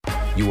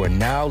You are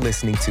now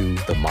listening to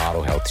The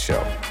Model Health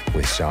Show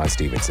with Sean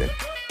Stevenson.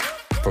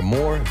 For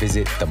more,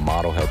 visit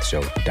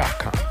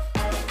themodelhealthshow.com.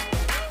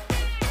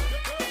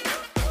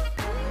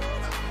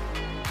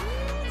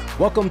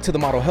 Welcome to The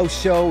Model Health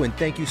Show, and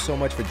thank you so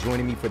much for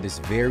joining me for this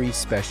very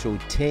special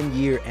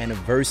 10-year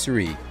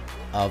anniversary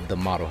of The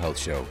Model Health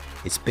Show.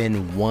 It's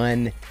been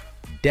 1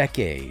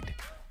 decade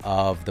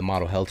of The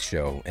Model Health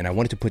Show, and I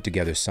wanted to put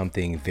together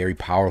something very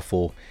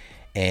powerful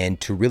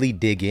and to really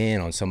dig in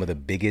on some of the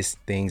biggest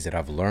things that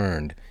I've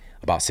learned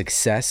about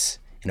success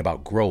and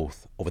about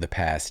growth over the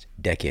past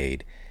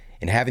decade.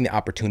 And having the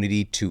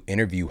opportunity to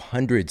interview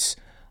hundreds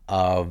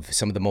of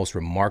some of the most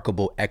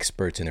remarkable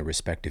experts in their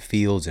respective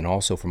fields, and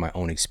also from my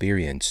own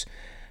experience,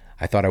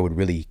 I thought I would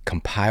really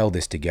compile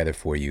this together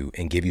for you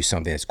and give you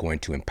something that's going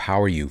to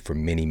empower you for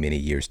many, many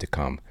years to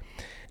come.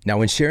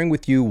 Now, in sharing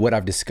with you what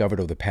I've discovered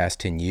over the past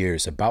 10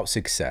 years about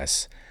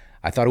success,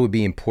 I thought it would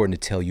be important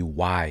to tell you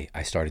why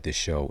I started this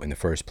show in the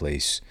first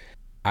place.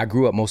 I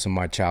grew up most of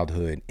my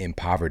childhood in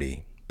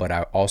poverty, but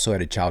I also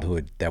had a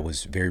childhood that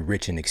was very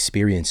rich in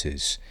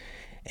experiences.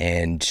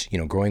 And,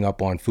 growing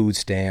up on food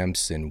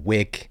stamps and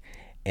WIC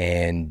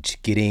and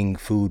getting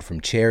food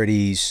from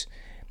charities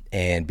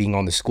and being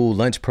on the school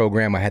lunch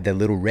program, I had that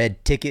little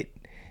red ticket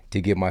to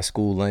get my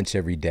school lunch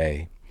every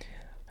day.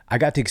 I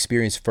got to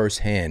experience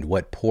firsthand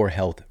what poor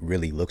health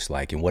really looks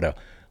like and what a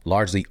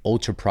largely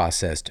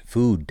ultra-processed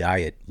food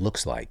diet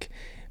looks like,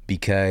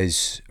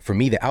 because for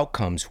me, the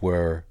outcomes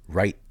were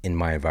right in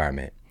my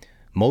environment.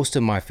 Most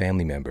of my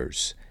family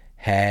members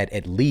had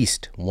at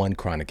least one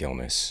chronic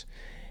illness,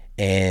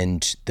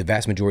 and the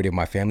vast majority of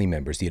my family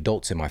members, the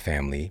adults in my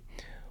family,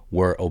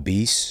 were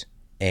obese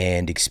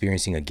and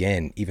experiencing,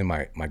 again, even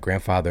my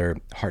grandfather,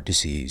 heart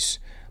disease,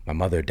 my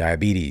mother,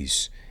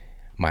 diabetes,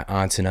 my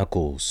aunts and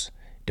uncles,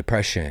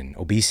 depression,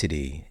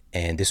 obesity,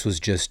 and this was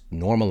just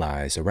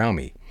normalized around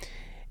me.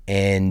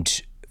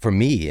 And for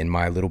me and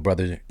my little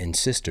brother and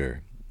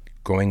sister,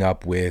 growing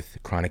up with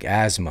chronic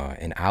asthma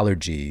and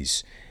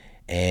allergies,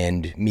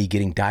 and me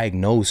getting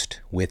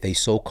diagnosed with a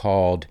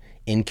so-called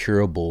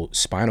incurable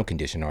spinal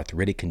condition,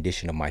 arthritic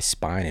condition of my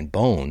spine and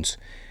bones,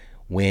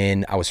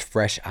 when I was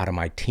fresh out of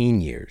my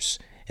teen years,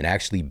 and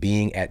actually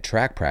being at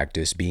track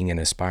practice, being an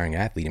aspiring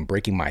athlete, and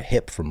breaking my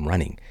hip from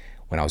running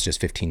when I was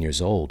just 15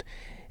 years old,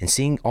 and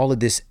seeing all of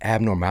this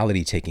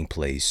abnormality taking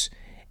place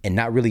and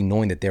not really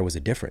knowing that there was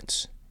a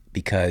difference,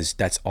 because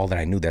that's all that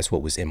I knew. That's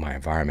what was in my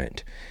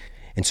environment.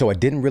 And so I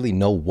didn't really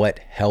know what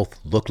health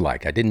looked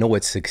like. I didn't know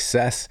what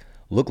success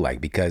looked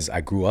like because I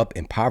grew up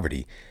in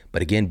poverty.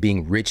 But again,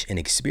 being rich in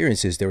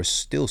experiences, there was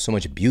still so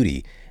much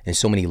beauty and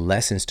so many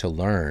lessons to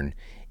learn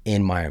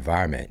in my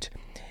environment.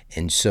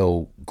 And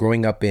so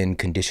growing up in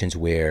conditions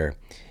where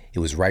it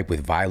was ripe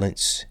with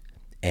violence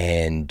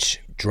and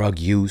drug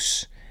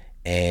use,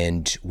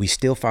 and we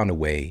still found a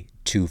way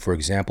to, for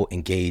example,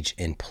 engage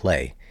in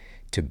play,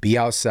 to be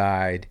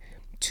outside,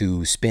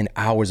 to spend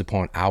hours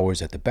upon hours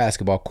at the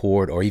basketball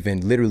court, or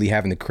even literally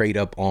having the crate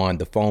up on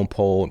the phone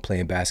pole and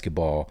playing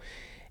basketball,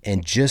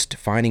 and just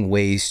finding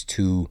ways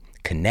to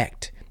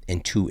connect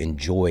and to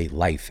enjoy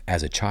life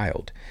as a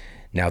child.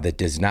 Now, that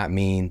does not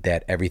mean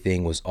that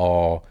everything was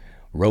all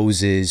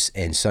roses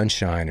and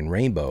sunshine and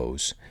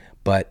rainbows,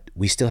 but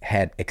we still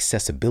had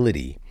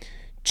accessibility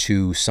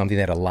to something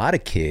that a lot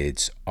of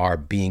kids are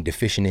being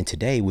deficient in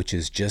today, which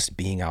is just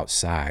being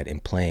outside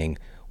and playing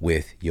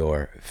with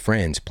your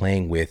friends,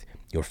 playing with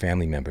your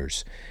family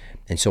members.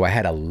 And so I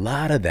had a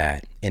lot of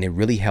that, and it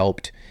really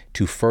helped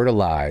to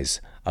fertilize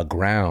a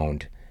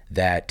ground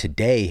that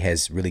today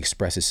has really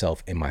expressed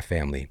itself in my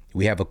family.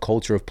 We have a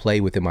culture of play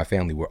within my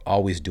family. We're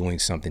always doing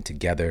something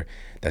together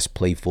that's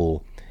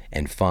playful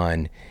and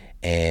fun.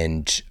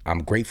 And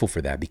I'm grateful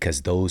for that,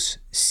 because those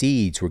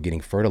seeds were getting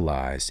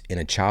fertilized in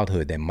a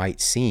childhood that might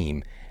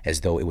seem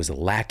as though it was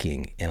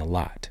lacking in a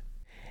lot.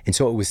 And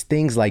so it was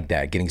things like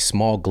that, getting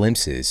small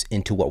glimpses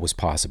into what was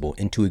possible,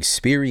 into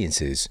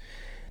experiences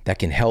that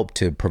can help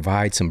to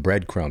provide some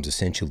breadcrumbs,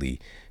 essentially,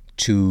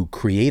 to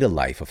create a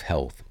life of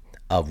health,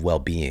 of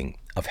well-being,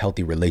 of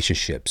healthy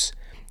relationships,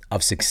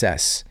 of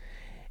success.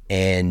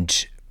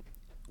 And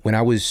when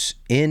I was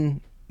in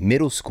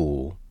middle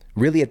school,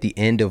 really at the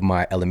end of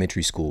my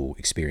elementary school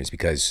experience,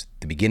 because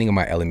the beginning of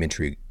my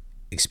elementary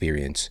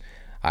experience,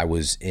 I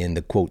was in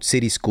the quote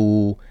city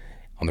school,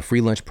 on the free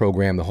lunch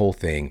program, the whole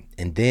thing.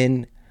 And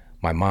then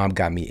my mom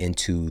got me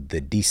into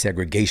the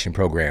desegregation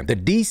program. The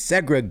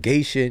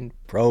desegregation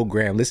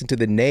program, listen to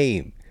the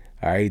name,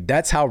 all right?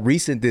 That's how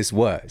recent this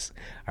was,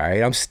 all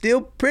right? I'm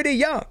still pretty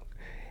young.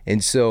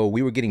 And so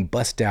we were getting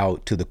bussed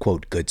out to the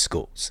quote good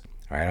schools,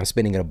 all right? I'm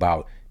spending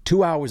about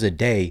 2 hours a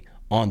day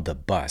on the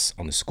bus,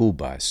 on the school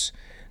bus,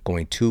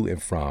 going to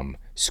and from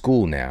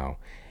school now,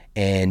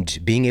 and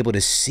being able to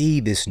see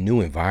this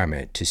new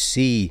environment, to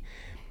see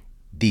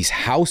these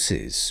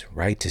houses,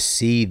 right? To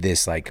see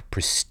this like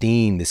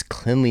pristine, this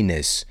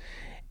cleanliness,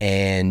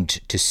 and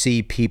to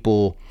see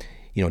people,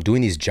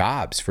 doing these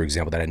jobs, for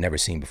example, that I'd never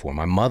seen before.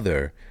 My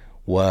mother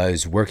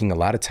was working a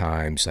lot of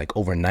times like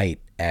overnight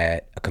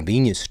at a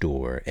convenience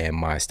store, and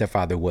my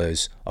stepfather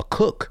was a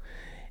cook.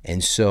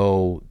 And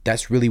so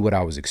that's really what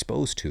I was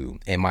exposed to.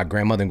 And my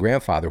grandmother and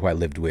grandfather, who I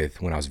lived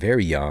with when I was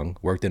very young,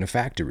 worked in a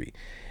factory.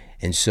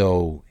 And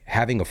so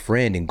having a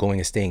friend and going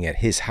and staying at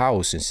his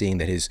house and seeing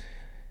that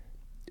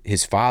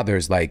his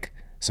father's like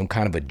some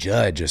kind of a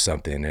judge or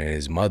something, and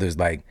his mother's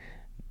like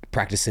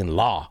practicing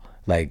law.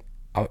 Like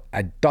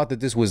I thought that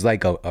this was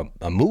like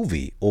a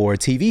movie or a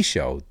TV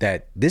show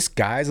that this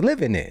guy's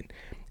living in.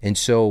 And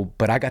so,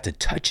 but I got to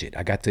touch it.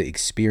 I got to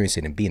experience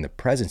it and be in the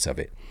presence of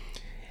it.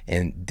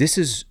 And this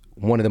is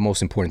one of the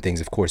most important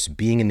things, of course,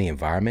 being in the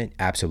environment,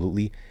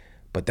 absolutely.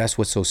 But that's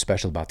what's so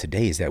special about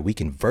today is that we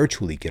can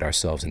virtually get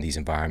ourselves in these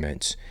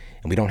environments,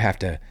 and we don't have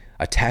to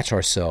attach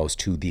ourselves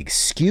to the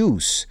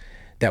excuse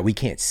that we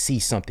can't see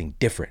something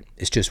different.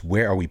 It's just,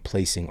 where are we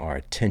placing our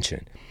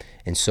attention?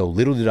 And so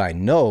little did I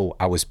know,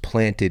 I was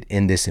planted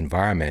in this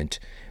environment,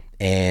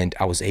 and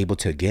I was able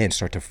to, again,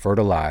 start to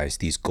fertilize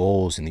these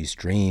goals and these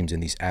dreams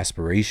and these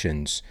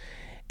aspirations,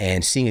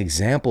 and seeing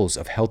examples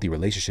of healthy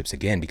relationships,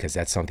 again, because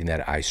that's something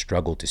that I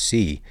struggled to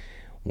see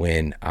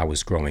when I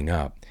was growing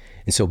up.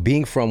 And so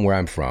being from where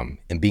I'm from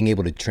and being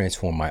able to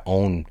transform my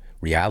own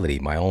reality,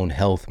 my own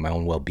health, my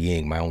own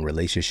well-being, my own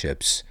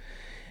relationships,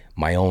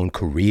 my own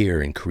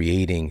career, and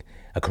creating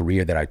a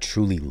career that I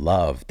truly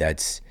love,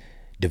 that's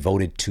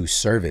devoted to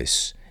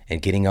service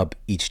and getting up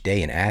each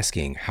day and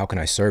asking, how can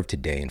I serve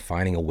today, and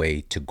finding a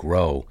way to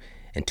grow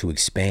and to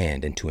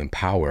expand and to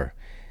empower.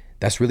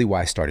 That's really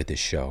why I started this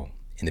show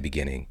in the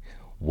beginning,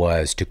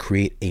 was to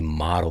create a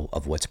model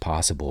of what's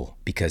possible,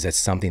 because that's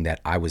something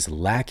that I was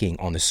lacking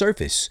on the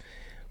surface.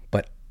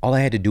 But all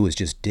I had to do was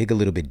just dig a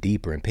little bit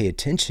deeper and pay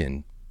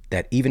attention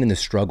that even in the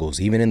struggles,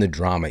 even in the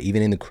drama,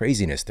 even in the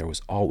craziness, there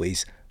was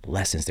always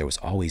lessons, there was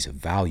always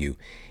value,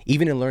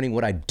 even in learning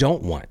what I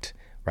don't want,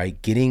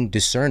 right? Getting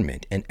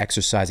discernment and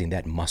exercising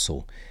that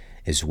muscle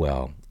as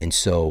well. And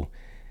so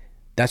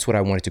that's what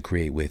I wanted to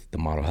create with the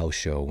Model Health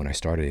Show when I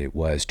started it,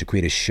 was to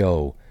create a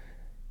show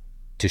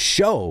to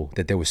show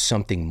that there was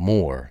something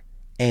more,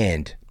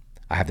 and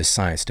I have the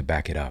science to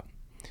back it up.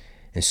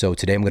 And so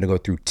today I'm going to go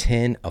through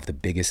 10 of the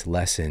biggest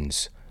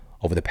lessons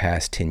over the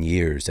past 10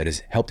 years that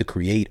has helped to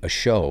create a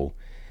show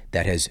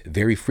that has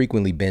very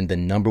frequently been the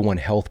 #1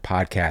 health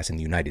podcast in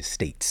the United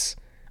States.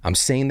 I'm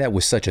saying that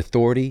with such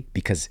authority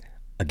because,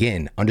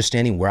 again,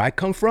 understanding where I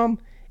come from,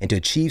 and to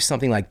achieve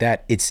something like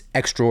that, it's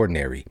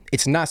extraordinary.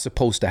 It's not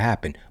supposed to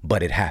happen,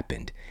 but it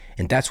happened.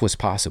 And that's what's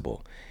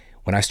possible.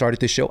 When I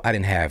started this show, I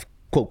didn't have,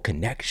 quote,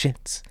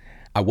 connections.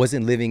 I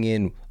wasn't living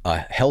in a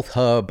health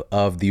hub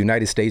of the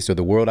United States or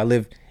the world. I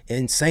live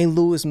in St.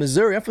 Louis,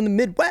 Missouri. I'm from the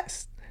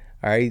Midwest,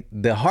 all right?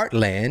 The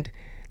heartland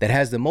that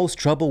has the most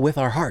trouble with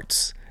our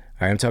hearts.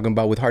 All right, I'm talking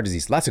about with heart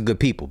disease. Lots of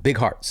good people, big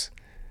hearts,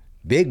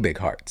 big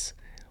hearts,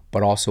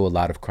 but also a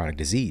lot of chronic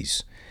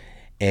disease.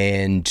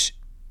 And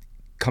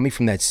coming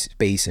from that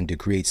space and to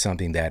create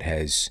something that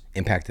has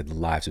impacted the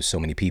lives of so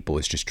many people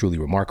is just truly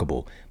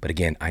remarkable. But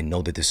again, I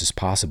know that this is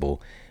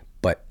possible,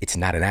 but it's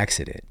not an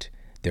accident.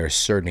 There are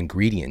certain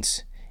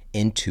ingredients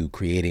into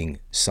creating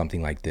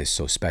something like this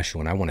so special.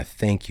 And I want to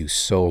thank you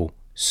so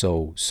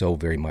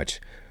very much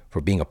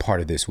for being a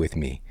part of this with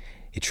me.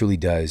 It truly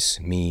does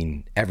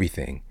mean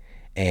everything.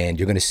 And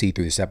you're going to see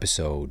through this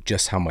episode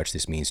just how much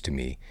this means to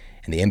me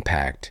and the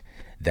impact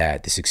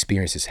that this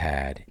experience has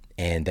had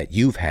and that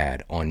you've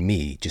had on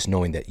me, just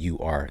knowing that you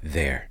are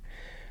there.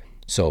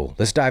 So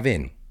let's dive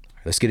in.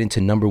 Let's get into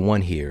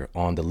 #1 here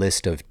on the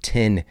list of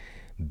 10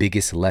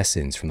 biggest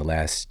lessons from the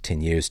last 10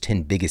 years,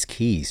 10 biggest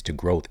keys to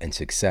growth and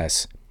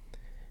success.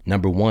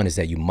 #1 is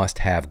that you must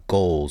have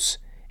goals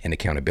and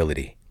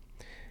accountability.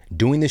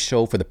 Doing this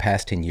show for the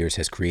past 10 years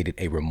has created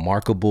a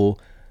remarkable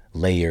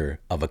layer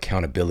of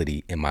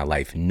accountability in my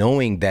life,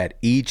 knowing that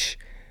each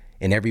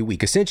and every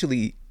week,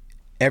 essentially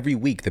every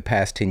week the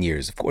past 10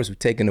 years, of course, we've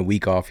taken a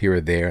week off here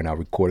or there, and I'll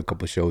record a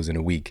couple of shows in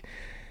a week,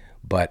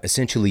 but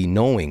essentially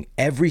knowing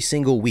every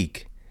single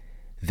week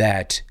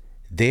that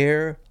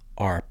there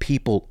are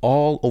people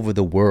all over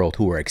the world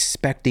who are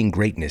expecting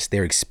greatness.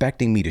 They're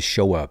expecting me to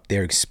show up.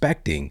 They're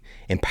expecting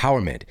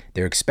empowerment.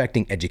 They're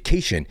expecting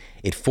education.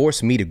 It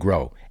forced me to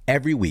grow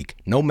every week.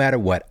 No matter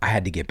what, I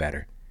had to get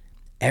better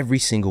every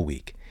single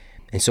week.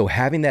 And so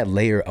having that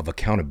layer of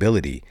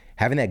accountability,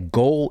 having that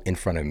goal in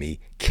front of me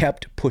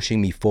kept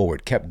pushing me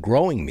forward, kept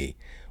growing me,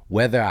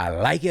 whether I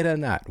like it or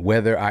not,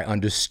 whether I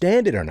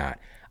understand it or not.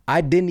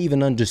 I didn't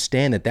even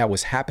understand that that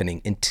was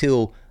happening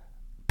until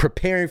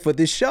preparing for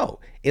this show.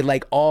 It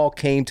like all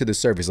came to the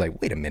surface,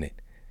 like, wait a minute.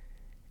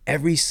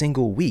 Every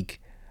single week,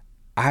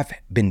 I've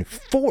been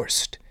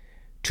forced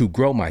to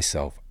grow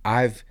myself.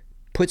 I've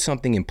put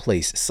something in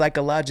place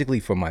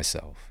psychologically for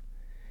myself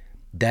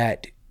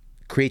that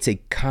creates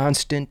a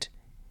constant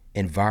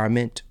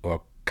environment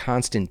or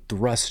constant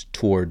thrust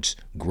towards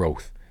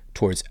growth,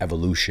 towards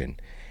evolution.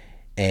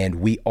 And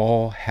we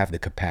all have the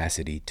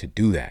capacity to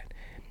do that.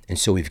 And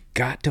so we've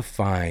got to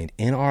find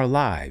in our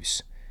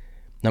lives,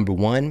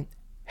 #1,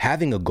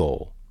 having a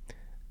goal.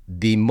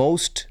 The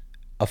most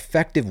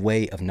effective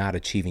way of not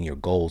achieving your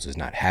goals is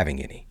not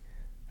having any,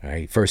 all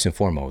right? First and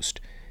foremost,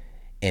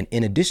 And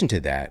in addition to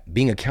that,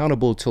 being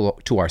accountable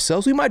to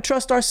ourselves, we might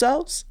trust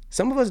ourselves.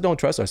 Some of us don't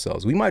trust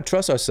ourselves. We might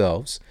trust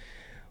ourselves,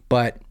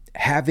 but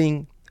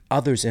having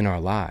others in our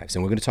lives,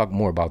 and we're going to talk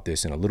more about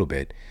this in a little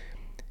bit,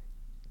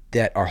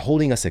 that are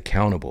holding us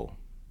accountable,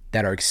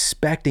 that are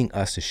expecting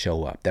us to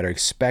show up, that are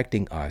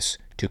expecting us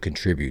to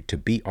contribute, to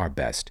be our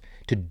best,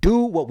 to do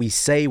what we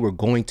say we're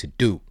going to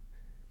do.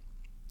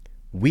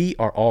 We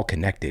are all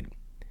connected.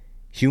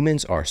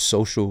 Humans are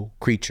social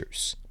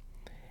creatures.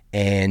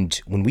 And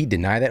when we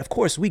deny that, of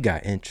course, we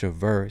got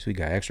introverts, we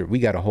got extroverts, we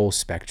got a whole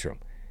spectrum.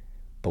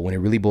 But when it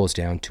really boils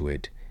down to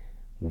it,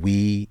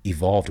 we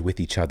evolved with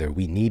each other.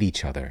 We need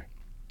each other.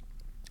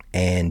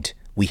 And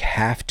we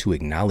have to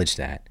acknowledge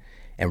that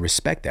and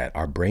respect that.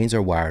 Our brains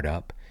are wired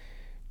up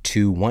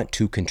to want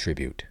to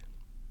contribute,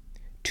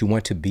 to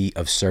want to be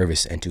of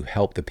service and to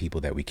help the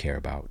people that we care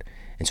about.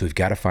 And so we've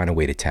got to find a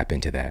way to tap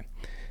into that.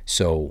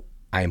 So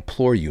I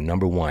implore you,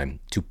 number one,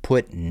 to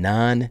put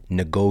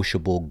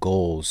non-negotiable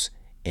goals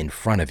in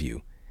front of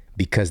you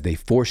because they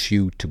force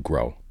you to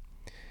grow.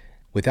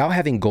 Without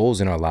having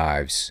goals in our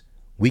lives,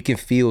 we can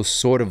feel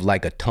sort of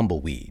like a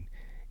tumbleweed,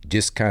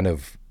 just kind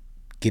of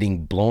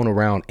getting blown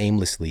around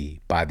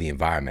aimlessly by the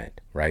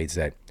environment, right? It's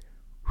that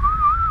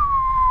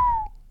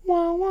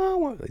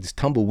it's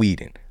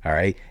tumbleweeding, all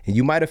right? And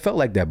you might have felt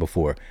like that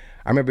before.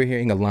 I remember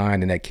hearing a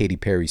line in that Katy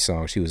Perry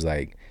song. She was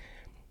like,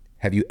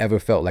 "Have you ever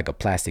felt like a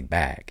plastic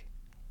bag?"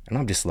 And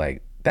I'm just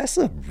like, that's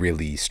a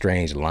really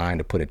strange line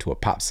to put into a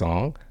pop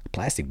song, a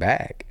plastic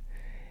bag.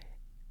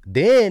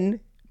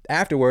 Then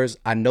afterwards,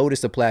 I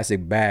noticed a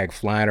plastic bag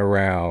flying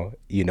around,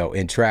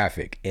 in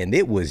traffic, and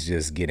it was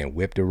just getting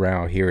whipped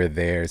around here or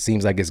there. It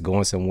seems like it's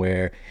going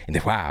somewhere, and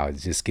then wow, it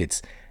just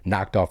gets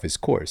knocked off its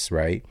course,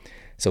 right?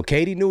 So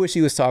Katy knew what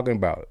she was talking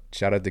about.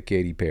 Shout out to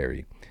Katy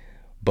Perry.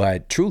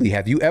 But truly,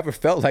 have you ever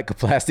felt like a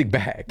plastic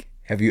bag?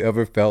 Have you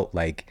ever felt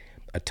like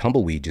a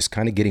tumbleweed just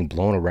kind of getting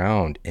blown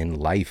around in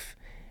life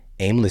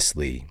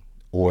aimlessly,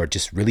 or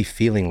just really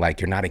feeling like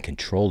you're not in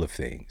control of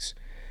things?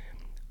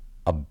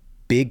 A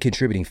big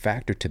contributing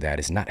factor to that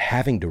is not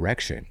having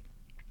direction,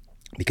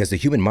 because the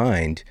human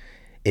mind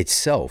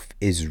itself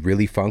is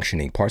really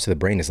functioning. Parts of the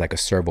brain is like a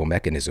servo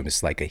mechanism.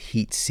 It's like a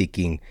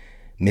heat-seeking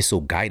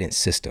missile guidance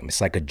system.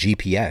 It's like a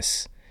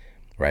GPS,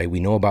 right? We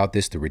know about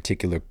this, the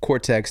reticular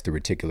cortex, the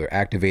reticular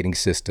activating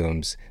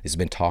systems. It's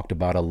been talked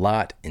about a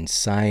lot in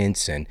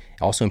science and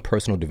also in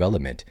personal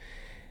development,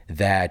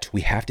 that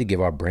we have to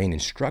give our brain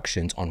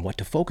instructions on what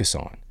to focus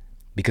on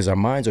because our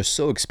minds are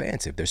so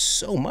expansive. There's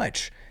so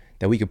much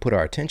that we can put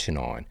our attention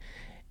on.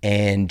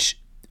 And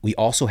we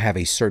also have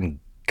a certain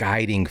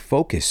guiding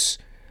focus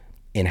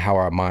in how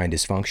our mind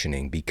is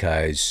functioning,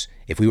 because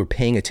if we were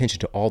paying attention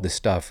to all this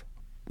stuff,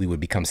 we would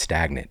become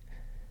stagnant.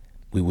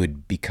 We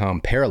would become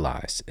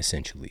paralyzed,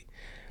 essentially.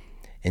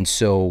 And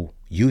so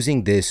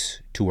using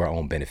this to our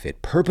own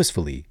benefit,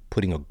 purposefully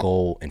putting a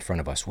goal in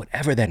front of us,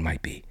 whatever that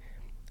might be,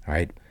 all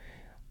right?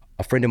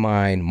 A friend of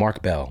mine,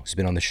 Mark Bell, who's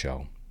been on the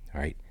show,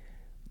 all right,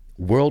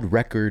 world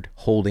record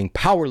holding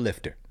power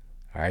lifter.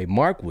 All right,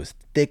 Mark was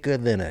thicker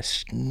than a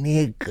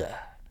sneaker,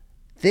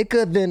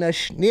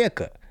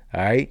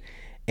 all right?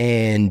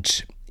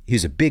 And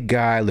he's a big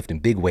guy lifting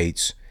big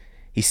weights.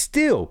 He's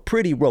still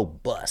pretty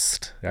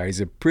robust, all right?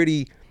 He's a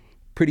pretty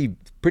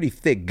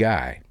thick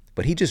guy,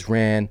 but he just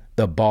ran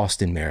the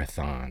Boston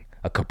Marathon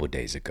a couple of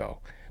days ago.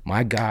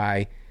 My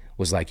guy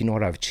was like, you know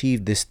what, I've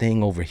achieved this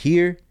thing over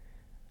here.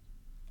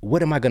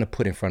 What am I going to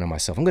put in front of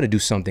myself? I'm going to do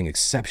something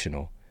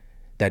exceptional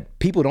that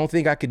people don't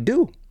think I could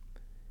do.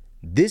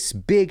 This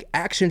big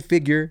action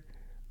figure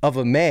of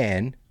a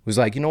man was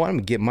like, you know what? I'm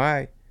going to get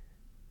my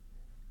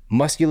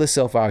muscular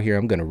self out here.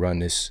 I'm going to run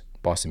this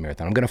Boston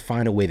Marathon. I'm going to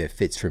find a way that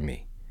fits for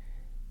me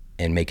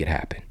and make it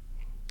happen.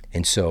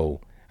 And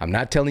so I'm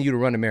not telling you to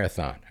run a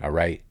marathon, all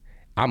right?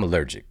 I'm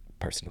allergic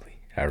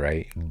personally, all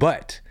right?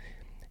 But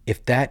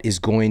if that is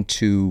going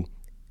to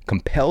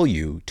compel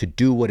you to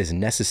do what is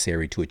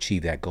necessary to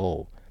achieve that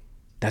goal,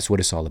 that's what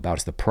it's all about.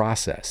 It's the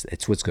process.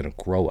 It's what's going to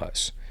grow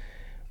us,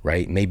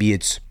 right? Maybe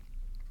it's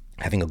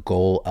having a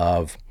goal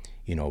of,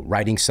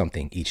 writing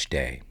something each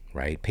day,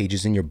 right?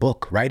 Pages in your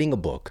book, writing a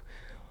book.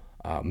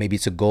 Maybe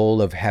it's a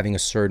goal of having a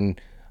certain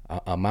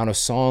amount of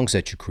songs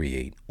that you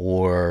create,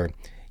 or,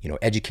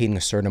 educating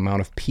a certain amount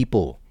of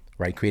people,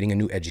 right? Creating a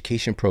new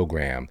education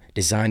program,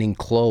 designing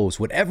clothes,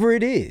 whatever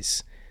it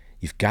is.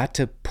 You've got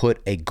to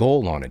put a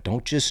goal on it.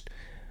 Don't just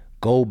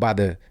go by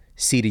the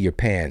seat of your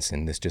pants,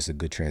 and that's just a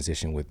good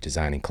transition with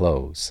designing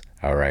clothes,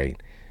 all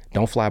right?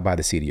 Don't fly by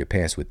the seat of your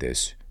pants with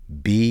this.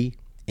 Be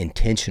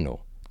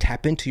intentional.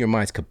 Tap into your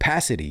mind's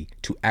capacity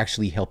to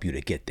actually help you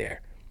to get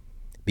there.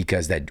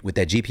 Because that with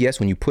that GPS,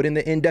 when you put in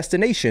the end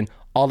destination,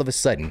 all of a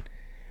sudden,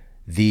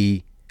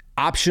 the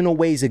optional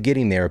ways of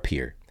getting there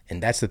appear.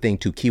 And that's the thing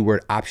too,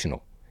 keyword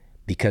optional,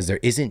 because there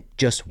isn't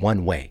just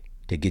one way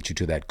to get you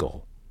to that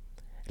goal.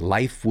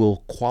 Life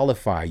will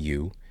qualify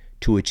you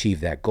to achieve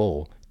that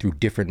goal through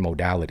different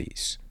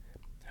modalities,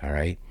 all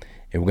right?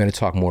 And we're going to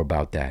talk more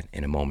about that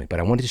in a moment. But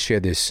I wanted to share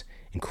this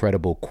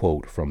incredible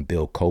quote from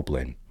Bill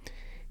Copeland.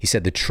 He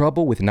said, "The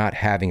trouble with not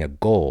having a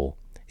goal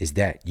is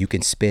that you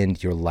can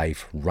spend your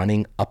life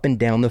running up and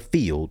down the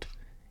field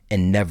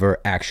and never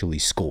actually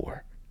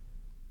score,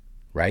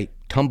 right?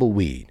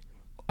 Tumbleweed,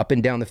 up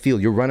and down the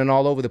field. You're running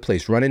all over the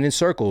place, running in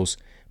circles,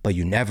 but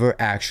you never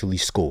actually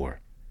score.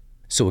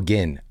 So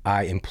again,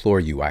 I implore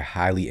you, I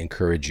highly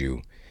encourage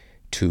you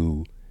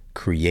to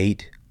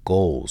create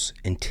goals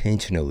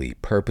intentionally,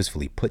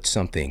 purposefully, put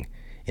something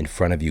in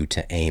front of you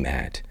to aim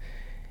at,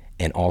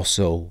 and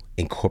also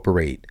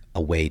incorporate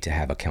a way to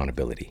have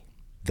accountability.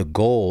 The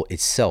goal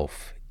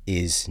itself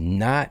is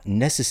not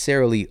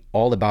necessarily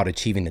all about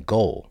achieving the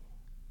goal.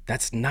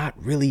 That's not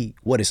really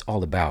what it's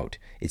all about.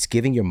 It's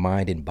giving your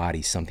mind and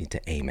body something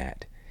to aim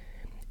at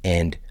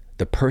and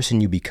the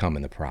person you become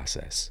in the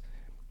process.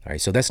 All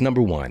right, so that's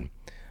number one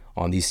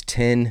on these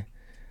 10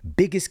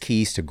 biggest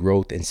keys to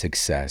growth and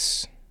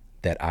success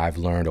that I've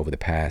learned over the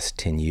past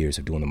 10 years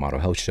of doing the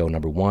Model Health Show.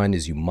 Number one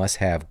is you must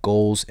have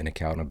goals and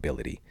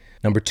accountability.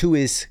 Number two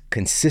is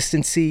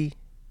consistency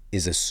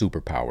is a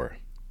superpower.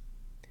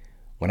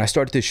 When I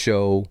started this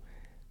show,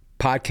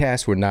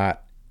 podcasts were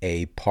not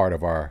a part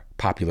of our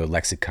popular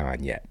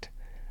lexicon yet.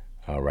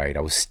 All right.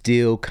 I was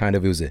still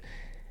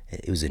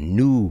it was a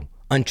new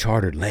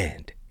uncharted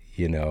land,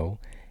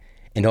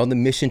 and on the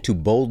mission to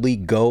boldly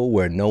go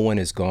where no one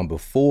has gone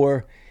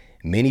before,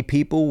 many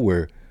people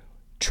were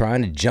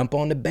trying to jump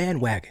on the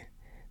bandwagon.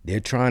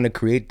 They're trying to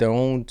create their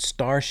own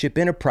Starship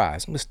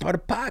Enterprise. Let's start a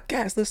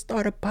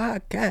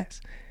podcast.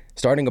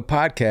 Starting a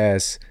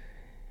podcast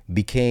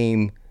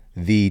became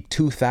the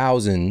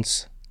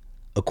 2000s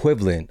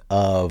equivalent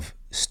of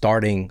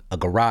starting a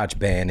garage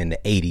band in the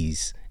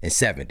 80s and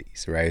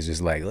 70s, right? It's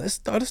just like, let's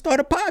start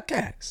a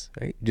podcast,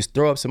 right? Just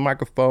throw up some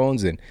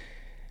microphones and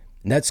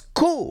that's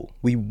cool.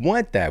 We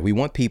want that. We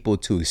want people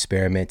to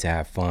experiment, to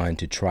have fun,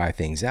 to try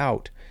things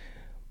out.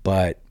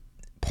 But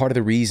part of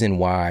the reason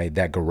why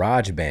that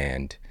garage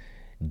band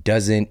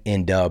doesn't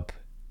end up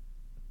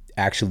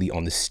actually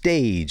on the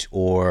stage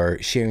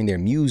or sharing their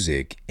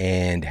music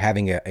and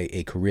having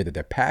a career that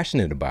they're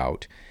passionate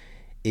about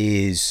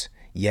is,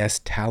 yes,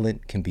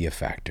 talent can be a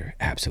factor,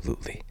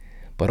 absolutely.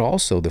 But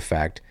also the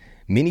fact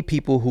many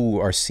people who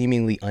are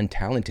seemingly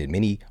untalented,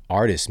 many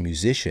artists,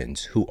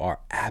 musicians who are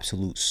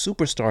absolute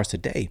superstars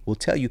today will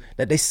tell you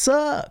that they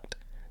sucked.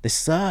 They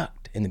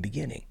sucked in the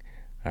beginning,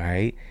 all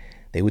right?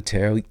 They would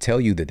tell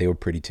you that they were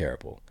pretty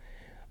terrible,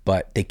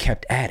 but they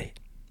kept at it.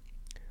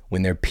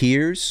 When their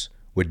peers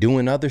were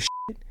doing other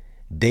shit,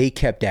 they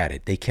kept at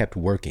it. They kept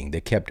working.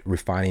 They kept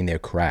refining their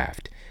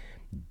craft.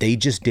 They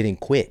just didn't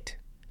quit.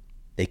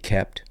 They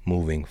kept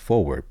moving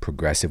forward,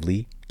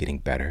 progressively getting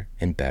better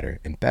and better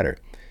and better.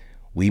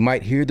 We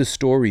might hear the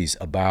stories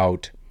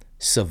about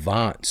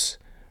savants,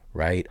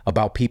 right?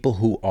 About people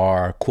who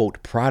are,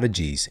 quote,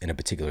 prodigies in a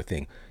particular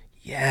thing.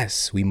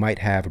 Yes, we might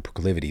have a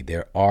proclivity.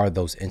 There are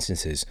those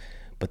instances,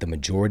 but the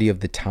majority of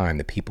the time,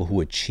 the people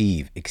who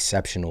achieve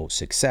exceptional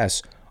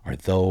success are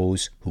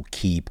those who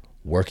keep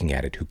working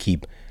at it, who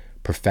keep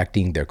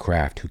perfecting their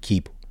craft, who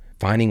keep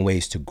finding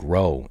ways to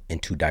grow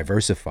and to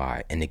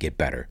diversify and to get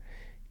better.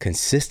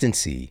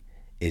 Consistency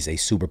is a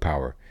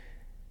superpower.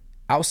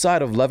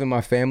 Outside of loving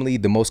my family,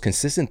 the most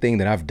consistent thing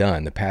that I've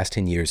done the past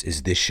 10 years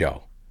is this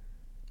show.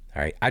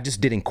 All right. I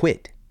just didn't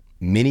quit.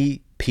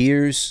 Many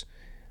peers,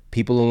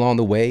 people along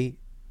the way,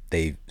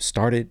 they've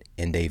started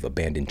and they've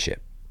abandoned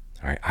ship.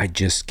 All right. I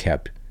just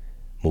kept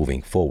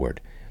moving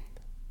forward.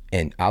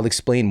 And I'll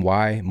explain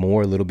why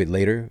more a little bit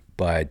later.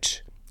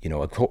 But,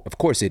 of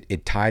course,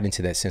 it tied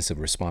into that sense of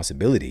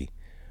responsibility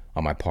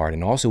on my part.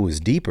 And also was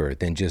deeper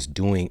than just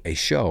doing a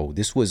show.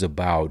 This was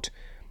about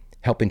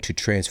helping to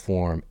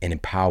transform and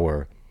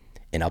empower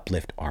and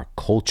uplift our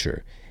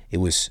culture. It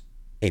was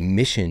a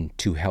mission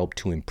to help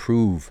to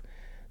improve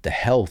the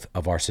health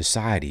of our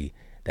society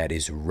that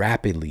is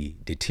rapidly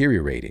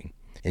deteriorating.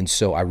 And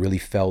so I really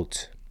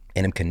felt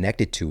and am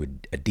connected to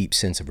a deep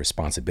sense of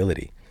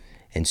responsibility.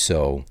 And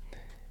so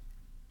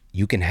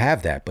you can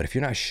have that, but if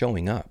you're not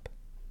showing up,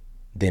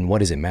 then what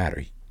does it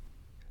matter?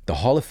 The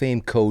Hall of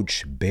Fame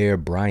coach Bear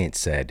Bryant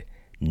said,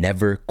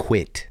 "Never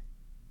quit.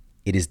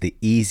 It is the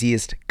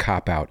easiest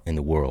cop-out in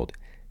the world.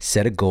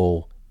 Set a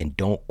goal and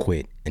don't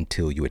quit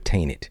until you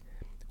attain it.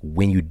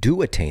 When you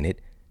do attain it,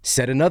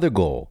 set another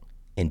goal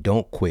and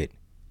don't quit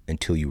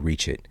until you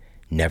reach it.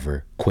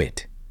 Never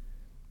quit."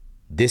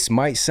 This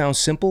might sound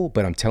simple,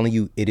 but I'm telling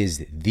you, it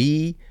is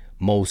the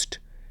most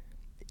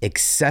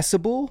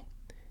accessible,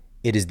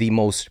 it is the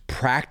most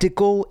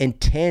practical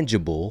and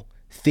tangible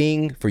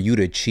thing for you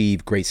to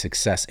achieve great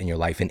success in your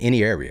life in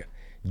any area.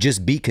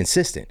 Just be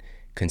consistent.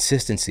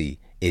 Consistency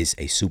is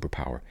a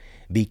superpower.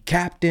 Be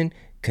Captain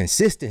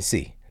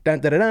Consistency.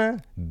 Dun, dun, dun,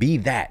 dun. Be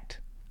that.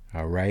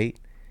 All right?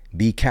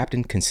 Be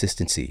Captain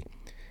Consistency.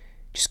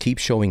 Just keep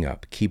showing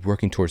up. Keep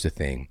working towards the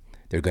thing.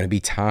 There are going to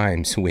be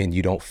times when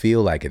you don't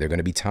feel like it. There are going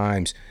to be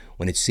times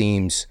when it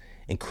seems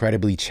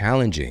incredibly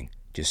challenging.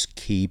 Just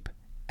keep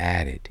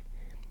at it.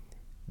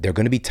 There are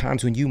going to be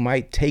times when you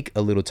might take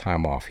a little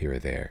time off here or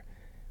there,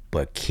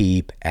 but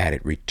keep at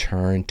it.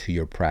 Return to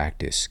your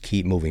practice.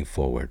 Keep moving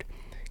forward.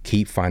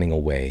 Keep finding a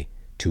way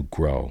to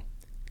grow.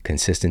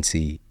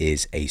 Consistency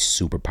is a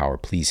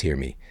superpower. Please hear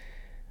me.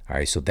 All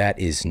right, so that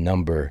is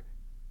number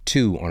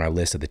 2 on our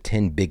list of the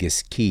 10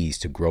 biggest keys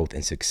to growth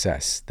and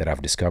success that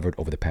I've discovered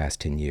over the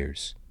past 10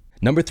 years.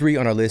 Number 3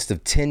 on our list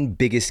of 10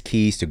 biggest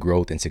keys to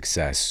growth and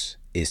success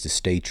is to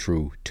stay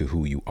true to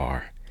who you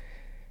are.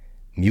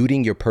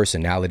 Muting your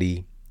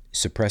personality,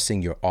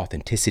 suppressing your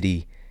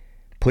authenticity,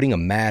 putting a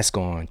mask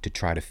on to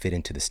try to fit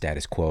into the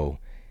status quo.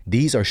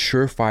 These are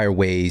surefire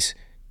ways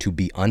to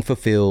be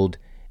unfulfilled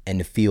and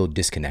to feel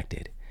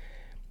disconnected.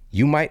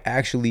 You might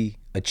actually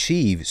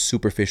achieve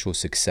superficial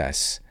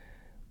success,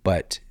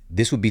 but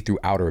this would be through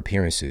outer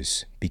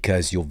appearances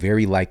because you'll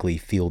very likely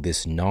feel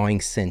this gnawing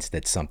sense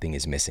that something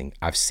is missing.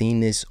 I've seen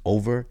this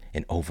over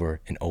and over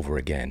and over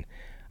again.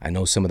 I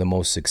know some of the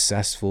most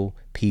successful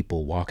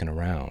people walking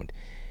around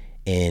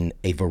in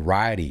a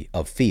variety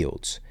of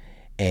fields,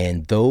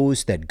 and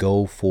those that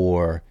go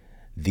for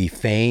the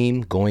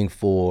fame, going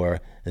for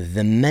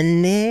the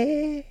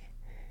money,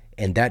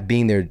 and that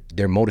being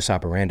their modus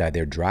operandi,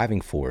 their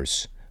driving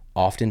force,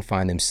 often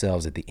find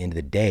themselves at the end of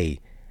the day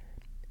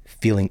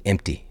feeling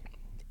empty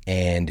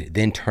and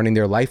then turning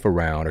their life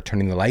around or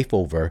turning their life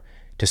over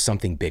to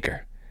something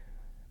bigger,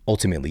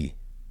 ultimately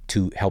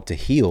to help to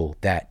heal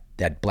that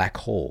black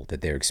hole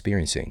that they're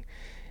experiencing.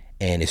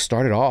 And it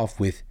started off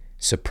with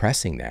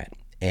suppressing that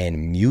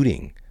and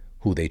muting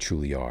who they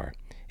truly are.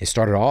 It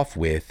started off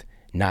with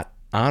not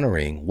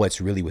honoring what's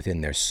really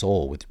within their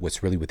soul,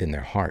 what's really within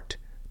their heart.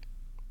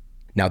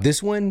 Now,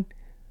 this one,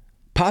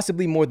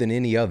 possibly more than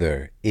any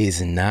other,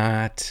 is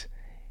not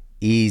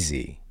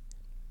easy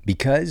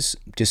because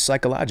just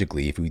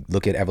psychologically, if we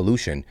look at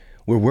evolution,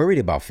 we're worried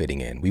about fitting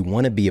in. We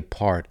want to be a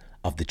part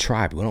of the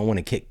tribe. We don't want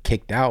to get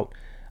kicked out.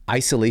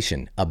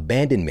 Isolation,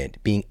 abandonment,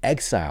 being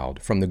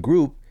exiled from the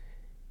group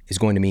is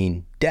going to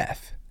mean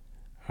death.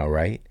 All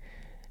right.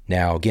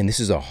 Now, again, this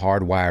is a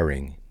hard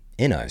wiring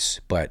in us,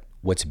 but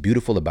what's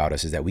beautiful about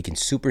us is that we can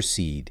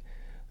supersede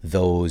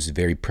those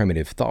very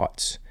primitive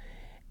thoughts.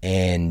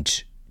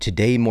 And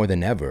today more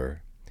than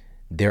ever,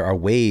 there are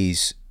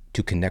ways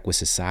to connect with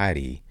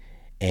society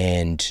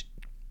and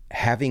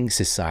having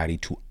society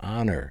to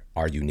honor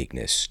our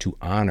uniqueness, to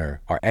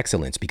honor our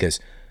excellence, because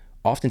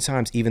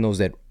oftentimes even those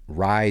that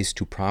rise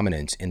to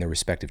prominence in their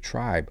respective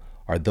tribe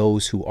are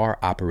those who are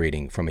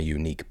operating from a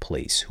unique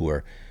place, who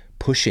are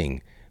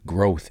pushing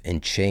growth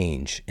and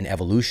change and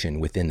evolution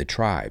within the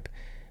tribe.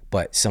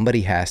 But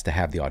somebody has to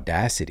have the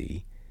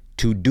audacity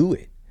to do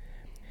it.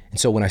 And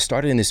so when I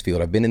started in this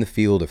field, I've been in the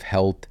field of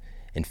health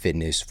and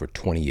fitness for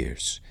 20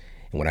 years.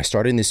 And when I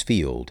started in this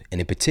field, and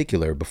in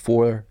particular,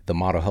 before the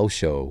Model Health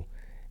Show,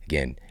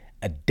 again,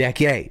 a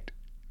decade,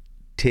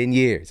 10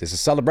 years, it's a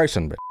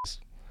celebration.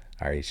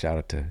 All right, shout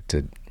out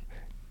to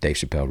Dave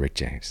Chappelle, Rick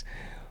James.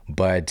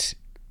 But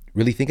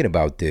really thinking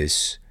about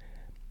this,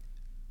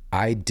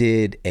 I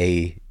did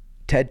a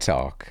TED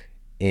Talk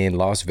in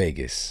Las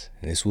Vegas,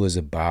 and this was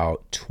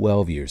about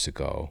 12 years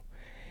ago.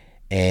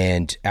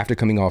 And after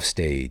coming off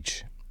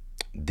stage,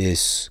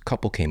 this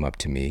couple came up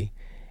to me,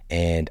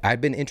 and I'd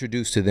been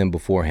introduced to them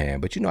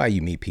beforehand, but you know how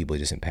you meet people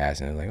just in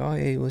passing, and they're like, oh,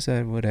 hey, what's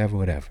that,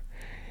 whatever.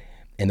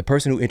 And the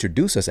person who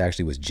introduced us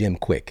actually was Jim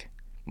Quick,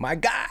 my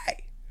guy.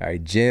 All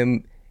right,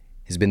 Jim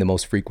has been the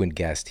most frequent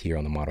guest here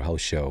on the Model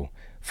Health Show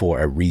for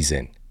a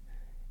reason.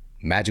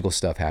 Magical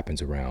stuff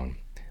happens around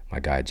my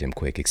guy, Jim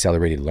Quick,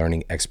 accelerated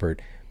learning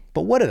expert.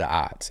 But what are the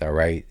odds, all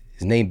right?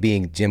 His name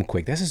being Jim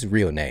Quick, that's his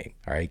real name,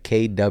 all right?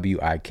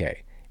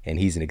 Kwik. And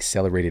he's an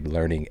accelerated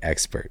learning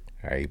expert,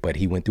 all right? But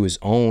he went through his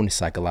own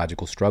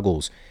psychological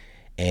struggles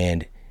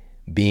and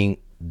being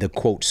the,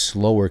 quote,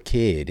 slower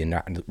kid and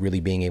not really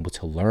being able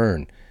to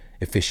learn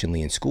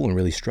efficiently in school and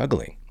really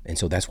struggling. And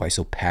so that's why he's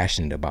so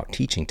passionate about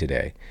teaching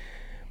today.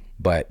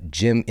 But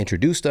Jim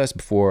introduced us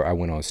before I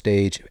went on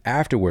stage.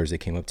 Afterwards, they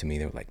came up to me.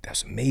 They were like,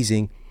 that's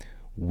amazing.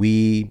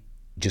 We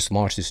just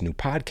launched this new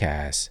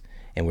podcast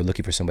and we're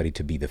looking for somebody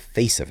to be the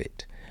face of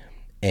it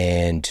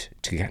and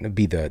to kind of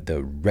be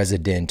the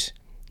resident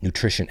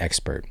nutrition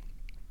expert.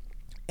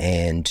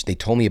 And they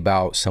told me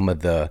about some of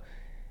the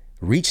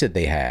reach that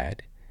they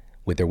had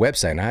with their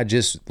website. And I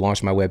just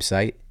launched my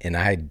website,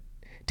 and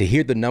to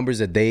hear the numbers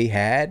that they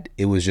had,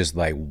 it was just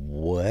like,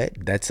 what?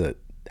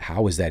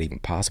 How is that even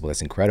possible?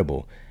 That's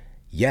incredible.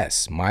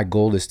 Yes, my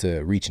goal is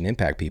to reach and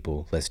impact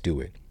people. Let's do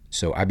it.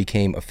 So I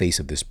became a face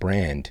of this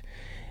brand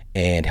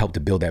and helped to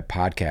build that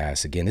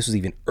podcast. Again, this was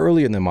even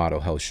earlier in the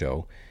Model Health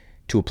Show,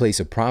 to a place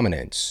of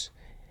prominence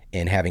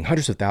and having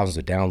hundreds of thousands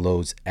of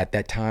downloads at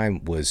that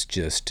time was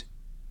just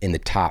in the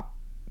top,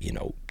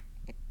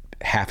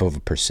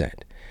 0.5%.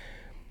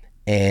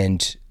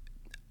 And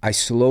I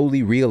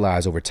slowly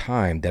realized over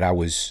time that I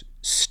was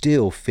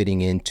still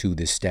fitting into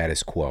this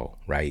status quo,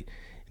 right?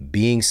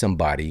 Being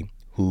somebody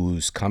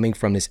who's coming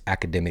from this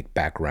academic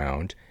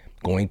background,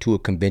 going to a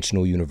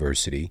conventional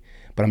university,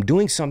 but I'm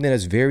doing something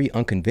that's very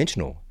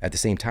unconventional at the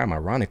same time,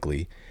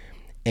 ironically,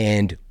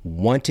 and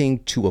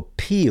wanting to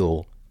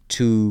appeal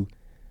to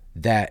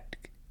that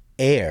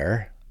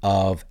air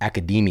of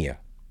academia,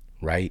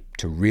 right?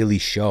 To really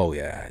show,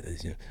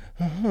 having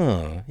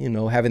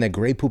that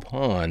Grey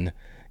Poupon,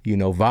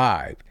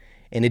 vibe.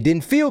 and it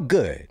didn't feel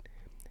good.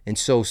 And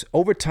so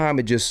over time,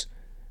 it just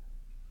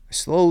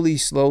slowly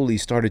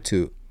started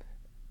to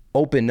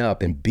open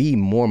up and be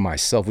more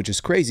myself, which is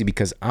crazy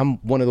because I'm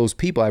one of those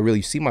people. I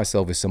really see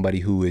myself as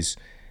somebody who is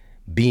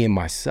being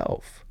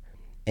myself.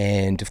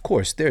 And of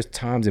course, there's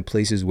times and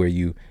places where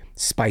you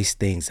spice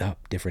things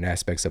up, different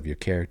aspects of your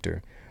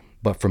character.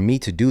 But for me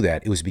to do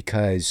that, it was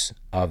because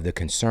of the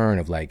concern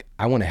of like,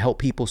 I want to help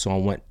people. So I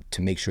want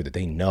to make sure that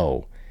they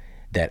know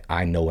that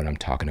I know what I'm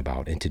talking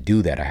about. And to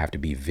do that, I have to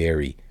be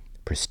very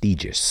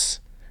prestigious.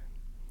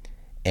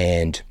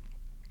 And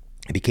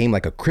it became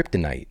like a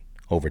kryptonite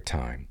over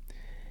time.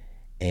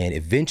 And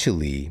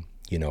eventually,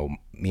 you know,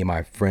 me and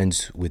my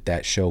friends with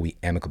that show, we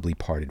amicably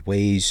parted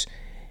ways.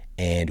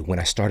 And when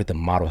I started the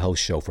Model Health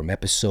Show from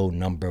episode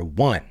number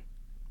 1,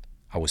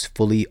 I was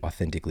fully,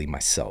 authentically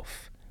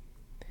myself.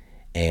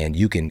 And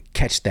you can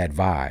catch that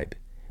vibe.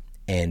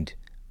 And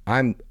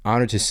I'm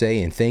honored to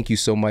say, and thank you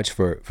so much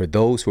for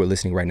those who are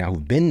listening right now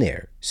who've been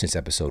there since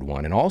episode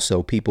 1, and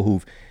also people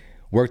who've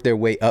worked their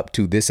way up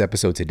to this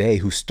episode today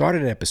who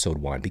started at episode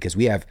 1, because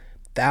we have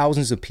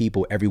thousands of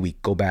people every week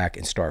go back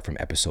and start from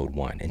episode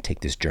 1 and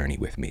take this journey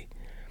with me.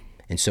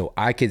 And so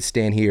I could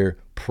stand here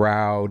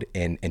proud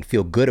and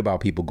feel good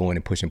about people going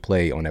and push and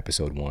play on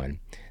episode 1.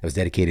 That was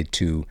dedicated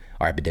to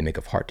our epidemic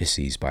of heart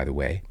disease, by the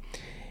way.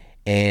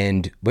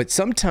 But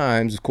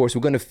sometimes, of course,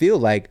 we're going to feel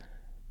like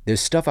there's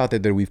stuff out there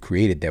that we've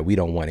created that we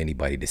don't want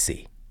anybody to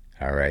see.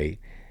 All right.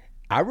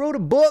 I wrote a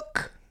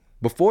book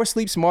before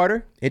Sleep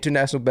Smarter,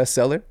 international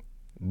bestseller,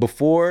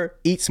 before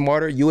Eat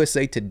Smarter,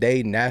 USA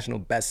Today, national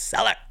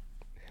bestseller.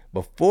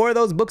 Before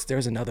those books,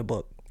 there's another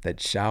book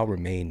that shall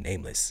remain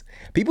nameless.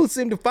 People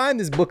seem to find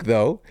this book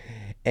though,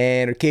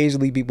 and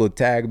occasionally people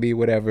tag me,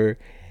 whatever.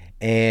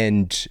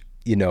 And,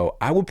 you know,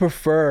 I would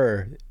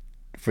prefer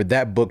for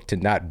that book to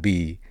not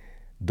be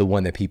the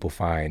one that people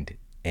find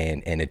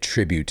and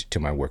attribute to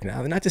my work.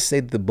 Now, not to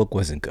say that the book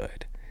wasn't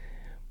good,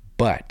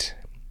 but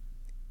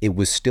it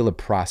was still a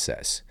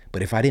process.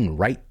 But if I didn't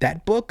write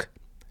that book,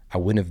 I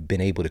wouldn't have been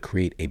able to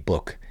create a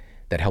book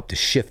that helped to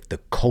shift the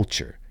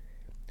culture.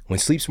 When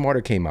Sleep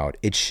Smarter came out,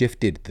 it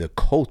shifted the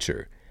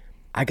culture.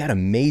 I got a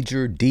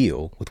major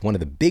deal with one of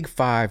the big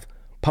 5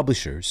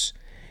 publishers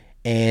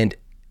and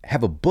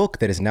have a book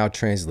that is now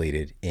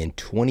translated in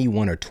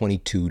 21 or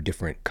 22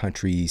 different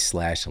countries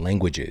 /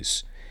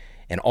 languages.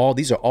 And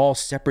these are all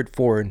separate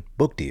foreign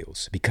book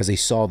deals because they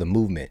saw the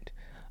movement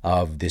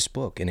of this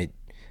book. And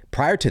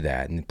prior to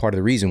that, and part of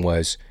the reason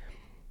was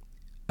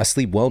a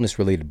sleep wellness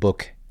related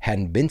book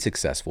hadn't been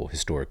successful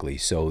historically.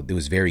 So it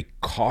was very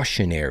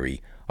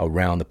cautionary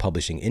around the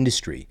publishing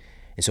industry.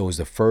 And so it was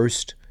the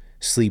first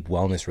sleep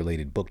wellness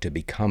related book to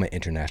become an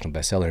international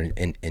bestseller,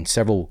 and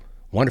several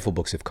wonderful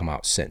books have come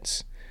out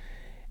since.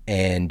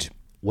 And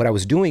what I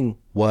was doing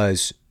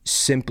was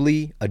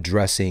simply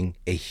addressing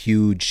a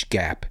huge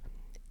gap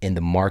in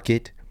the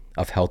market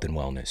of health and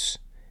wellness.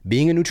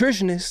 Being a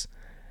nutritionist,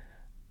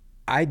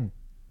 I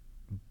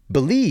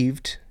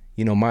believed,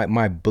 you know,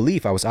 my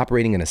belief, I was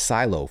operating in a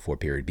silo for a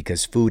period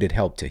because food had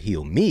helped to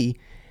heal me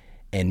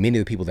and many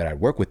of the people that I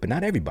work with, but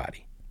not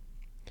everybody.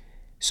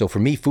 So for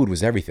me, food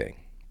was everything.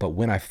 But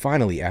when I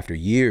finally, after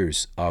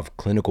years of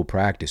clinical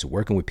practice,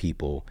 working with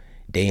people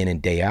day in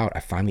and day out, I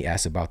finally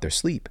asked about their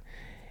sleep.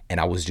 And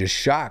I was just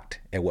shocked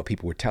at what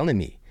people were telling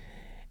me.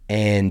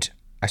 And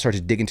I started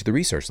to dig into the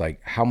research, like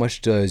how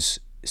much does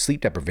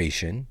sleep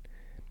deprivation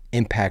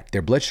impact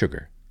their blood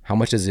sugar? How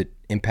much does it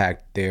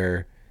impact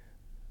their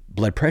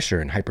blood pressure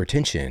and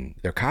hypertension,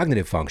 their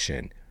cognitive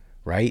function,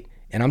 right?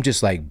 And I'm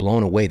just like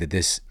blown away that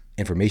this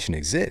information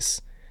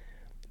exists.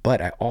 But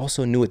I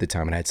also knew at the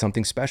time, and I had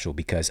something special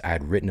because I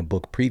had written a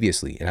book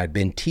previously and I'd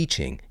been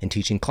teaching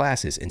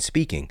classes and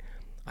speaking.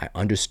 I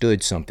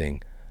understood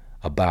something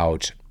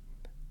about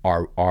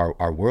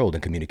our world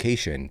and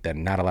communication that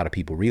not a lot of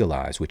people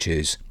realize, which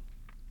is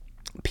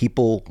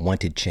people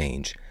wanted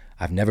change.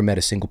 I've never met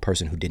a single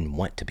person who didn't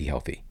want to be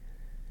healthy.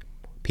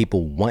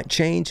 People want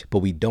change, but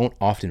we don't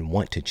often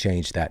want to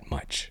change that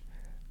much.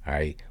 All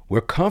right.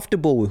 We're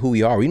comfortable with who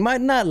we are. We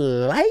might not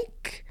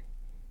like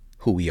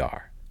who we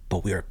are,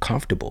 but we are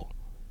comfortable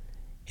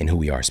in who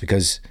we are. It's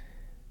because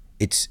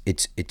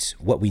it's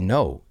what we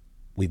know.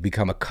 We've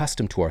become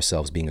accustomed to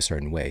ourselves being a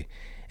certain way.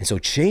 And so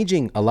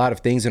changing a lot of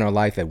things in our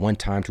life at one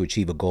time to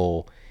achieve a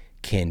goal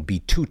can be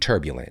too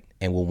turbulent,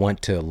 and we'll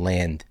want to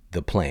land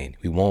the plane.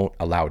 We won't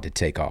allow it to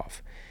take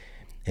off.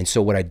 And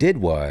so what I did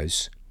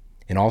was,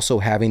 and also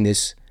having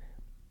this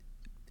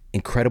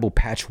incredible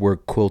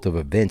patchwork quilt of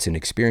events and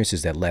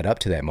experiences that led up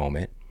to that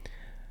moment,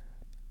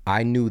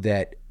 I knew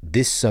that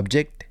this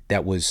subject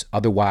that was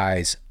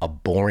otherwise a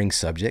boring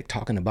subject,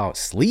 talking about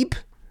sleep,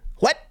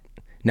 what?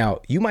 Now,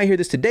 you might hear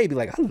this today, be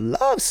like, I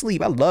love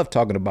sleep. I love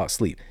talking about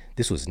sleep.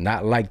 This was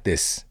not like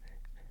this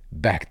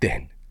back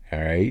then, all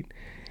right?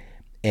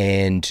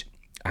 And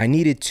I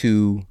needed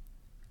to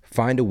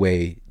find a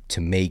way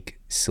to make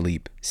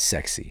sleep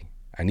sexy.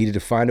 I needed to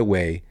find a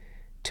way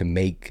to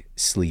make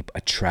sleep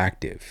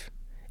attractive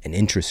and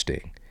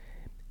interesting.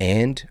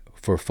 And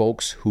for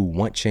folks who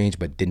want change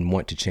but didn't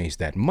want to change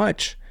that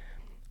much,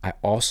 I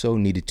also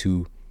needed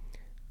to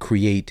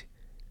create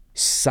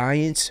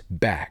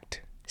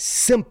science-backed,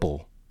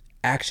 simple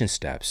action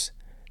steps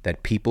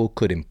that people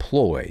could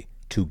employ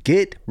to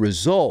get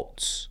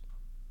results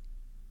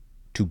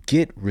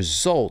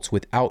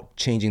without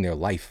changing their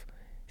life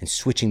and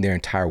switching their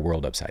entire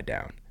world upside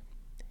down.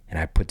 And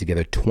I put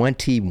together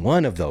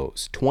 21 of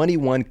those,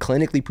 21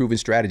 clinically proven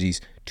strategies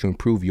to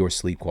improve your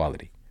sleep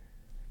quality,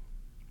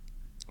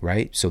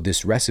 right? So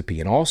this recipe,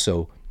 and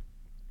also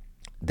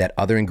that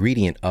other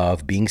ingredient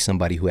of being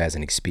somebody who has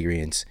an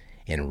experience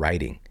in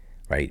writing,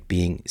 right?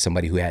 Being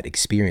somebody who had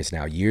experience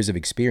now, years of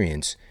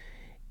experience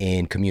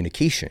in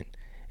communication.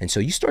 And so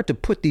you start to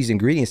put these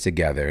ingredients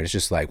together, and it's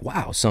just like,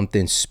 wow,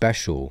 something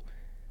special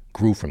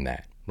grew from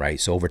that, right?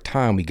 So over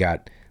time, we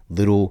got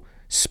little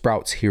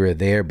sprouts here or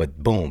there,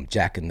 but boom,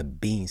 Jack and the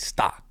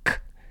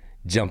Beanstalk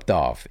jumped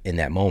off in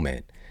that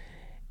moment.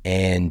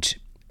 And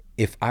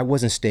if I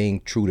wasn't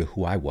staying true to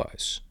who I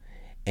was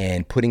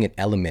and putting an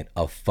element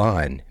of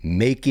fun,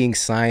 making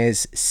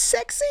science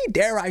sexy,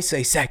 dare I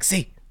say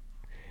sexy,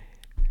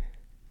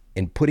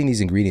 and putting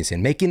these ingredients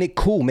in, making it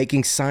cool,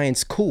 making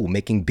science cool,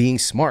 making being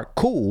smart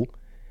cool,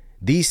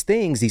 these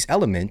things, these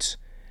elements,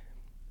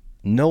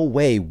 no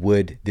way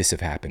would this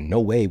have happened. No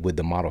way would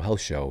the Model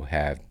Health Show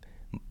have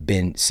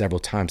been several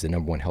times the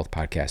 #1 health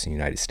podcast in the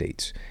United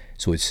States.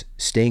 So it's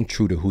staying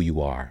true to who you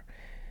are.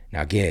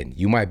 Now, again,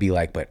 you might be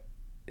like, but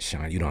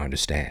Sean, you don't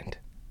understand.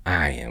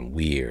 I am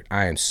weird.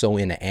 I am so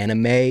into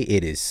anime.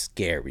 It is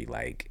scary.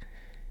 Like,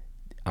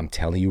 I'm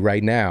telling you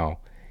right now,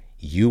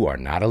 you are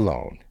not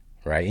alone,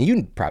 right? And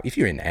you probably, if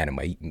you're in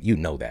anime, you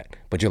know that.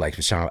 But you're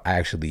like, Sean,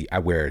 I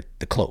wear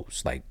the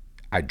clothes. Like,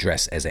 I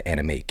dress as an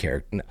anime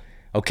character.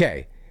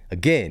 Okay,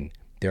 again,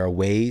 there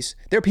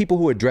are people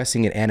who are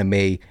dressing in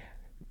anime,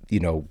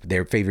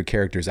 their favorite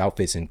characters'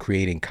 outfits and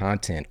creating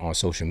content on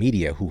social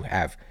media who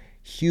have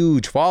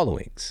huge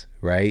followings,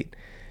 right?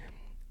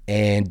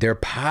 And their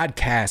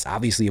podcasts,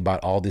 obviously, about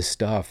all this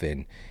stuff.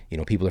 And,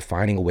 people are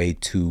finding a way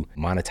to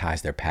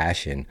monetize their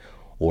passion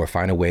or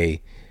find a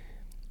way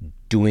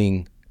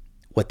doing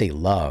what they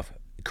love,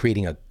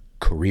 creating a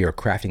career,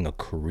 crafting a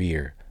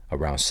career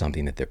around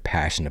something that they're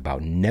passionate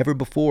about. Never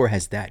before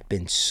has that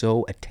been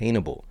so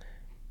attainable.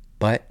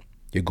 But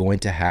you're going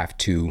to have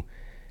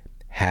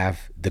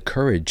the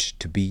courage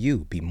to be you,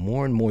 be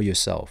more and more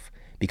yourself.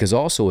 Because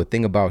also a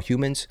thing about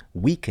humans,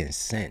 we can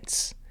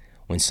sense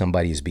when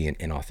somebody is being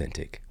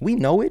inauthentic. We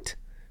know it.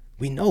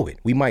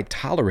 We might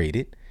tolerate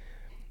it,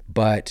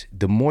 but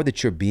the more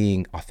that you're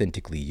being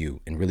authentically you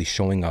and really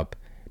showing up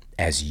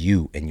as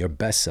you and your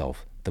best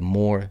self, the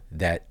more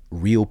that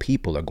real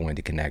people are going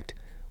to connect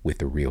with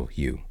the real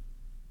you.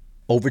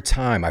 Over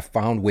time, I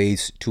found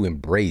ways to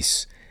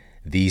embrace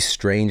these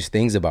strange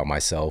things about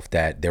myself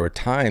that there were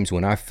times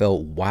when I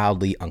felt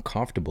wildly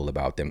uncomfortable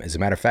about them. As a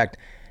matter of fact,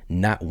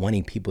 not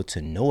wanting people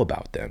to know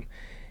about them.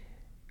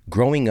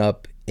 Growing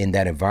up in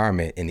that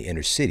environment in the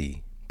inner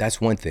city, that's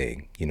one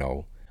thing,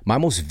 My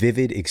most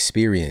vivid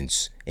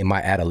experience in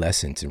my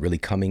adolescence and really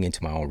coming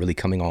into my own, really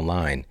coming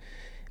online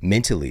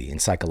mentally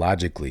and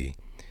psychologically,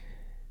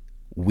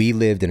 we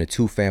lived in a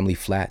 2-family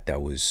flat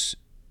that was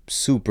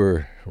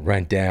super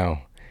run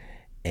down,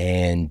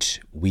 and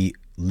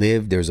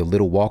there's a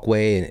little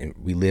walkway, and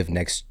we lived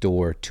next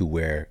door to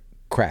where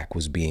crack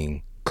was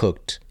being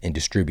cooked and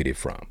distributed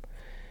from.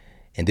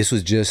 And this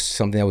was just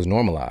something that was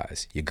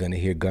normalized. You're gonna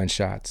hear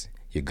gunshots,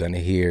 you're gonna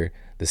hear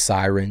the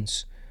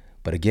sirens.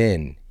 But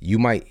again, you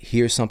might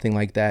hear something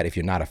like that if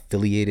you're not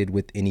affiliated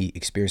with any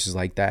experiences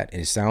like that,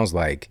 and it sounds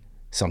like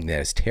something that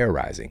is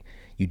terrorizing.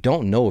 You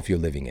don't know if you're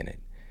living in it.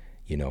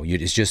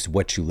 It's just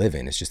what you live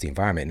in. It's just the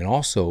environment. And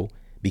also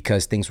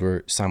because things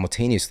were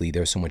simultaneously,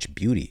 there's so much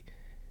beauty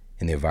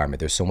in the environment.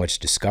 There's so much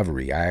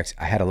discovery. I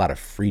had a lot of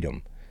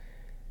freedom,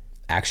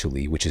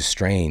 actually, which is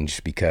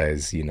strange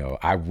because,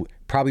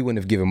 probably wouldn't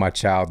have given my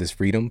child this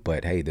freedom,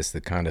 but hey, this is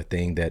the kind of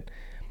thing that,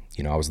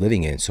 I was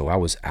living in. So I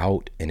was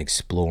out and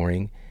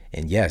exploring.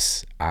 And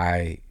yes,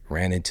 I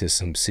ran into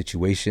some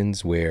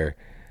situations where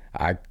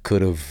it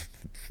could have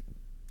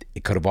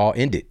all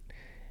ended.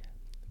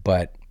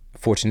 But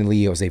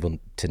fortunately, I was able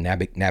to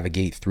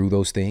navigate through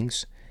those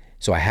things.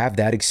 So I have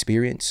that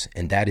experience,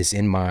 and that is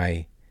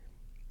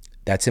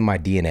that's in my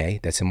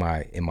DNA. That's in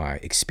my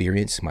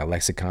experience, my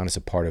lexicon. Is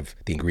a part of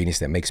the ingredients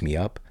that makes me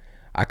up.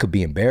 I could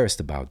be embarrassed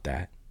about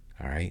that.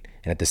 All right.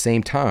 And at the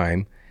same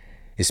time,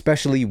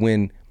 especially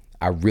when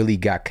I really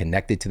got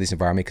connected to this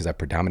environment, because I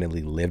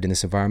predominantly lived in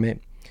this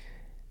environment,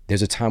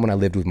 there's a time when I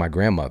lived with my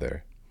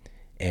grandmother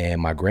and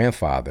my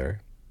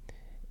grandfather,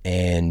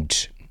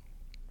 and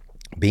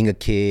being a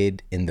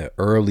kid in the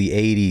early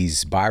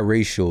 80s,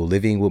 biracial,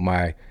 living with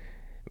my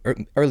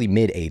early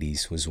mid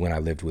 80s was when I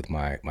lived with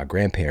my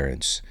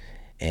grandparents.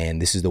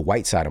 And this is the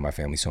white side of my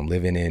family. So I'm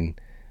living in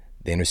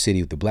the inner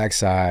city with the black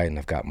side, and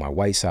I've got my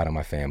white side of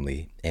my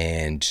family.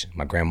 And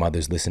my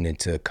grandmother's listening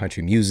to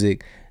country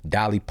music,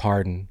 Dolly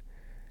Parton,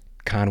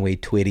 Conway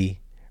Twitty,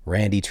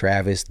 Randy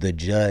Travis, the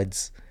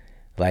Judds.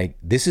 Like,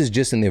 this is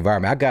just in the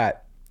environment. I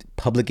got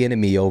Public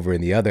Enemy over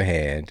in the other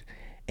hand,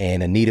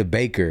 and Anita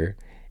Baker,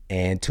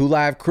 and 2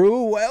 Live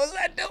Crew. What was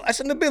I doing? I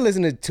shouldn't have been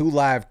listening to 2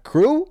 Live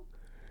Crew.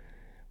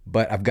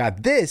 but I've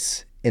got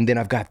this, and then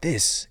I've got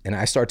this. And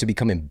I start to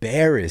become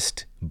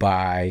embarrassed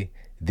by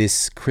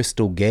this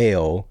Crystal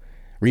Gale,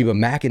 Reba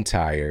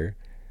McEntire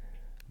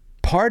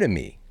part of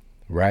me,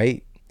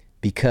 right?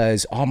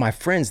 Because all my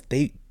friends,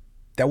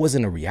 that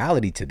wasn't a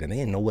reality to them. They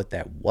didn't know what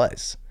that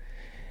was.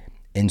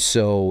 And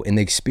so in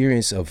the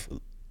experience of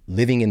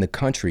living in the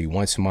country,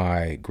 once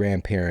my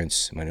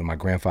grandparents, my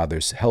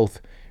grandfather's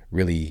health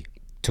really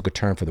took a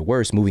turn for the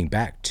worse, moving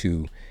back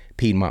to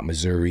Piedmont,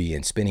 Missouri,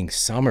 and spending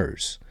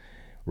summers,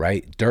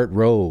 right? Dirt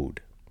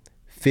road,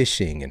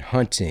 fishing and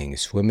hunting,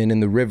 swimming in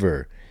the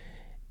river.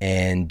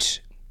 And,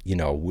 you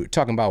know, we're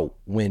talking about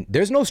when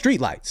there's no street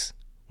lights.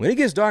 When it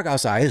gets dark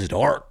outside, it's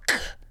dark.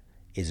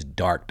 It's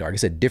dark.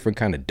 It's a different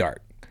kind of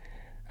dark.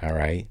 All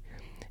right.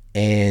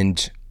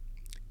 And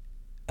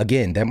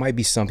again, that might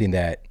be something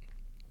that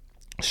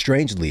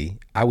strangely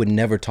I would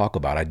never talk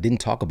about. I didn't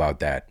talk about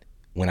that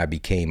when I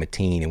became a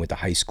teen and went to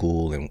high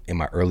school and in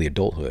my early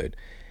adulthood,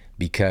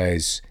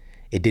 because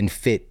it didn't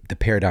fit the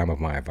paradigm of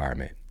my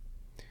environment.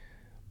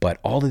 But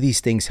all of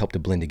these things help to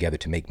blend together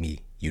to make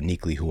me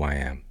uniquely who I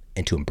am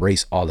and to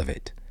embrace all of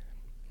it,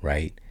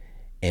 right?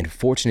 And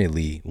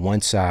fortunately,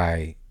 once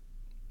I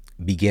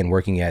began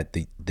working at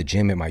the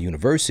gym at my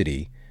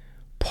university,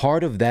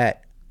 part of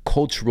that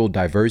cultural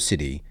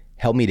diversity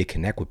helped me to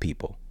connect with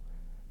people,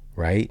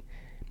 right?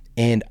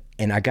 And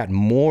I got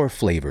more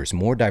flavors,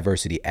 more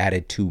diversity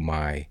added to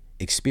my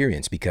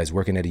experience, because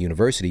working at a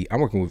university,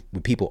 I'm working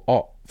with people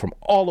from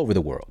all over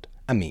the world.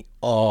 I mean,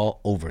 all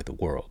over the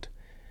world.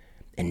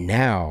 And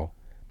now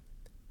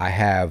I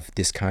have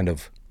this kind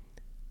of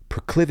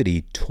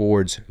proclivity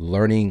towards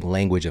learning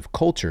language of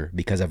culture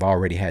because I've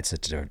already had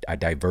such a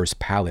diverse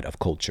palette of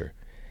culture.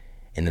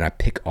 And then I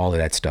pick all of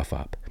that stuff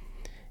up.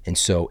 And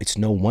so it's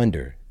no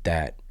wonder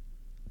that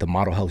the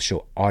Model Health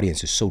Show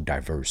audience is so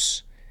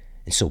diverse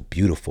and so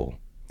beautiful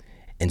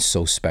and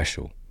so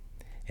special.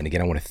 And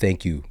again, I want to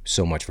thank you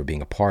so much for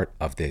being a part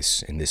of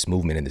this and this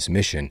movement and this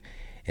mission,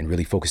 and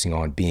really focusing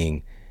on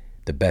being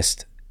the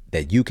best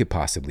that you could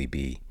possibly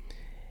be.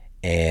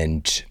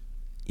 And,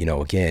 you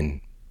know,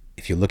 again,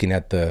 if you're looking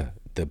at the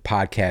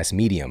podcast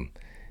medium,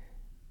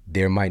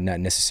 there might not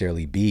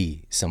necessarily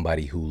be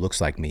somebody who looks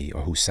like me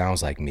or who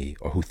sounds like me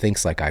or who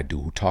thinks like I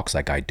do, who talks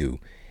like I do.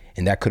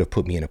 And that could have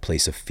put me in a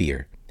place of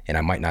fear, and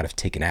I might not have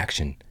taken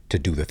action to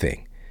do the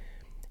thing.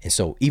 And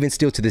so even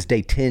still to this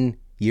day, 10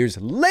 years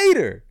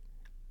later,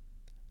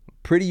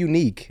 pretty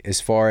unique as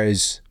far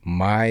as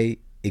my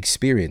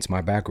experience,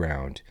 my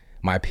background,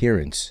 my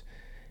appearance.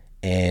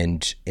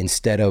 And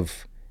instead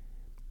of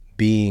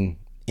being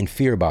in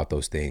fear about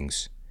those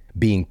things,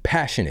 being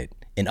passionate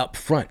and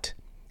upfront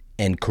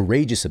and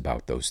courageous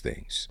about those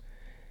things,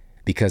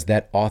 because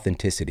that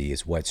authenticity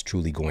is what's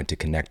truly going to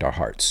connect our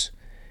hearts.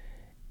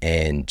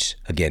 And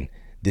again,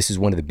 this is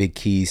one of the big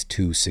keys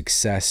to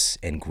success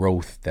and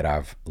growth that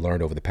I've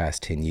learned over the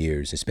past 10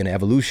 years. It's been an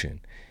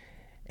evolution.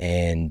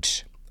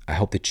 And I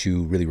hope that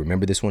you really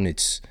remember this one.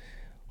 It's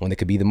one that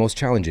could be the most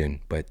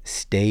challenging, but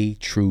stay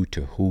true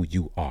to who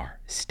you are.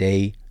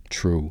 Stay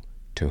true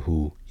to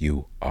who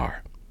you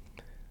are.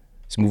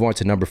 Let's move on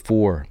to number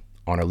 4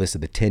 on our list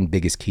of the 10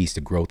 biggest keys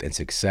to growth and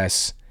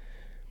success.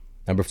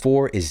 Number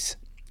 4 is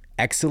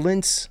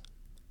excellence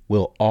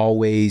will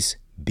always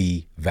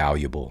be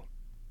valuable.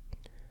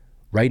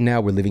 Right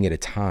now, we're living in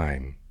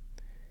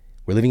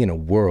a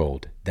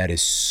world that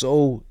is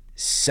so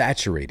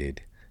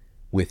saturated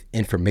with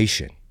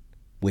information,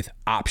 with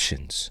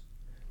options.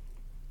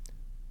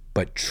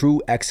 But true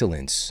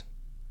excellence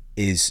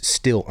is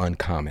still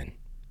uncommon.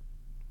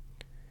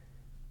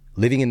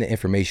 Living in the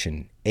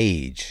information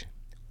age,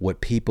 what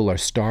people are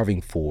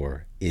starving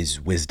for is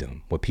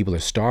wisdom. What people are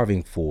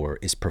starving for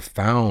is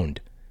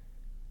profound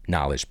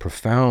knowledge,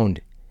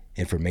 profound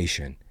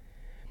information.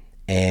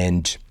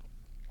 And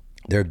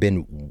there have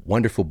been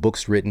wonderful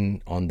books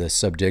written on the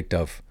subject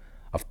of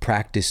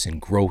practice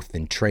and growth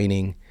and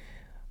training.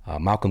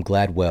 Malcolm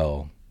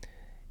Gladwell,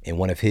 in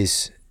one of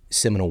his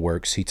seminal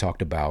works, he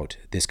talked about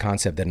this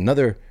concept that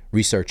another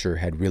researcher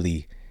had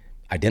really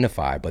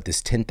identified, but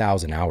this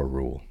 10,000 hour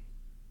rule.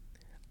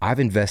 I've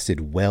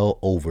invested well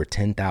over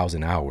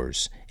 10,000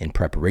 hours in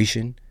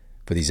preparation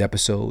for these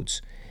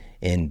episodes,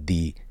 in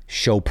the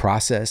show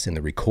process, in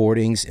the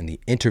recordings, in the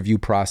interview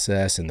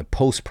process, in the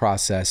post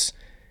process.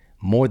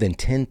 More than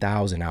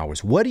 10,000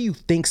 hours. What do you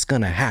think's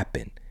gonna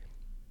happen?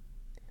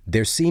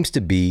 There seems to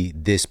be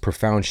this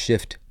profound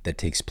shift that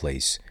takes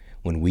place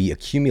when we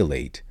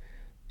accumulate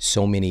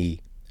so many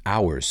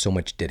hours, so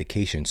much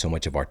dedication, so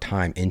much of our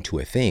time into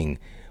a thing.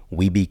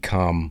 We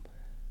become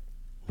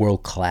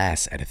world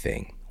class at a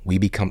thing. We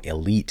become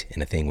elite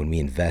in a thing when we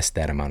invest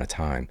that amount of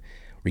time.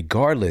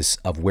 Regardless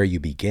of where you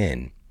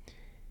begin,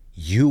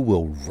 you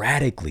will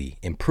radically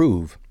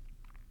improve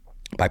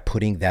by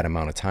putting that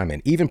amount of time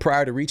in. Even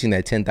prior to reaching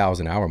that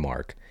 10,000 hour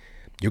mark,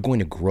 you're going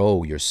to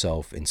grow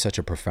yourself in such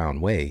a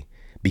profound way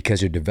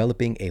because you're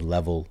developing a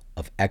level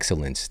of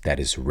excellence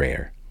that is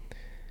rare.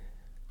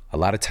 A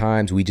lot of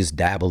times we just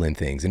dabble in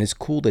things, and it's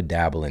cool to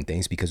dabble in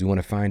things because we want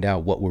to find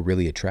out what we're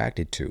really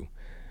attracted to.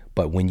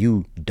 But when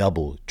you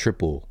double,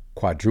 triple,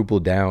 quadruple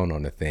down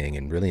on a thing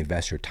and really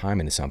invest your time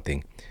into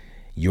something,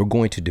 you're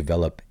going to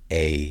develop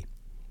a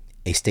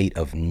state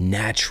of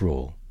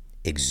natural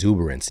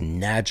exuberance,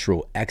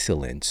 natural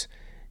excellence,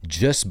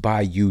 just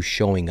by you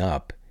showing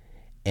up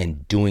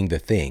and doing the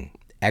thing.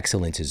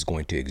 Excellence is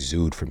going to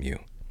exude from you.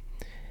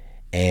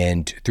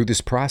 And through this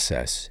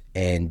process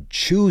and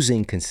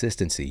choosing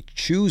consistency,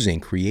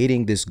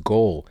 creating this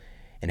goal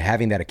and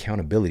having that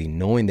accountability,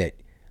 knowing that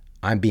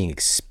I'm being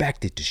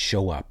expected to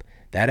show up,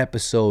 that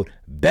episode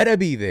better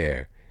be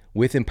there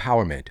with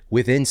empowerment,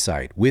 with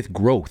insight, with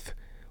growth,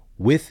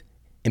 with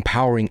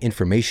empowering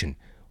information,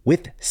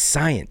 with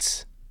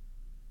science.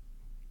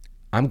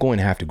 I'm going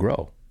to have to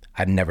grow.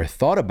 I'd never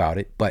thought about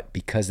it, but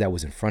because that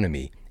was in front of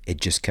me, it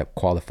just kept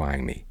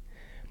qualifying me.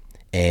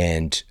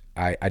 And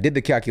I did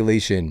the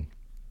calculation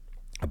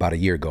about a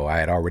year ago. I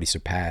had already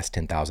surpassed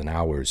 10,000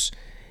 hours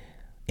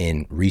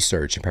in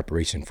research and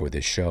preparation for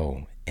this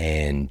show,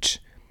 and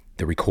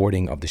the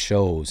recording of the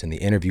shows and the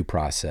interview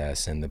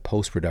process and the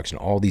post-production,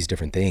 all these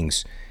different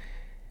things.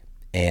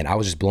 And I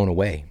was just blown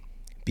away,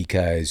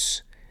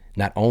 because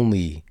not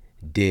only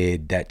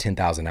did that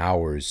 10,000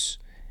 hours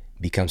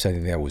become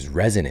something that was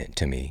resonant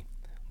to me,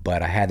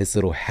 but I had this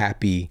little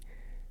happy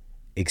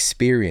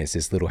experience,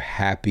 this little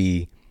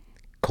happy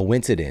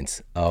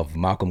coincidence of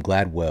Malcolm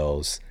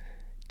Gladwell's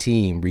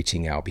team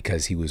reaching out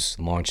because he was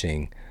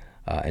launching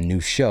a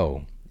new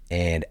show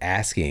and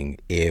asking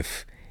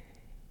if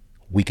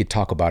we could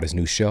talk about his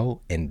new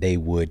show, and they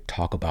would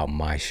talk about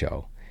my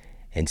show.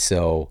 And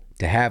so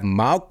to have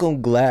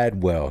Malcolm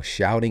Gladwell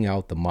shouting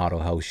out the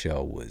Model Health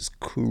Show was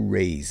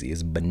crazy.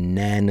 It's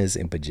bananas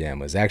in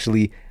pajamas.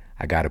 Actually,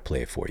 I got to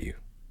play it for you.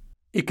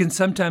 It can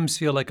sometimes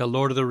feel like a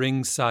Lord of the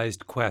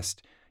Rings-sized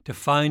quest to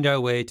find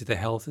our way to the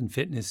health and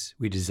fitness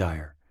we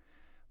desire.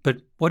 But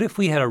what if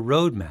we had a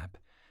roadmap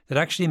that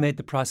actually made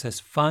the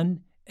process fun,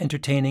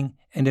 entertaining,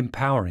 and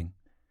empowering?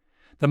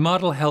 The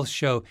Model Health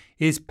Show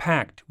is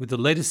packed with the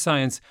latest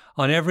science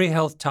on every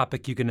health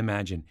topic you can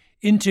imagine,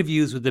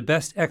 interviews with the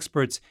best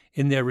experts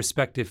in their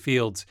respective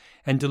fields,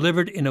 and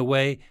delivered in a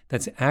way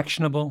that's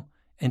actionable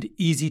and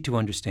easy to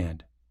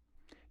understand.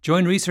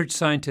 Join research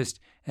scientist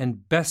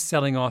and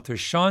best-selling author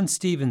Shawn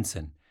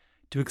Stevenson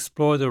to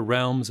explore the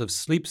realms of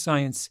sleep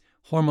science,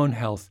 hormone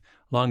health,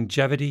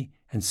 longevity,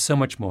 and so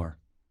much more.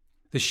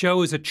 The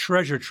show is a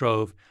treasure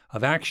trove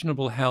of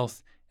actionable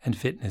health and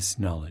fitness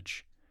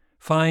knowledge.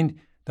 Find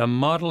The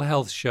Model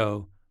Health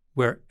Show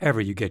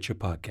wherever you get your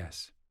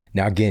podcasts.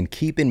 Now, again,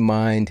 keep in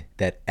mind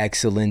that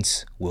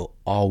excellence will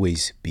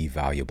always be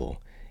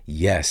valuable.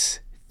 Yes,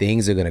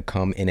 things are going to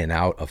come in and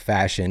out of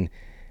fashion.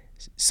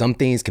 Some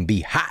things can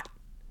be hot,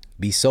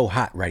 be so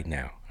hot right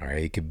now. All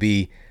right. It could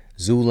be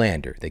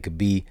Zoolander. They could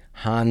be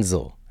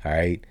Hansel. All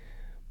right.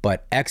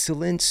 But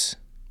excellence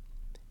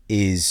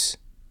is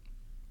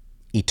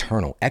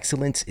eternal.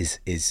 Excellence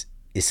is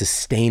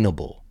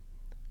sustainable.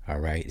 All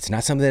right. It's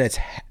not something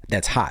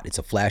that's hot. It's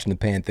a flash in the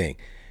pan thing.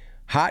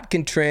 Hot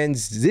can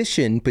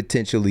transition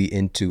potentially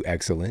into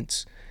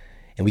excellence,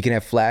 and we can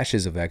have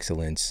flashes of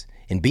excellence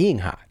in being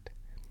hot,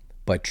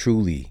 but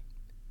truly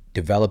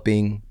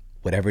developing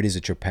whatever it is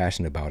that you're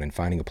passionate about and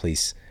finding a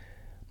place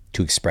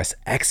to express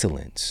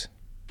excellence,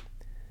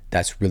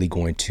 that's really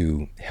going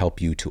to help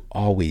you to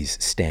always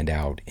stand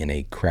out in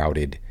a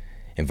crowded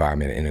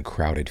environment, in a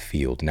crowded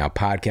field. Now,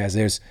 podcasts,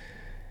 there's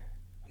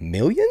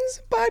millions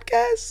of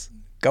podcasts,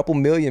 a couple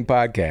million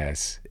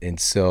podcasts. And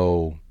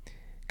so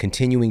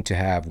continuing to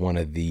have one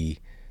of the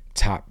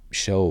top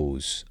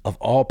shows of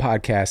all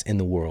podcasts in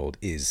the world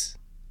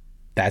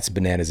that's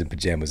bananas in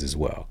pajamas as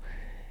well.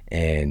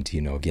 And,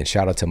 again,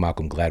 shout out to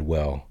Malcolm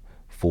Gladwell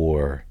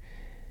for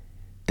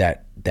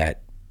that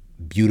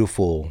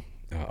beautiful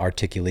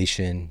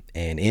articulation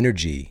and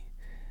energy.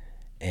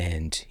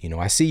 And,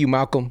 I see you,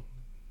 Malcolm,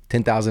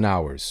 10,000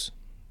 hours.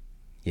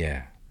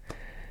 Yeah.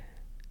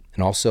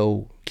 And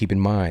also keep in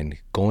mind,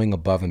 going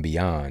above and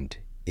beyond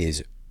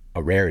is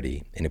a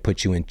rarity, and it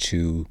puts you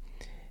into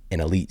an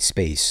elite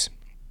space.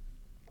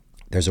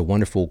 There's a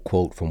wonderful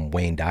quote from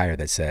Wayne Dyer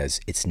that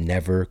says, "It's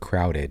never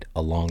crowded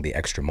along the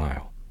extra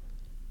mile."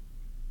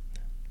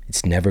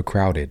 It's never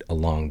crowded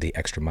along the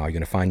extra mile. You're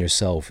going to find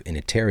yourself in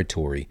a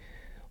territory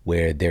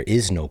where there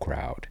is no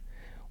crowd,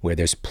 where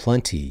there's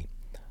plenty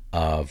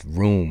of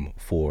room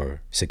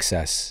for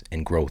success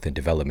and growth and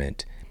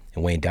development.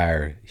 And Wayne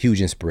Dyer,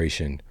 huge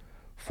inspiration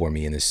for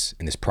me in this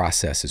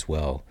process as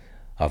well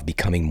of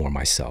becoming more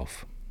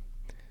myself.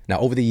 Now,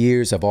 over the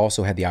years, I've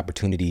also had the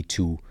opportunity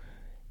to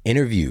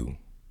interview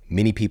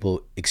many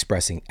people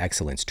expressing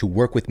excellence, to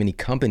work with many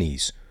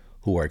companies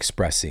who are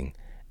expressing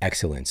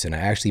excellence. And I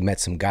actually met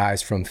some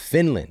guys from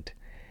Finland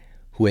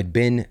who had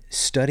been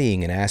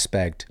studying an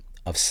aspect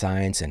of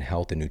science and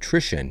health and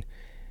nutrition,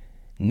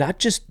 not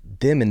just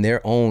them in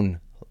their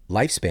own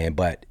lifespan,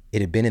 but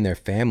it had been in their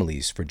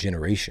families for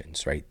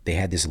generations, right? They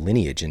had this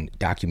lineage and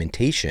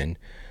documentation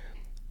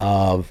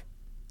of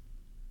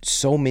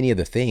so many of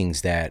the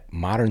things that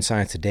modern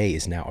science today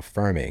is now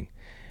affirming.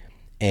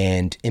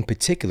 And in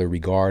particular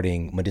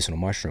regarding medicinal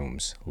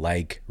mushrooms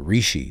like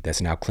reishi,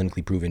 that's now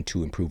clinically proven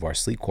to improve our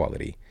sleep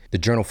quality. The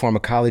journal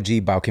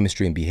Pharmacology,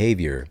 Biochemistry, and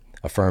Behavior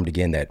affirmed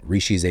again that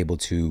reishi is able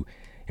to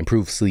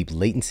improve sleep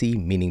latency,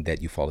 meaning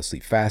that you fall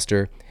asleep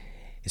faster.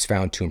 It's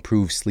found to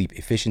improve sleep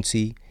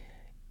efficiency,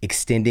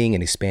 extending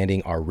and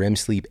expanding our REM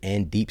sleep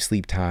and deep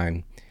sleep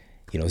time.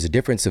 There's a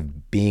difference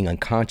of being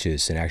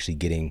unconscious and actually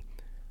getting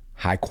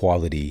high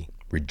quality,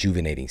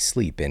 rejuvenating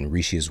sleep. And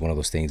reishi is one of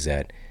those things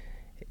that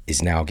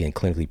is now again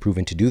clinically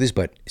proven to do this,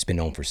 but it's been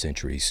known for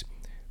centuries.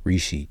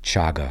 Reishi,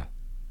 chaga,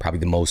 probably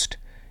the most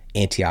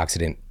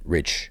antioxidant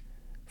rich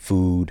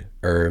food,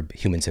 herb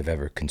humans have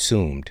ever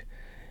consumed.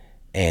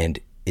 And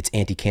its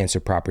anti-cancer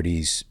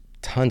properties,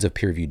 tons of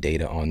peer-reviewed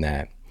data on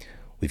that.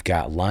 We've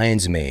got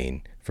lion's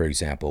mane, for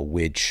example,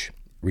 which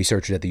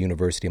researchers at the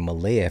University of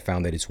Malaya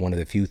found that it's one of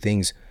the few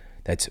things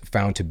that's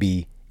found to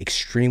be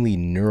extremely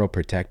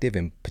neuroprotective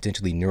and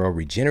potentially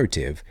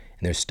neuroregenerative.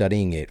 And they're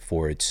studying it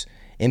for its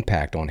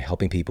impact on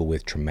helping people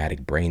with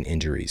traumatic brain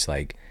injuries.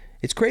 Like,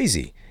 it's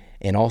crazy.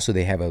 And also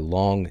they have a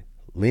long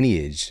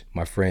lineage,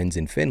 my friends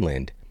in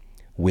Finland,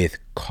 with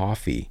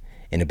coffee,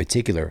 and in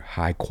particular,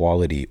 high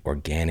quality,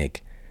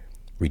 organic,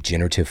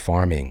 regenerative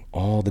farming,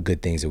 all the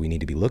good things that we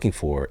need to be looking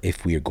for.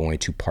 If we are going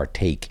to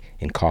partake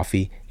in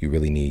coffee, you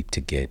really need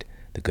to get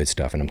the good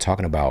stuff. And I'm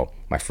talking about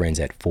my friends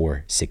at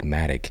Four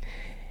Sigmatic.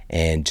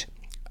 And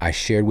I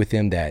shared with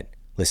them that,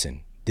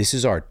 listen, this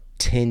is our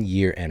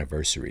 10-year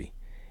anniversary,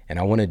 and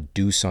I want to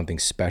do something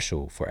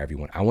special for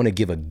everyone. I want to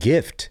give a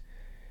gift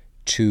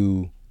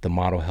to the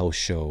Model Health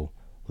Show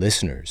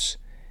listeners.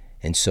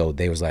 And so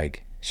they was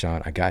like,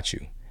 Sean, I got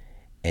you.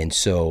 And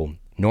so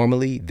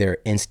normally their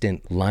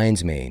instant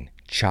lion's mane,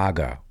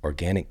 chaga,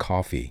 organic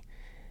coffee,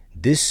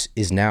 this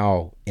is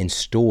now in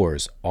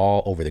stores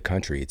all over the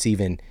country. It's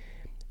even,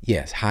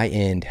 yes,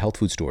 high-end health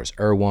food stores,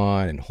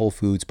 Erewhon and Whole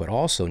Foods, but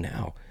also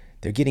now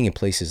they're getting in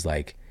places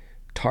like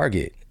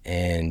Target,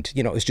 and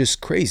it's just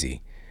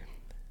crazy.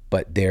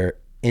 But their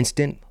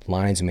instant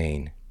lion's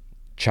mane,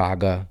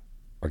 chaga,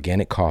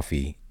 organic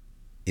coffee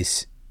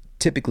is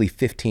typically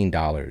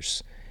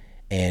 $15.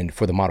 And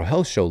for the Model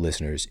Health Show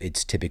listeners,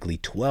 it's typically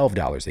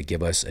 $12. They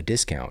give us a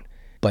discount.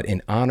 But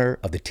in honor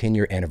of the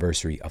 10-year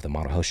anniversary of the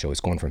Model Health Show, it's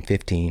going from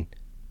 $15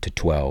 to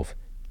 $12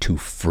 to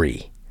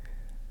free.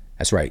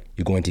 That's right.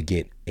 You're going to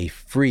get a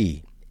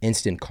free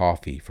instant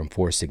coffee from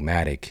Four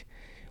Sigmatic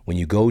when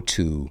you go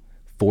to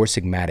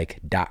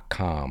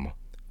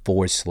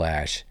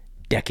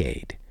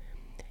foursigmatic.com/decade.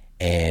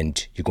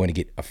 And you're going to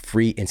get a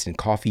free instant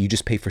coffee. You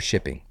just pay for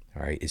shipping.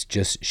 All right. It's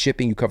just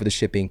shipping. You cover the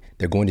shipping.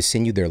 They're going to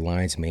send you their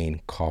lion's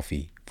mane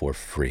coffee for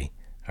free.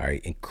 All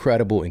right.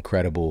 Incredible,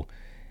 incredible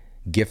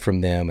gift from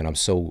them. And I'm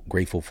so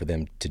grateful for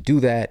them to do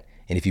that.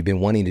 And if you've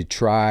been wanting to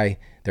try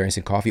their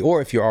instant coffee,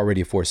 or if you're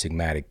already a Four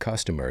Sigmatic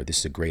customer, this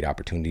is a great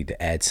opportunity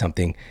to add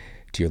something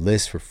to your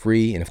list for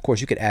free. And of course,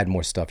 you could add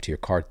more stuff to your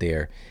cart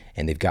there.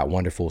 And they've got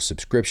wonderful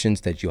subscriptions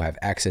that you'll have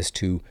access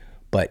to.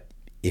 But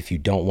if you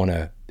don't want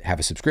to have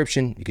a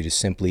subscription, you could just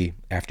simply,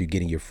 after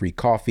getting your free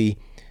coffee,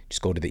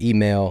 just go to the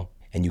email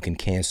and you can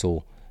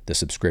cancel the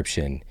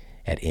subscription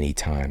at any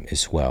time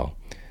as well.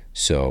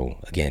 So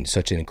again,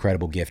 such an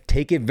incredible gift.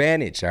 Take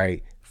advantage, all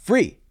right?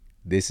 Free.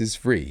 This is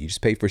free. You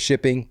just pay for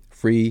shipping,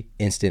 free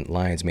instant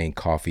lion's mane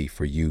coffee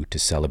for you to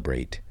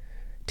celebrate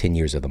 10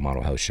 years of the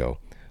Model Health Show.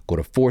 Go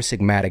to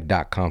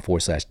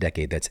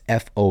foursigmatic.com/decade. That's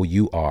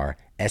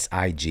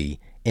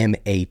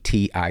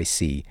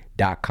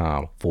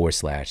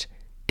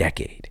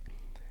foursigmatic.com/decade.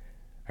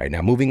 All right,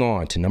 now moving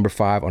on to number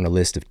 5 on the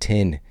list of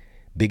 10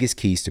 biggest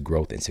keys to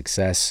growth and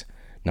success.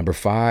 Number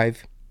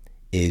 5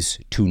 is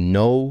to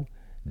know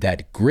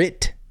that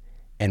grit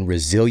and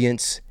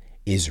resilience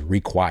is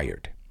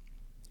required.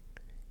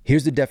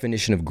 Here's the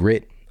definition of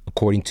grit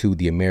according to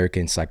the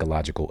American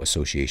Psychological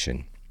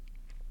Association.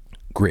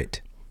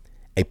 Grit,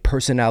 a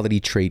personality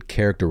trait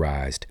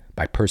characterized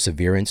by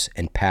perseverance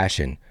and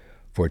passion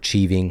for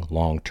achieving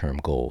long-term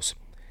goals.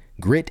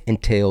 Grit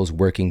entails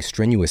working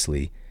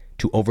strenuously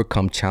to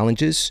overcome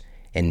challenges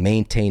and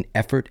maintain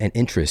effort and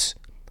interest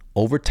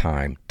over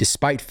time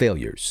despite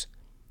failures,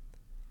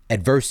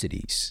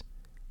 adversities,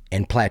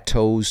 and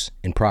plateaus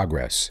in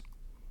progress.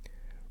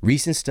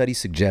 Recent studies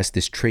suggest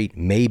this trait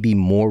may be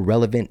more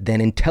relevant than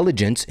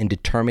intelligence in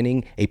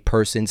determining a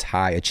person's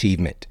high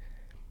achievement.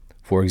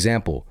 For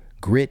example,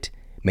 grit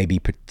may be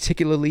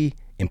particularly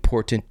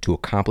important to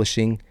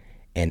accomplishing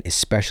an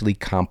especially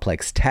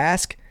complex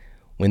task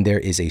when there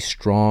is a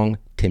strong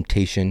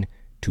temptation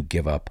to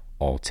give up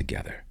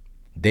altogether.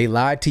 They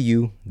lied to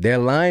you. They're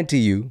lying to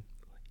you.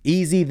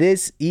 Easy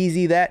this,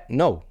 easy that.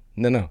 No.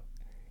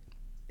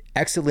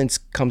 Excellence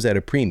comes at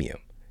a premium.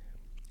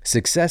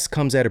 Success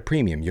comes at a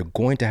premium. You're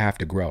going to have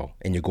to grow,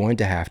 and you're going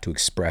to have to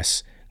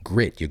express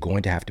grit. You're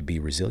going to have to be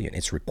resilient.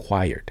 It's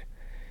required.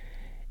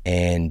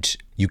 And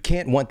you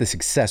can't want the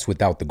success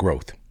without the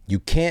growth. You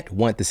can't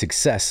want the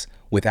success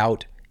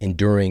without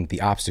enduring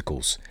the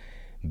obstacles,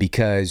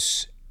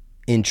 because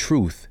in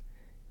truth,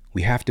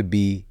 we have to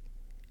be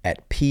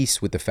at peace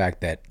with the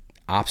fact that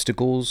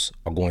obstacles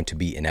are going to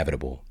be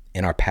inevitable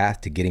in our path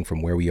to getting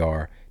from where we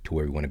are to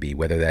where we want to be,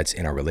 whether that's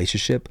in our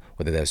relationship,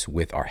 whether that's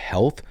with our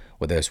health,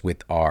 whether that's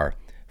with our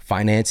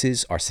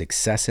finances, our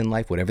success in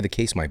life, whatever the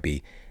case might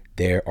be,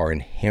 there are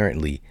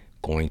inherently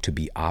going to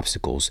be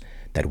obstacles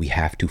that we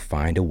have to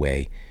find a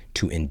way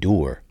to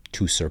endure,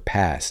 to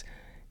surpass,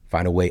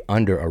 find a way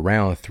under,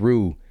 around,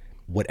 through,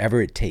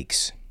 whatever it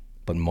takes.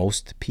 But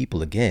most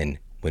people, again,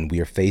 when we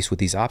are faced with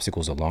these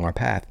obstacles along our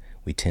path,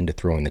 we tend to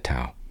throw in the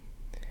towel.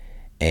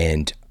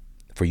 And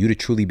for you to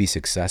truly be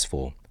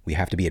successful, we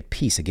have to be at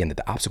peace, again, that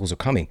the obstacles are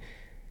coming.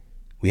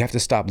 We have to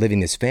stop living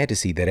this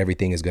fantasy that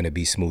everything is going to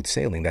be smooth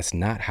sailing. That's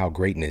not how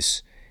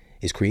greatness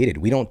is created.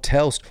 We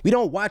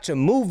don't watch a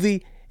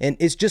movie and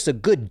it's just a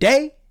good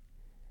day.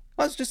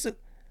 Well,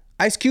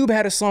 Ice Cube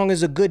had a song,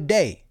 "Is a Good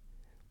Day."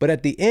 But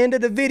at the end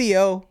of the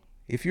video,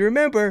 if you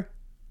remember,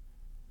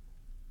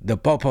 the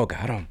popo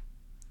got him.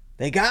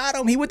 They got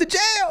him. He went to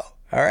jail.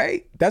 All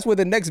right. That's where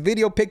the next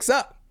video picks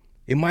up.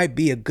 It might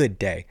be a good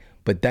day,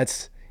 but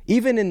that's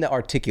even in the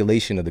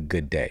articulation of the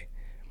good day.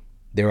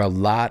 There are a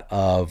lot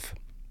of,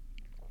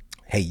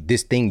 hey,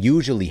 this thing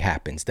usually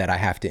happens that I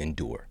have to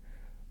endure,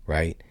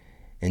 right?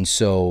 And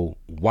so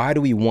why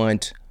do we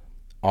want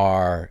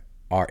our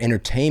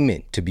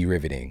entertainment to be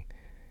riveting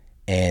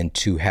and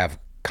to have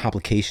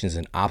complications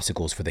and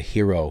obstacles for the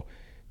hero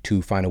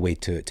to find a way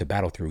to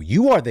battle through?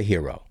 You are the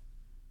hero.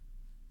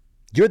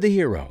 You're the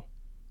hero.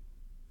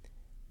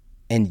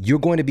 And you're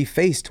going to be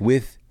faced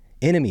with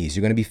enemies.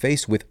 You're going to be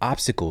faced with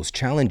obstacles,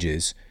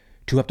 challenges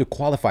to have to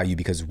qualify you,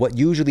 because what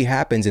usually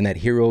happens in that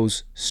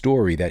hero's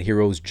story, that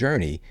hero's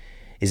journey,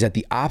 is that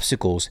the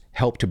obstacles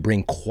help to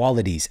bring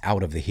qualities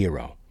out of the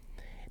hero.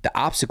 The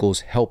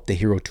obstacles help the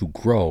hero to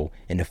grow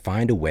and to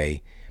find a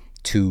way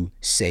to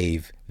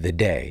save the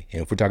day.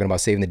 And if we're talking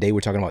about saving the day,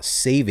 we're talking about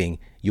saving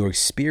your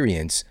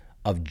experience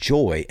of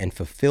joy and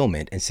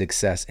fulfillment and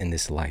success in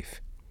this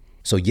life.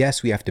 So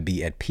yes, we have to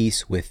be at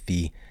peace with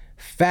the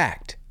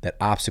fact that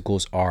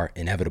obstacles are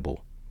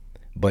inevitable,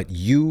 but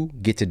you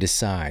get to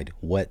decide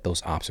what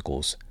those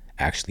obstacles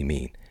actually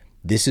mean.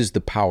 This is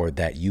the power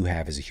that you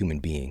have as a human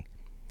being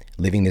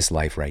living this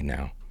life right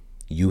now.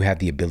 You have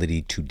the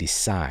ability to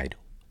decide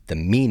the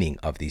meaning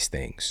of these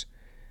things.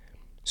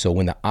 So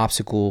when the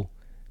obstacle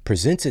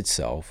presents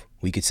itself,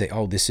 we could say,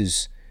 oh,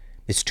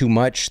 it's too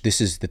much.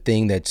 This is the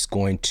thing that's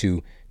going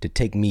to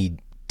take me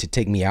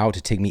out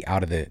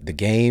of the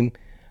game.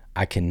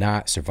 I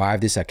cannot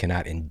survive this. I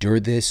cannot endure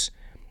this.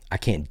 I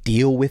can't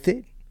deal with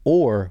it.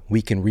 Or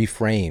we can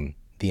reframe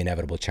the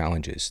inevitable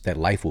challenges that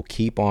life will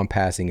keep on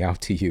passing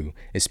out to you,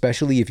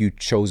 especially if you've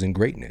chosen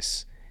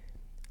greatness.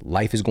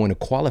 Life is going to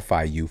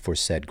qualify you for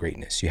said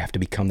greatness. You have to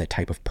become the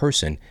type of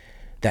person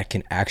that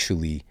can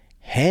actually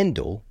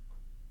handle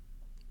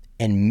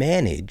and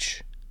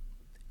manage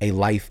a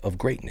life of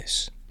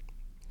greatness.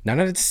 Now,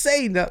 not to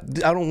say that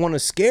I don't want to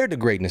scare the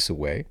greatness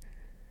away,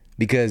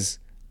 because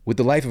with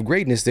the life of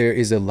greatness, there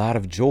is a lot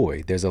of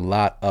joy. There's a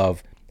lot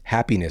of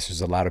happiness.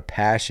 There's a lot of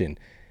passion.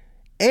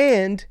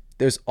 And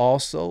there's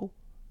also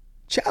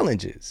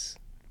challenges.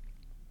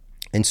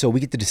 And so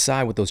we get to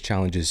decide what those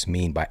challenges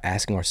mean by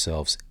asking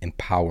ourselves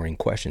empowering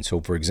questions.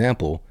 So for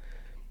example,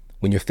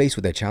 when you're faced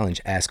with that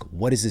challenge, ask,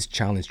 what is this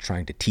challenge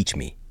trying to teach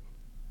me?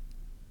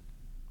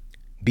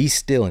 Be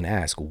still and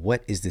ask,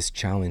 what is this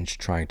challenge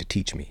trying to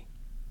teach me?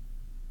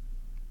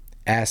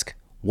 Ask,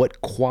 what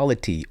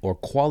quality or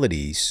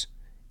qualities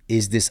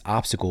is this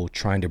obstacle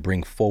trying to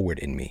bring forward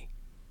in me?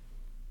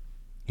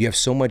 You have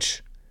so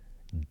much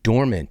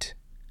dormant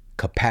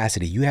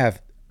capacity. You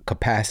have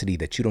capacity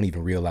that you don't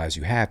even realize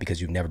you have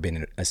because you've never been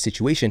in a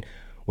situation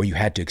where you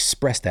had to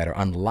express that or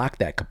unlock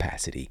that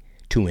capacity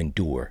to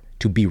endure,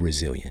 to be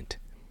resilient.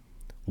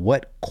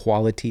 What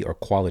quality or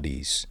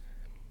qualities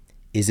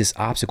is this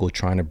obstacle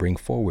trying to bring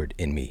forward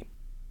in me?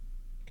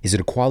 Is it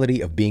a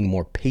quality of being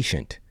more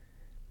patient?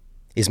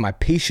 Is my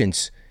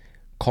patience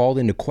called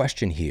into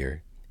question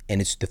here? And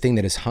it's the thing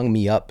that has hung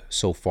me up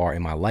so far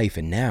in my life.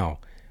 And now,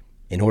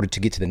 in order to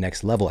get to the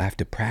next level, I have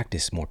to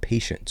practice more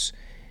patience.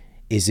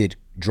 Is it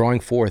drawing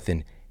forth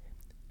and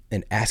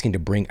asking to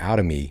bring out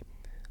of me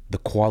the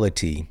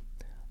quality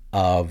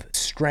of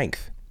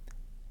strength?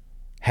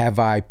 Have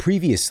I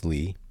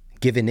previously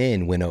given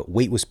in when a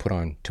weight was put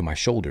on to my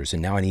shoulders,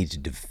 and now I need to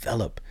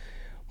develop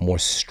more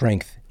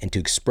strength and to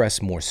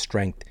express more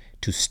strength,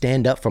 to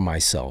stand up for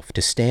myself,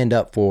 to stand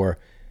up for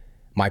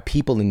my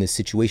people in this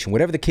situation,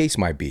 whatever the case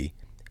might be?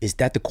 Is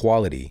that the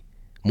quality?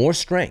 More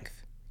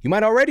strength. You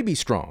might already be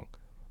strong,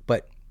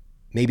 but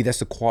maybe that's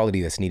the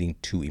quality that's needing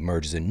to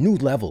emerge as a new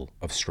level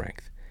of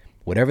strength.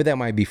 Whatever that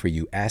might be for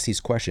you, ask these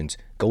questions.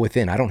 Go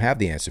within. I don't have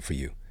the answer for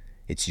you.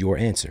 It's your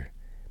answer.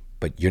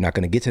 But you're not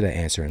going to get to that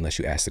answer unless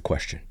you ask the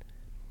question.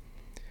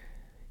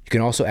 You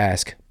can also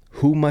ask,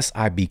 who must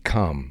I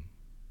become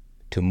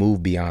to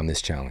move beyond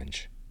this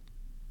challenge?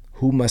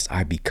 Who must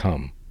I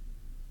become?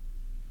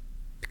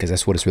 Because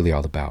that's what it's really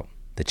all about.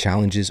 The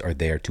challenges are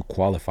there to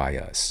qualify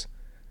us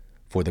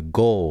for the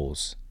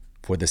goals,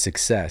 for the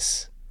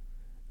success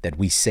that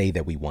we say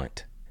that we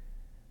want.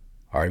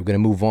 All right, we're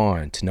going to move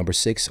on to number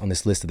 6 on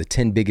this list of the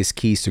 10 biggest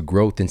keys to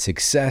growth and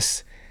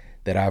success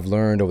that I've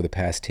learned over the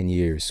past 10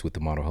 years with the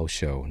Model Health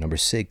Show. Number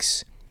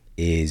 6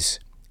 is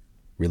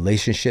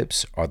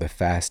relationships are the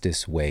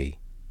fastest way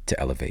to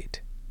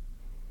elevate.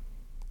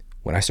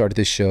 When I started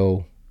this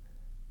show,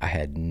 I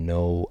had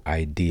no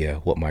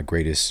idea what my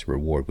greatest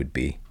reward would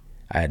be.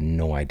 I had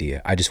no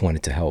idea. I just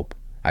wanted to help.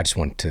 I just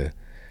wanted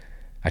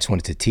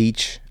to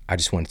teach. I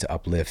just wanted to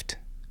uplift.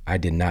 I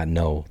did not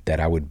know that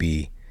I would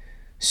be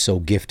so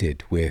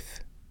gifted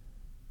with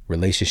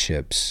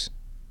relationships.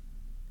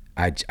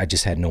 I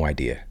just had no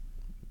idea.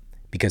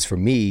 Because for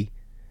me,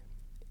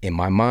 in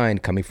my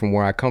mind, coming from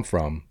where I come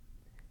from,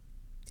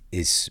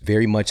 is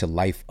very much a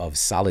life of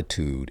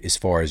solitude as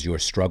far as your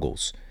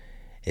struggles,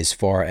 as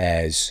far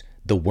as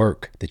the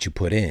work that you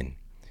put in.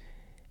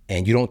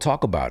 And you don't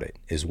talk about it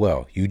as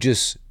well. You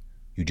just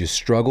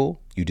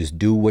struggle. You just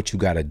do what you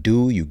got to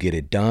do. You get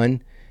it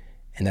done.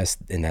 And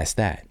that's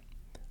that,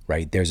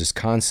 right? There's this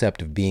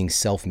concept of being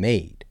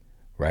self-made,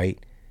 right?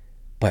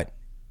 But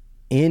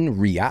in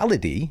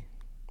reality,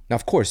 now,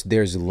 of course,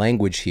 there's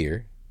language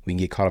here. We can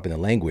get caught up in the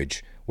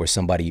language where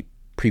somebody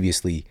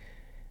previously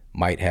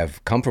might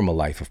have come from a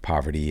life of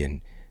poverty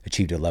and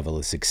achieved a level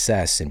of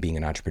success and being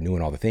an entrepreneur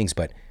and all the things,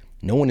 but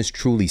no one is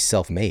truly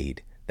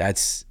self-made.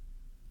 That's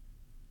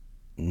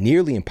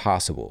nearly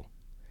impossible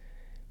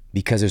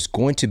because there's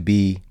going to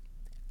be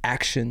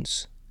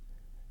actions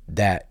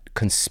that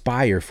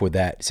conspire for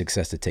that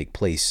success to take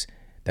place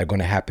that are going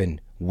to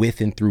happen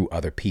with and through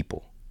other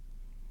people.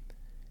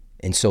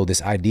 And so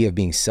this idea of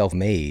being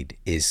self-made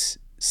is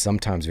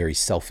sometimes very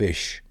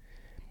selfish.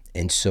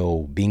 And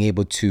so being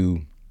able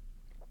to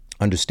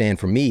understand,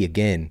 for me,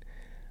 again,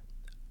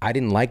 I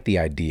didn't like the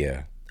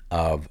idea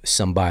of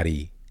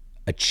somebody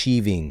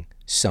achieving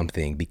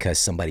something because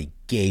somebody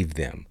gave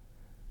them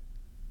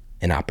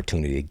an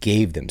opportunity, it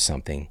gave them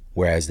something,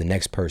 whereas the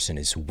next person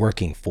is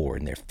working for it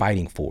and they're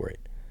fighting for it,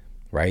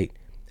 right?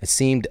 It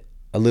seemed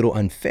a little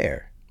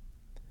unfair.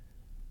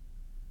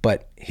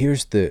 But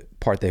here's the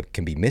part that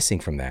can be missing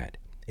from that.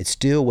 It's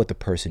still what the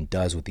person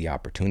does with the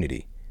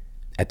opportunity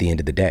at the end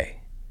of the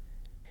day.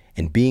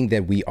 And being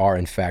that we are,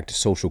 in fact,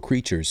 social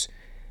creatures,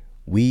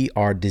 we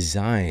are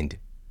designed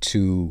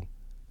to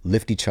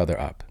lift each other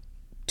up,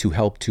 to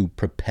help to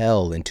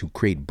propel and to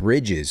create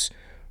bridges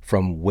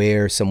from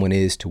where someone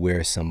is to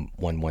where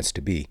someone wants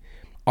to be.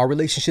 Our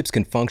relationships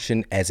can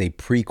function as a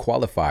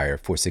pre-qualifier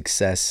for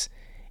success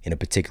in a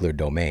particular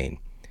domain,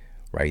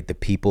 right? The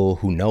people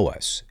who know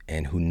us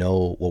and who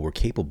know what we're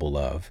capable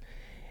of,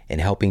 and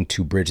helping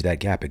to bridge that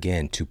gap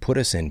again, to put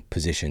us in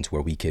positions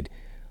where we could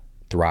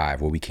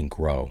thrive, where we can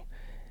grow.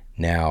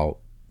 Now,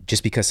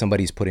 just because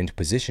somebody's put into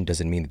position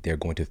doesn't mean that they're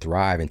going to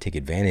thrive and take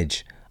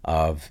advantage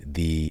of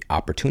the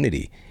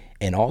opportunity.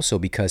 And also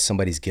because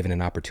somebody's given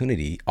an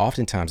opportunity,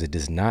 oftentimes it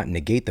does not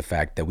negate the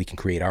fact that we can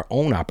create our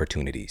own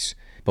opportunities.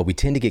 But we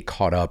tend to get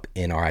caught up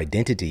in our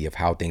identity of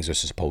how things are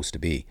supposed to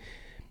be.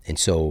 And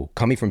so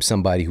coming from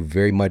somebody who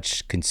very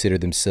much consider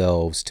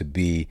themselves to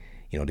be,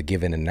 to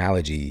give an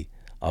analogy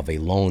of a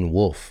lone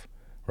wolf,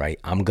 right?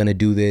 I'm going to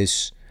do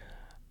this.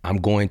 I'm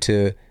going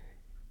to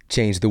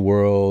change the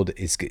world.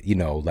 It's,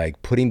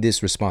 like putting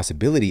this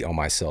responsibility on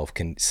myself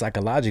can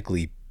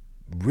psychologically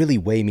really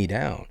weigh me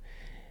down.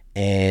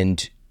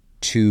 And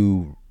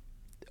to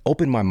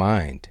open my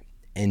mind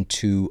and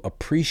to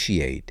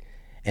appreciate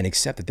and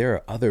accept that there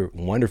are other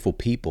wonderful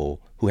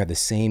people who have the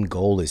same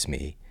goal as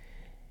me.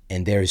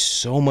 And there's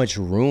so much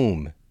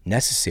room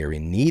necessary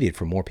and needed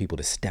for more people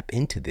to step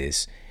into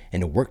this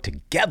and to work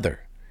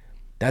together.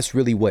 That's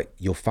really what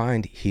you'll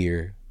find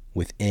here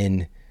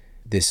within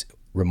this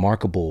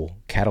remarkable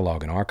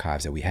catalog and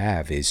archives that we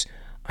have is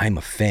I'm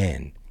a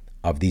fan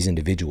of these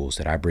individuals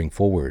that I bring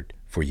forward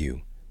for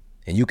you.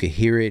 And you can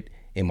hear it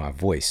in my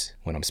voice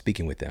when I'm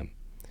speaking with them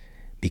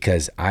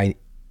because I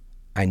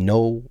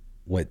know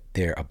what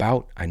they're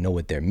about. I know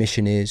what their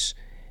mission is,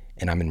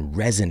 and I'm in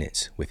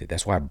resonance with it.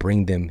 That's why I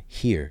bring them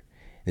here.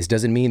 This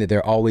doesn't mean that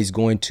they're always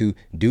going to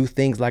do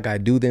things like I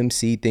do them,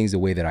 see things the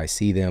way that I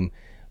see them,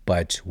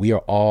 but we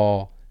are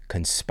all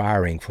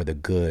conspiring for the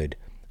good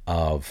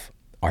of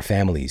our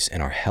families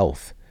and our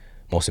health,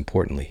 most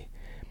importantly.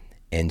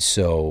 And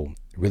so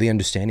really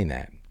understanding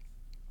that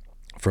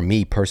for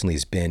me personally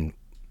has been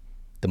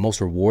the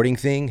most rewarding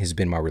thing has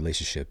been my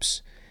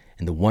relationships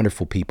and the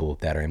wonderful people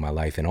that are in my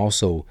life. And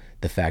also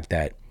the fact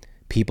that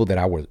people that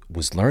I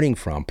was learning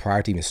from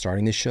prior to even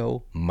starting this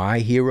show, my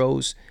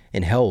heroes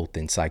in health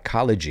and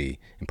psychology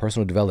and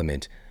personal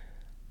development,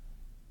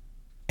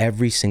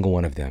 every single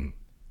one of them,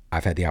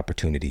 I've had the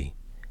opportunity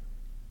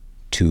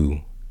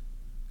to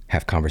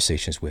have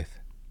conversations with.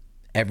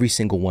 Every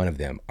single one of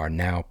them are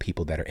now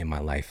people that are in my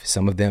life.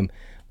 Some of them,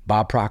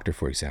 Bob Proctor,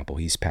 for example,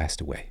 he's passed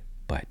away,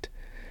 but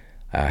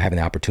having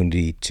the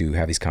opportunity to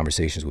have these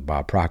conversations with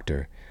Bob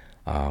Proctor,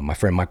 my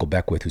friend Michael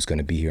Beckwith, who's going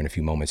to be here in a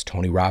few moments,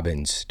 Tony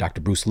Robbins,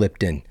 Dr. Bruce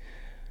Lipton,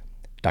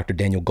 Dr.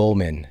 Daniel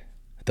Goleman,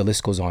 the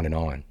list goes on and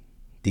on.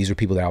 These are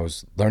people that I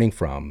was learning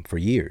from for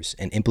years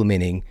and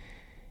implementing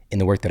in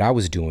the work that I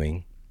was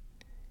doing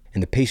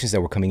and the patients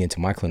that were coming into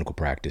my clinical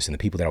practice and the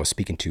people that I was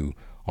speaking to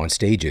on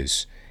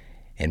stages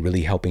and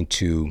really helping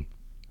to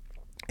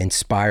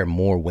inspire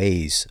more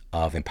ways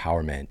of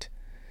empowerment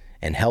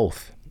and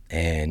health.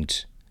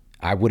 And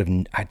I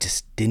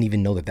just didn't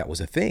even know that was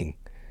a thing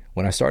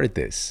when I started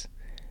this.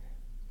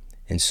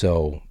 And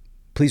so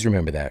please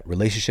remember that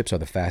relationships are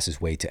the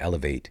fastest way to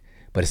elevate,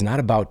 but it's not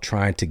about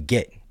trying to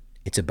get,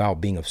 it's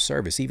about being of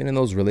service. Even in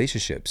those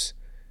relationships,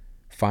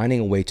 finding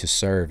a way to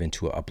serve and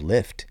to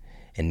uplift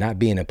and not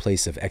be in a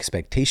place of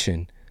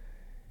expectation,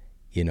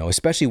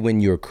 especially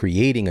when you're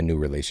creating a new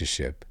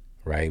relationship,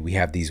 right? We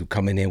have these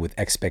coming in with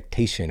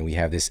expectation. We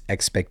have this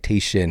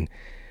expectation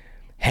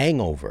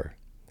hangover.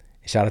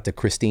 Shout out to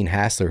Christine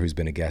Hassler, who's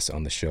been a guest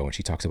on the show, and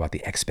she talks about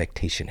the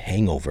expectation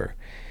hangover.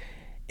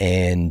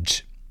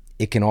 And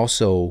it can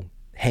also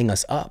hang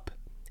us up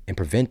and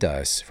prevent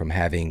us from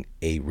having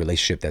a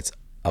relationship that's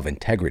of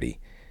integrity.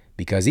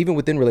 Because even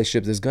within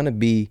relationships, there's going to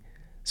be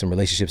some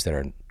relationships that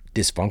are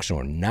dysfunctional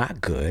or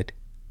not good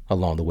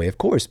along the way, of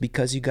course,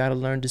 because you got to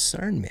learn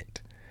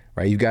discernment,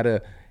 right? You got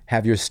to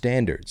have your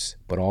standards,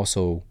 but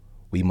also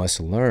we must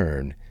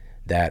learn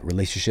that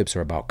relationships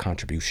are about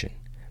contribution.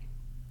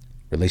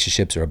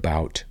 Relationships are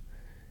about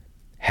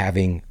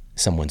having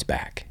someone's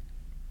back.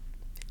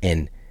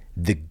 And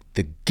the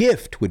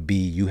gift would be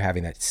you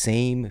having that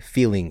same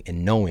feeling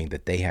and knowing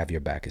that they have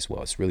your back as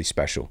well. It's really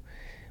special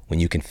when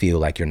you can feel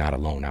like you're not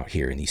alone out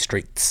here in these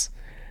streets.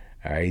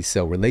 All right.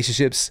 So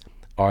relationships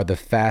are the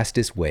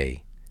fastest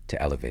way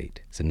to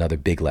elevate. It's another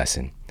big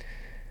lesson.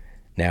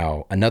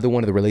 Now, another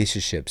one of the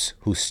relationships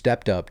who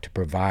stepped up to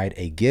provide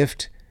a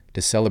gift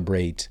to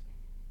celebrate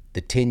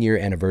the 10-year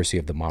anniversary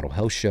of the Model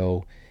Health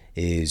Show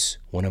is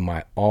one of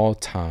my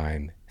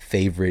all-time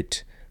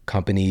favorite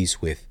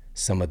companies with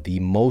some of the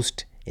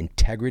most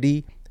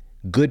integrity,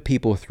 good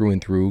people through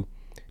and through,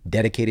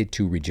 dedicated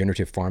to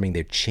regenerative farming.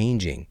 They're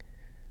changing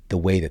the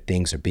way that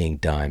things are being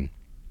done.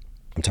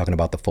 I'm talking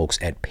about the folks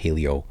at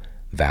Paleo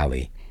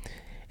Valley.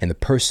 And the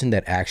person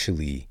that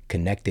actually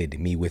connected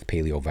me with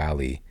Paleo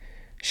Valley,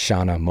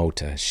 Shana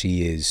Mota,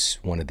 she is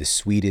one of the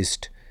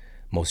sweetest,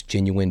 most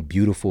genuine,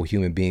 beautiful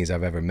human beings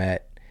I've ever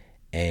met.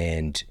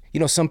 And,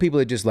 some people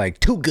are just like,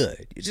 too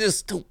good. You're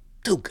just too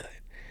good.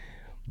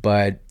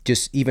 But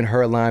just even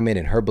her alignment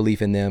and her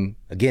belief in them,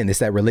 again, it's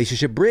that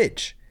relationship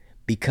bridge.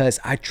 Because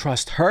I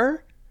trust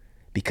her,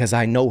 because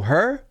I know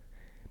her,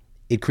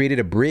 it created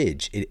a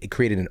bridge. It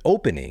created an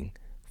opening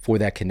for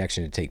that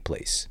connection to take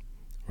place,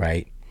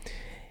 right?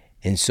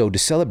 And so to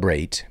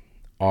celebrate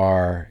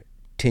our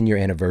 10-year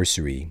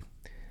anniversary,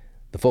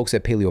 the folks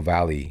at Paleo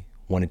Valley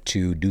wanted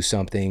to do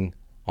something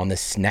on the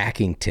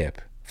snacking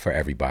tip for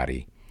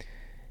everybody.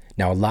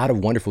 Now, a lot of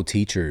wonderful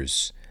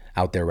teachers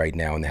out there right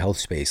now in the health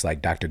space,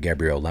 like Dr.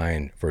 Gabrielle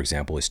Lyon, for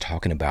example, is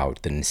talking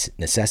about the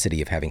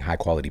necessity of having high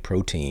quality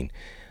protein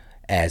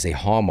as a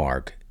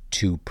hallmark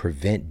to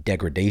prevent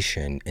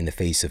degradation in the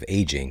face of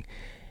aging.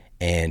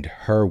 And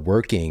her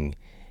working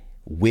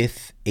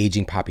with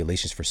aging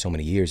populations for so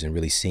many years and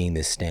really seeing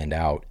this stand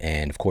out.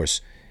 And of course,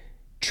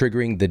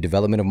 triggering the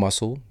development of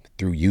muscle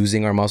through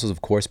using our muscles,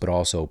 of course, but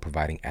also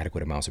providing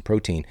adequate amounts of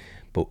protein.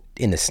 But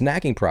in the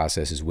snacking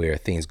process is where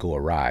things go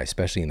awry,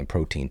 especially in the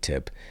protein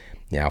tip.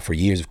 Now, for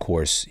years, of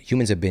course,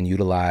 humans have been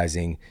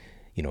utilizing,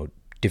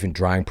 different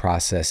drying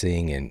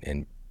processing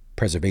and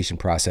preservation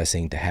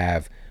processing to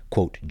have,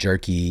 quote,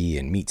 jerky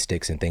and meat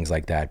sticks and things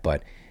like that.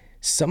 But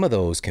some of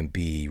those can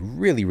be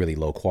really, really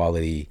low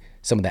quality,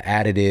 some of the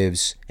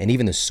additives and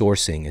even the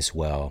sourcing as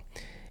well.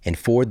 And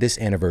for this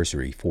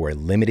anniversary, for a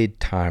limited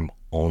time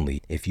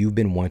only, if you've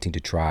been wanting to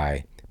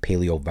try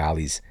Paleo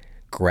Valley's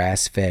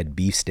grass-fed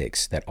beef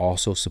sticks that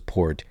also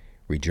support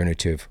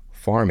regenerative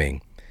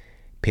farming,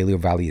 Paleo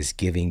Valley is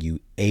giving you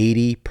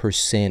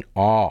 80%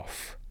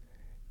 off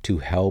to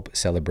help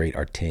celebrate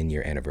our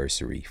 10-year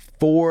anniversary.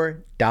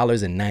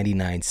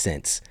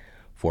 $4.99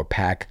 for a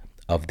pack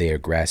of their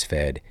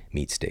grass-fed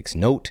meat sticks.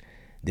 Note,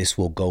 this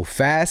will go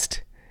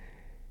fast.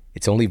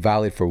 It's only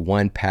valid for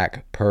one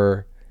pack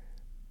per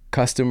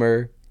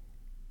customer.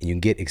 You can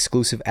get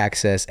exclusive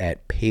access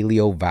at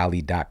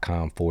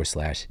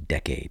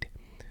paleovalley.com/decade.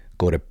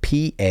 Go to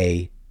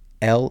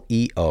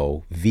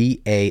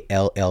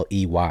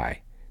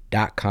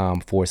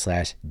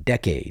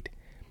paleovalley.com/decade.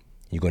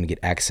 You're going to get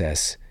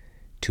access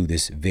to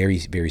this very,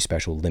 very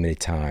special limited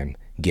time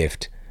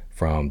gift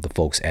from the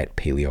folks at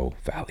Paleo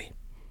Valley.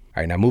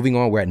 All right, now moving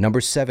on, we're at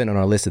number 7 on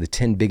our list of the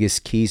 10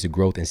 biggest keys to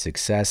growth and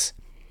success.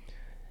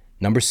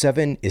 Number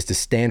 7 is to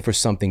stand for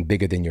something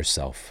bigger than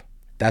yourself.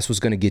 That's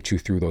what's going to get you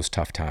through those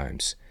tough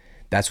times.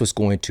 That's what's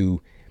going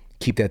to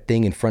keep that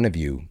thing in front of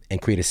you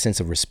and create a sense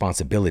of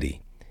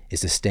responsibility, is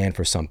to stand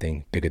for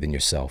something bigger than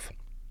yourself.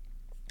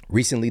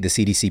 Recently, the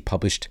CDC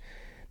published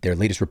their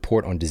latest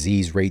report on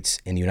disease rates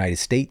in the United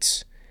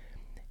States.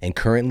 And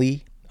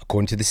currently,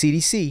 according to the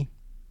CDC,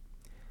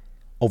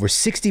 over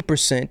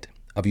 60%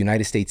 of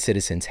United States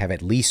citizens have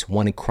at least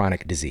one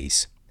chronic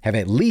disease.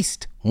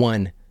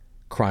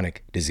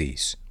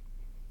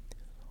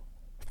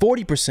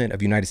 40%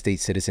 of United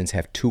States citizens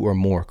have 2 or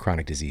more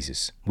chronic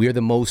diseases. We are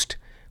the most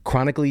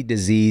chronically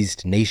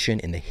diseased nation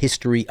in the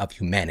history of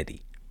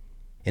humanity.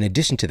 In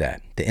addition to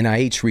that, the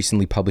NIH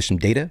recently published some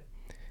data,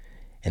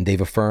 and they've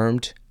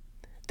affirmed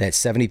that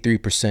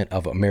 73%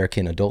 of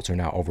American adults are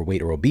now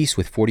overweight or obese,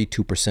 with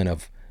 42%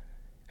 of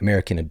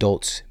American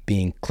adults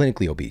being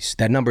clinically obese.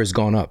 That number has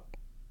gone up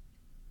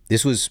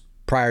This was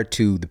prior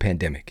to the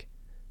pandemic.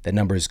 That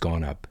number has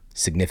gone up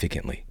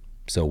significantly.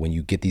 So when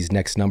you get these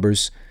next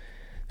numbers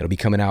that'll be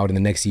coming out in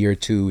the next year or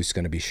two, it's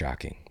going to be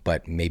shocking,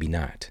 but maybe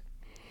not.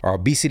 Our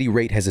obesity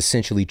rate has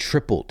essentially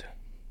tripled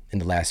in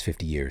the last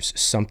 50 years.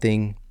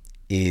 Something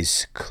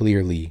is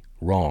clearly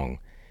wrong.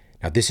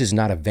 Now, this is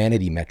not a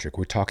vanity metric.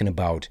 We're talking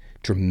about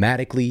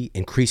dramatically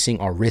increasing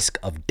our risk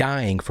of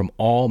dying from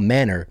all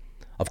manner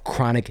of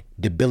chronic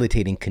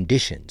debilitating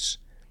conditions.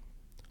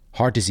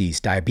 Heart disease,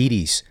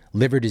 diabetes,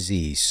 liver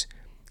disease,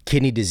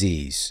 kidney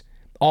disease,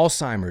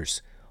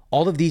 Alzheimer's.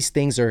 All of these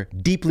things are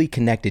deeply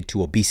connected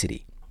to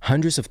obesity.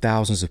 Hundreds of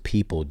thousands of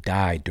people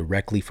died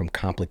directly from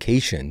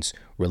complications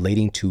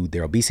relating to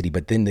their obesity,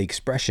 but then the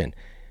expression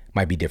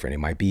might be different. It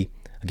might be,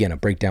 again, a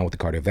breakdown with the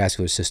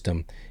cardiovascular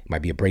system. It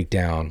might be a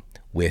breakdown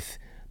with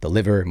the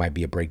liver. It might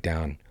be a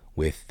breakdown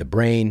with the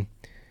brain.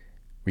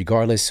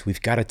 Regardless,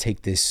 we've got to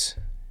take this.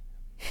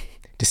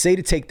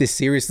 To take this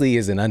seriously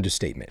is an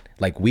understatement.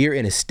 Like, we're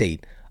in a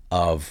state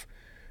of,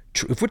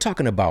 if we're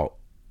talking about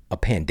a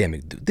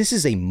pandemic, this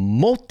is a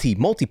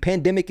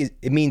multi-pandemic.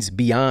 It means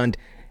beyond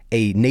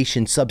a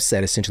nation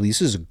subset, essentially.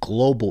 This is a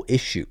global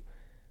issue.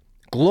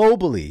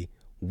 Globally,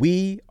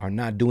 we are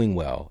not doing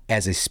well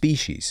as a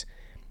species.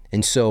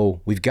 And so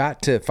we've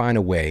got to find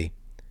a way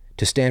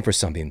to stand for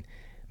something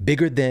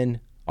bigger than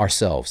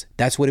ourselves.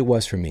 That's what it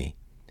was for me.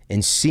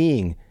 And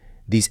seeing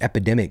these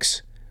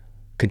epidemics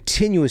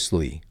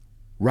continuously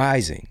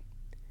rising,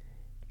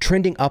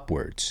 trending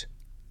upwards,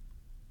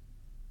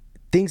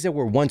 things that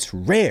were once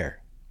rare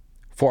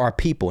for our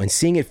people, and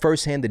seeing it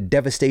firsthand, the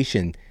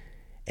devastation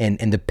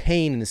and the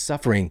pain and the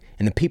suffering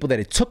and the people that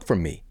it took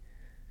from me,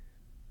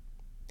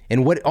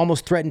 and what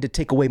almost threatened to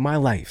take away my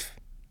life.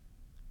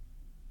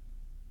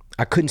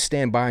 I couldn't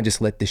stand by and just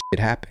let this shit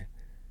happen.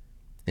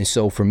 And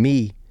so for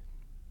me,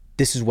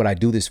 this is what I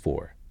do this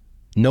for.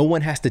 No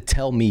one has to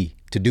tell me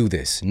to do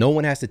this. No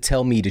one has to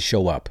tell me to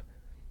show up.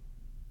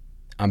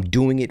 I'm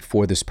doing it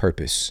for this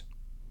purpose.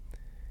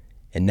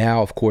 And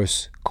now, of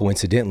course,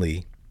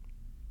 coincidentally,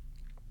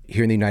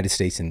 here in the United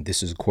States, and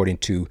this is according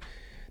to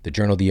the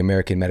Journal of the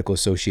American Medical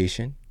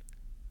Association,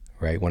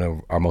 right, one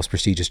of our most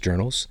prestigious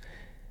journals,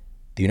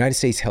 the United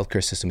States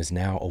healthcare system is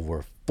now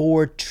over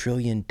 $4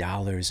 trillion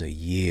a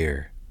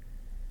year.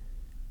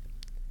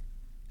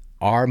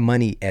 Our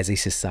money as a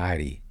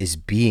society is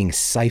being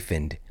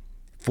siphoned.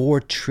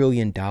 $4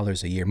 trillion a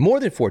year,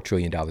 more than $4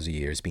 trillion a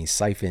year is being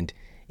siphoned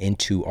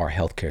into our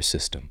healthcare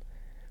system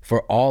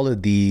for all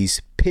of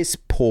these piss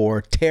poor,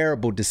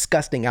 terrible,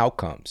 disgusting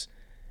outcomes.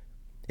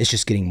 It's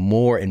just getting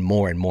more and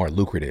more and more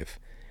lucrative.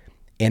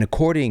 And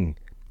according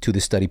to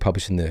the study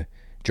published in the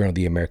Journal of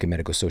the American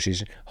Medical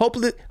Association,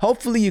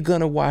 hopefully you're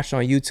going to watch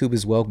on YouTube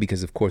as well,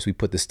 because of course we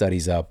put the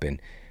studies up and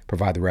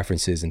provide the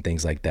references and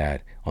things like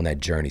that on that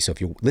journey. So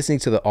if you're listening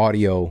to the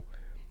audio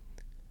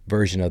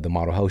version of the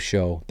Model Health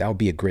Show, that would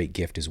be a great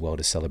gift as well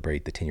to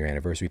celebrate the 10-year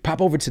anniversary. Pop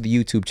over to the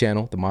YouTube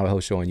channel, the Model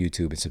Health Show on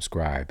YouTube, and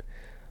subscribe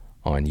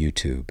on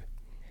YouTube.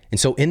 And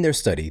so in their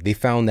study, they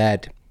found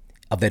that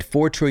of that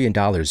 $4 trillion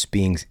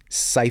being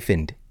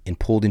siphoned and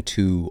pulled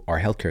into our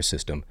healthcare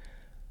system,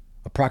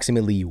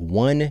 approximately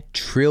 $1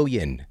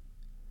 trillion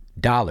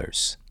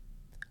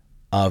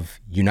of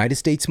United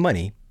States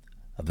money,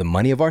 of the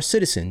money of our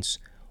citizens,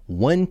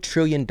 $1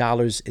 trillion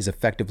is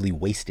effectively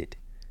wasted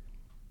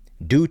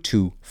due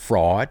to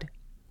fraud,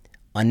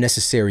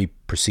 unnecessary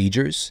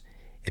procedures,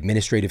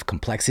 administrative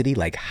complexity,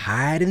 like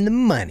hiding the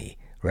money,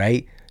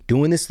 right?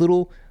 Doing this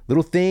little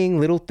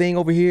thing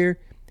over here,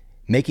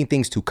 making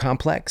things too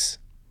complex,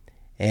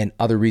 and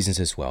other reasons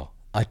as well.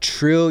 $1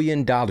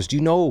 trillion. Do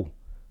you know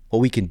what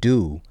we can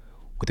do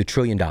with $1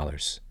 trillion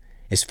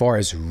as far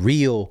as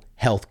real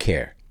health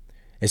care,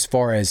 as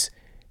far as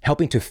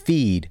helping to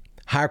feed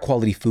higher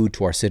quality food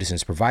to our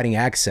citizens, providing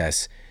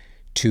access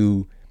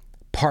to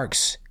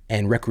parks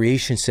and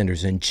recreation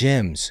centers and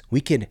gyms? We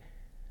can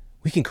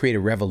create a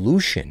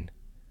revolution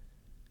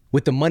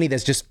with the money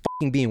that's just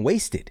fucking being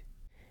wasted.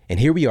 And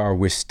here we are,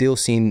 we're still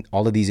seeing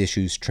all of these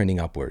issues trending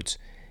upwards.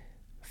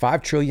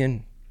 5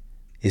 trillion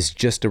is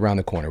just around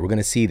the corner. We're going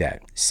to see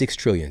that. 6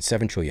 trillion,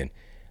 7 trillion.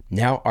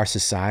 Now our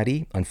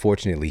society,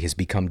 unfortunately, has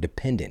become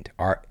dependent.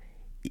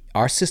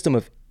 Our system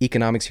of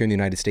economics here in the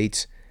United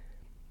States,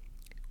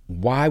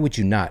 why would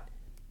you not?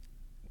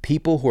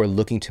 People who are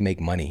looking to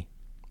make money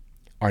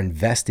are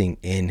investing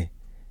in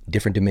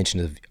different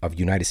dimensions of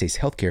United States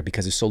healthcare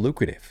because it's so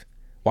lucrative.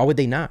 Why would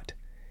they not?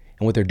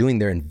 And what they're doing,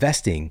 they're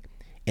investing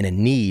in a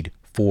need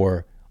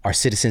for our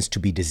citizens to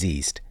be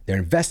diseased. They're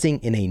investing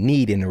in a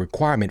need and a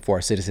requirement for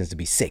our citizens to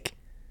be sick.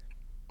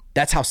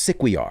 That's how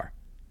sick we are.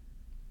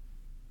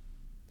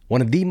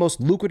 One of the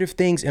most lucrative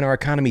things in our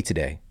economy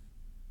today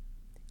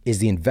is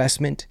the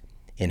investment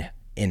in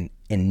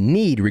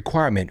need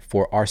requirement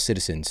for our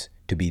citizens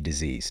to be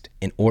diseased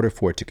in order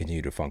for it to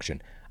continue to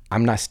function.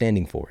 I'm not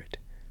standing for it.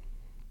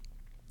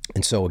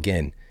 And so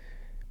again,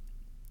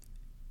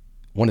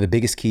 one of the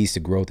biggest keys to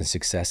growth and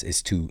success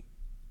is to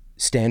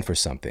stand for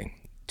something,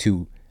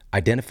 to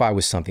identify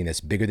with something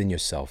that's bigger than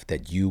yourself,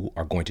 that you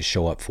are going to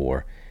show up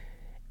for.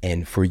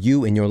 And for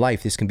you in your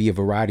life, this can be a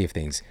variety of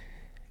things.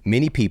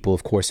 Many people,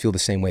 of course, feel the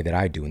same way that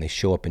I do, and they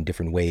show up in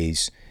different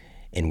ways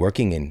in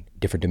working in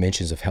different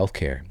dimensions of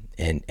healthcare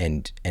and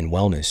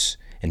wellness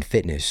and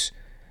fitness.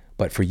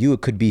 But for you,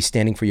 it could be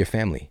standing for your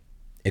family.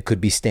 It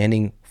could be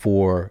standing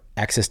for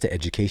access to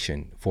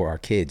education for our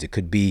kids. It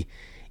could be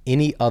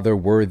any other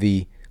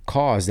worthy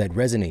cause that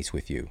resonates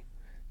with you.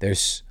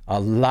 There's a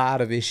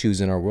lot of issues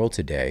in our world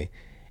today,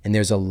 and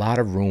there's a lot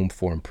of room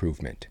for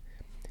improvement.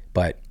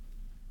 But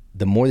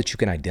the more that you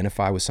can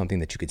identify with something,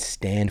 that you could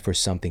stand for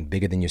something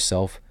bigger than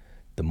yourself,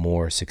 the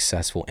more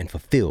successful and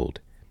fulfilled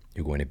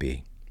you're going to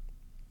be.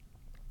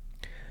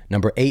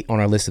 Number 8 on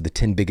our list of the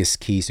 10 biggest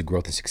keys to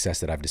growth and success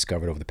that I've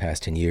discovered over the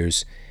past 10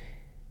 years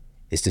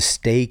is to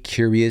stay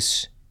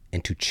curious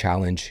and to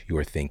challenge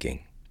your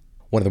thinking.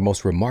 One of the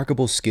most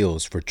remarkable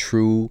skills for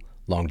true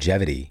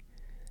longevity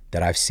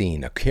that I've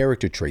seen, a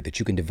character trait that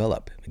you can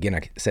develop, again,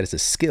 I said it's a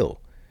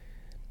skill,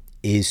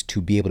 is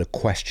to be able to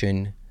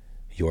question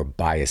your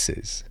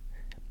biases.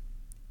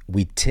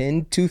 We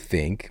tend to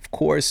think, of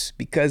course,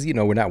 because,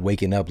 we're not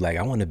waking up like,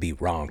 I want to be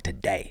wrong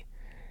today.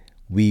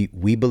 We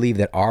believe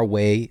that our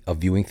way of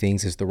viewing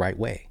things is the right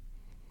way.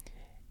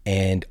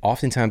 And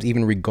oftentimes,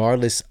 even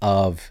regardless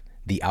of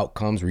the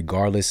outcomes,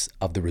 regardless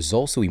of the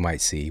results that we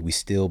might see, we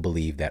still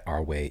believe that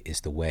our way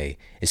is the way.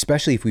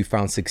 Especially if we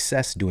found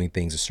success doing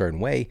things a certain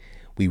way,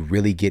 we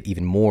really get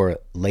even more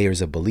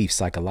layers of belief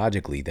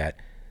psychologically that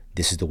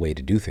this is the way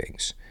to do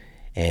things.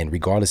 And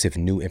regardless if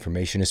new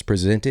information is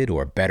presented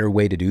or a better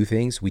way to do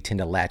things, we tend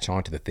to latch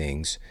onto the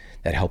things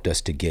that helped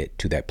us to get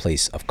to that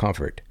place of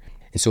comfort.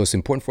 And so it's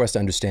important for us to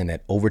understand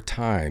that over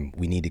time,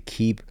 we need to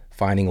keep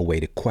finding a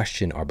way to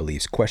question our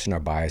beliefs, question our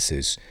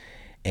biases,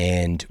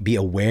 and be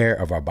aware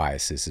of our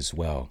biases as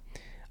well.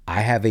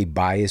 I have a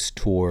bias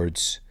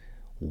towards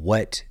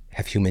what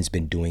have humans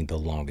been doing the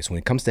longest. When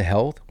it comes to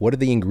health, what are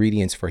the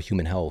ingredients for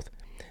human health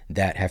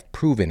that have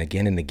proven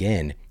again and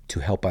again to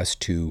help us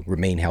to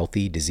remain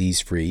healthy,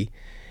 disease-free,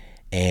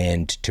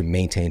 and to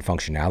maintain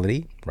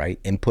functionality,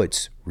 right?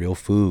 Inputs, real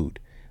food,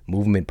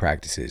 movement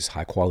practices,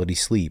 high quality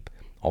sleep,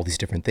 all these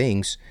different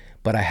things.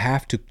 But I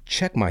have to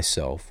check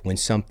myself when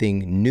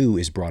something new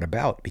is brought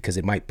about because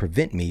it might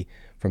prevent me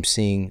from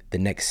seeing the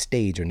next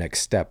stage or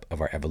next step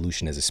of our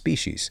evolution as a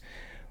species,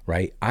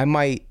 right? I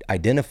might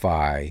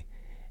identify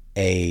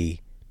a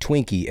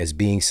Twinkie as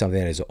being something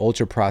that is an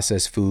ultra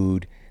processed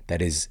food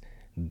that is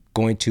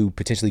going to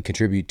potentially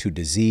contribute to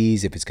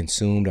disease if it's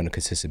consumed on a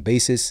consistent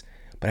basis.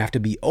 But I have to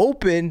be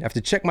open, I have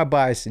to check my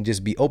bias and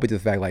just be open to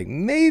the fact like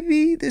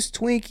maybe this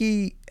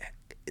Twinkie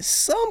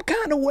some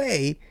kind of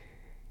way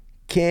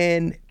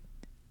can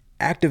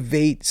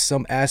activate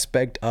some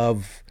aspect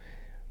of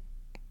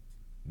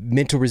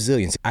mental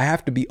resilience. I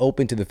have to be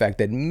open to the fact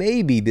that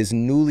maybe this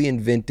newly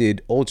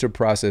invented ultra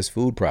processed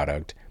food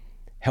product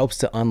helps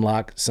to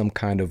unlock some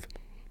kind of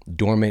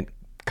dormant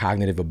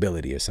cognitive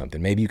ability or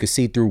something. Maybe you can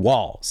see through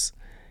walls.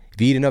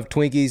 If you eat enough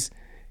Twinkies,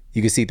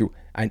 you can see through.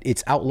 And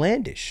it's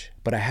outlandish,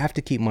 but I have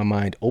to keep my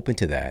mind open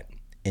to that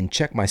and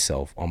check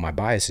myself on my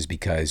biases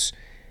because,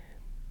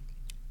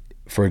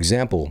 for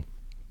example,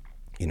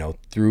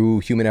 through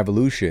human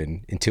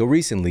evolution, until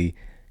recently,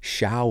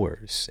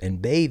 showers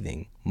and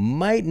bathing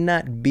might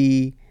not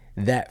be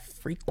that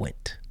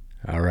frequent,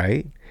 all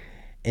right?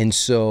 And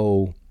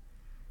so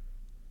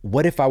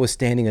what if I was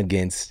standing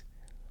against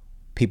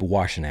people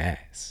washing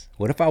ass?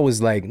 What if I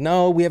was like,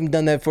 no, we haven't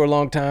done that for a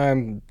long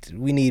time.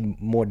 We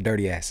need more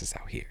dirty asses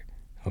out here,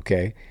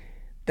 okay?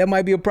 That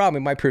might be a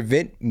problem. It might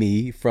prevent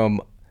me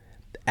from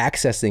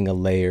accessing a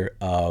layer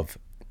of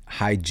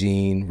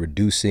hygiene,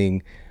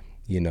 reducing,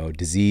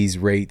 disease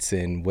rates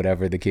and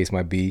whatever the case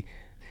might be,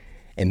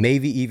 and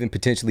maybe even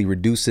potentially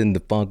reducing the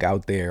funk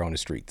out there on the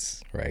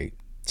streets, right?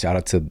 Shout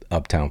out to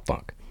Uptown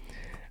Funk.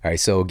 All right,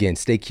 so again,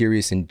 stay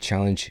curious and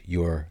challenge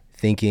your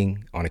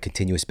thinking on a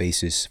continuous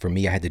basis. For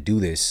me, I had to do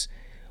this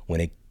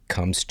when it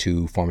comes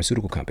to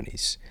pharmaceutical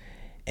companies.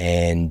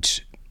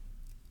 And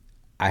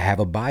I have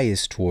a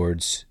bias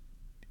towards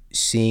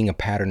seeing a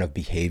pattern of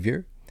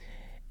behavior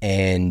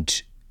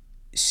and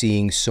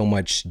seeing so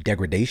much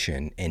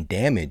degradation and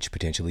damage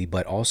potentially,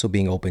 but also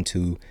being open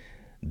to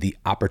the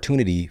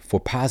opportunity for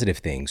positive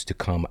things to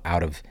come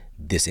out of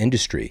this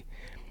industry.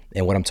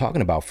 And what I'm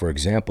talking about, for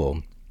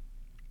example,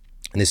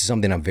 and this is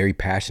something I'm very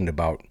passionate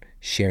about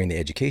sharing the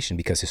education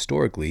because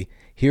historically,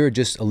 here are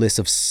just a list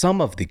of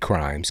some of the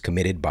crimes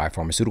committed by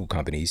pharmaceutical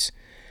companies.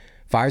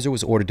 Pfizer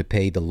was ordered to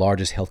pay the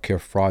largest healthcare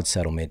fraud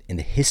settlement in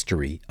the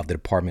history of the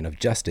Department of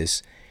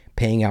Justice,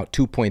 paying out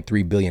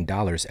 $2.3 billion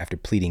after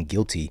pleading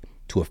guilty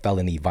to a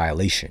felony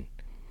violation.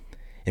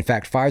 In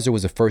fact, Pfizer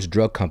was the first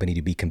drug company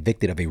to be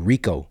convicted of a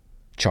RICO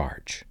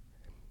charge.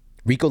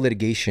 RICO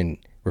litigation,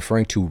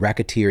 referring to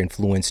Racketeer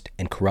Influenced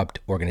and Corrupt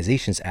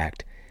Organizations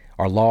Act,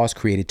 are laws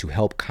created to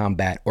help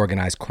combat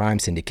organized crime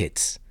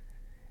syndicates.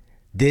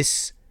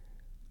 This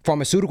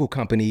pharmaceutical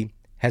company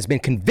has been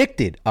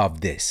convicted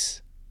of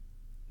this.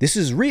 This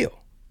is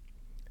real.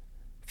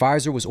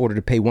 Pfizer was ordered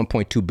to pay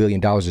 $1.2 billion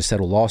to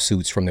settle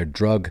lawsuits from their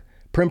drug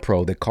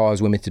Prempro that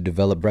caused women to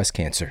develop breast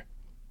cancer.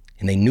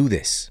 And they knew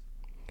this.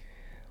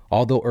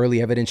 Although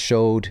early evidence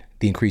showed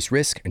the increased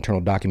risk,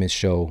 internal documents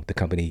show the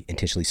company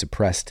intentionally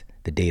suppressed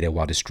the data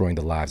while destroying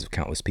the lives of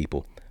countless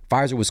people.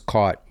 Pfizer was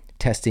caught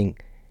testing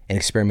an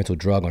experimental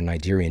drug on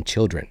Nigerian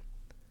children.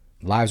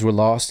 Lives were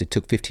lost. It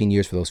took 15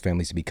 years for those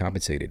families to be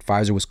compensated.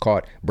 Pfizer was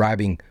caught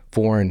bribing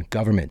foreign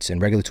governments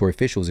and regulatory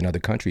officials in other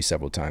countries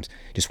several times.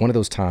 Just one of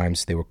those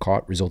times they were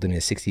caught resulted in a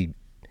 $60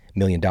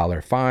 million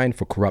fine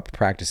for corrupt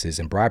practices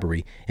and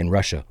bribery in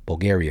Russia,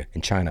 Bulgaria,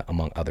 and China,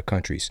 among other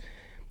countries.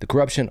 The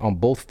corruption on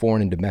both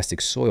foreign and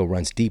domestic soil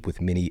runs deep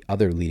with many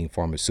other leading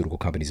pharmaceutical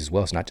companies as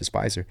well. It's not just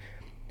Pfizer.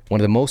 One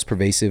of the most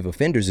pervasive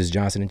offenders is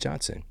Johnson &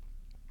 Johnson.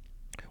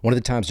 One of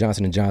the times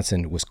Johnson &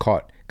 Johnson was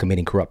caught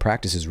committing corrupt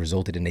practices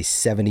resulted in a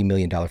 $70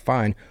 million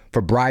fine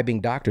for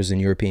bribing doctors in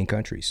European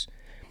countries.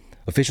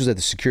 Officials at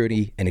the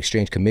Security and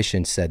Exchange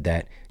Commission said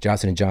that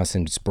Johnson &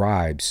 Johnson's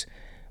bribes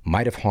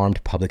might have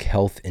harmed public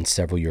health in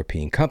several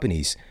European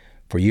companies.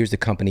 For years, the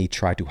company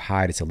tried to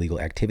hide its illegal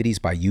activities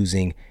by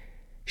using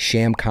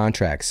sham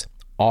contracts,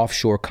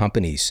 offshore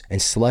companies,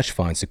 and slush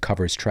funds to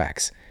cover its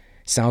tracks.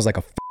 Sounds like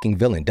a fucking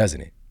villain,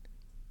 doesn't it?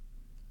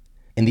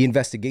 In the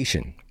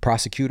investigation,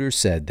 prosecutors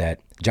said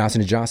that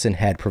Johnson & Johnson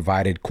had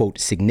provided, quote,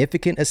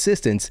 significant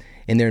assistance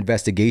in their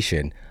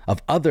investigation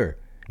of other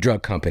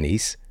drug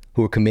companies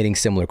who were committing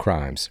similar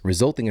crimes,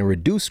 resulting in a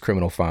reduced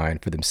criminal fine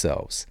for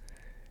themselves.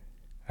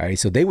 All right,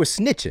 so they were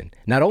snitching.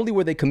 Not only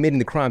were they committing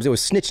the crimes, they were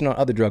snitching on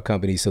other drug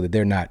companies so that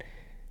they're not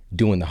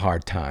doing the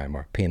hard time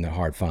or paying the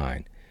hard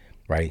fine,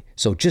 right?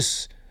 So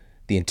just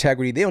the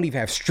integrity, they don't even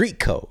have street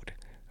code,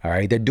 all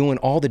right? They're doing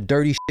all the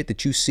dirty shit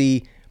that you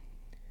see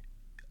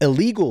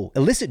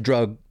illicit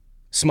drug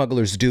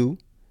smugglers do.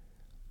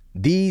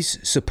 These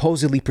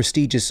supposedly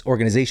prestigious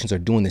organizations are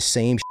doing the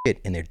same shit,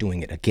 and they're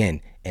doing it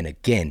again and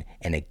again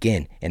and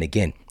again and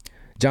again.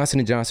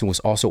 Johnson & Johnson was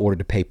also ordered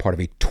to pay part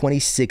of a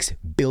 $26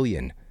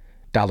 billion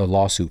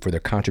lawsuit for their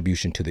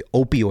contribution to the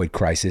opioid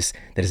crisis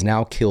that has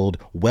now killed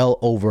well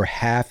over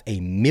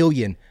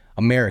 500,000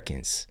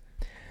 Americans.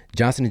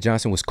 Johnson &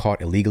 Johnson was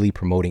caught illegally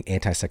promoting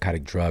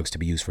antipsychotic drugs to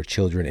be used for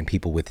children and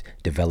people with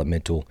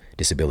developmental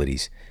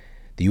disabilities.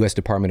 The U.S.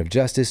 Department of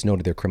Justice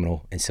noted their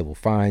criminal and civil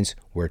fines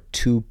were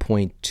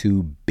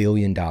 $2.2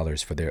 billion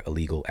for their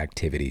illegal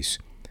activities.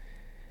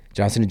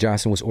 Johnson &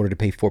 Johnson was ordered to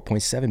pay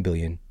 $4.7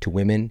 billion to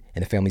women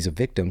and the families of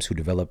victims who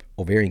developed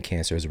ovarian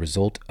cancer as a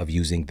result of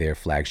using their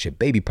flagship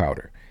baby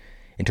powder.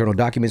 Internal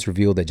documents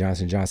revealed that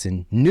Johnson &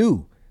 Johnson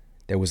knew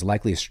there was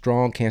likely a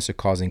strong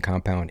cancer-causing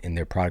compound in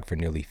their product for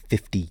nearly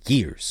 50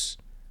 years.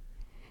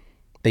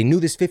 They knew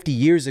this 50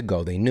 years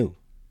ago. They knew.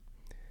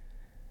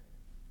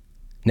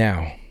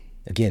 Now,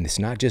 again, it's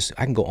not just,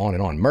 I can go on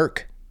and on.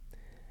 Merck,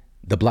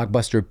 the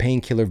blockbuster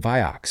painkiller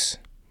Vioxx,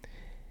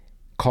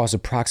 caused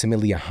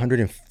approximately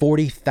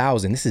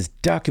 140,000, this is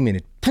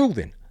documented,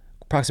 proven,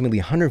 approximately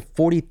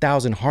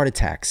 140,000 heart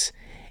attacks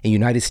in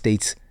United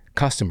States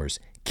customers,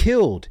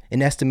 killed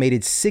an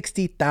estimated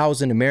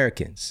 60,000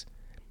 Americans.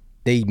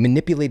 They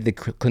manipulated the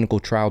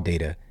clinical trial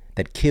data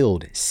that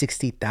killed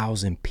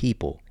 60,000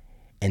 people,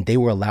 and they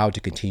were allowed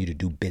to continue to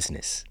do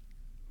business.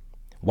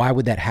 Why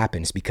would that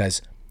happen? It's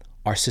because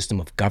our system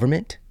of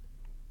government,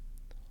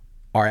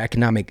 our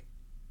economic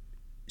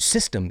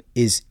system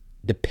is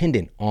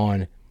dependent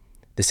on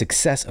the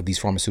success of these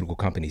pharmaceutical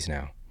companies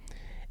now.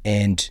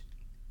 And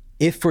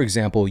if, for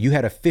example, you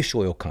had a fish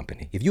oil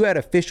company, if you had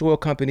a fish oil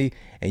company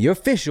and your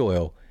fish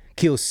oil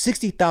kills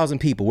 60,000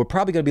 people, we're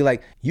probably going to be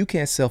like, you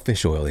can't sell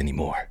fish oil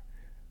anymore.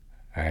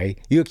 All right.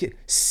 You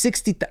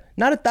 60,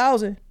 not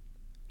 1,000,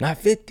 not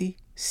 50,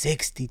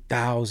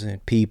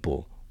 60,000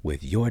 people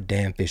with your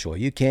damn fish oil.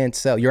 You can't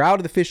sell. You're out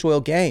of the fish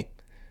oil game.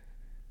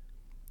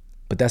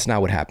 But that's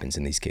not what happens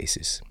in these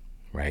cases,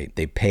 right?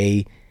 They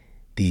pay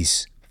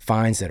these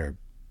fines that are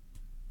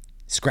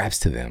scraps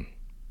to them.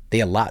 They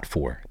allot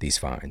for these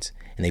fines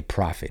and they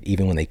profit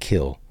even when they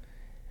kill.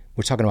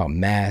 We're talking about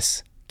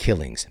mass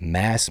killings,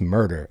 mass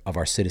murder of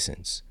our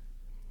citizens.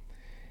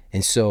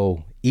 And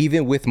so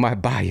even with my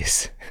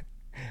bias,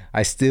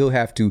 I still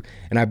have to,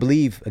 and I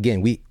believe,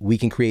 again, we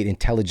can create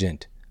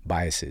intelligent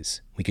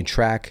biases. We can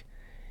track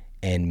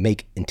and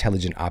make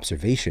intelligent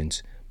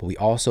observations, but we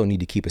also need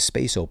to keep a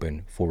space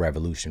open for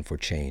revolution, for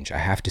change. I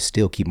have to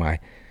still keep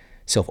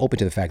myself open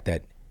to the fact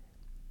that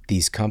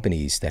these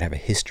companies that have a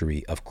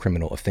history of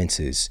criminal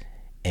offenses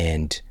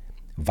and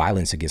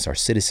violence against our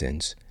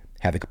citizens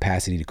have the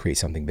capacity to create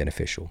something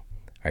beneficial.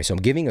 All right, so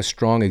I'm giving a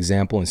strong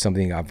example and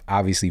something I'm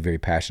obviously very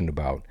passionate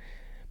about,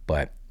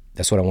 but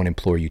that's what I want to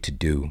implore you to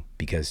do,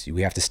 because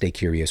we have to stay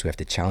curious. We have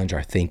to challenge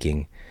our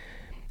thinking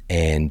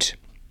and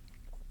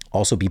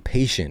also be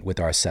patient with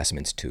our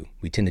assessments too.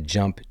 We tend to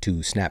jump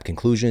to snap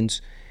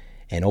conclusions,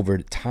 and over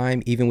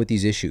time, even with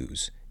these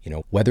issues,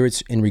 whether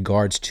it's in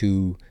regards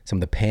to some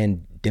of the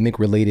pandemic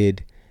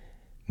related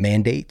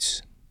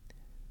mandates,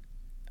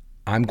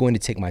 I'm going to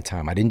take my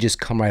time. I didn't just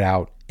come right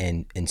out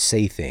and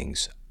say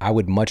things. I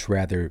would much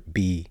rather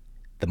be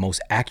the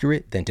most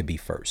accurate than to be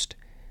first.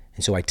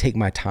 And so I take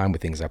my time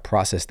with things. I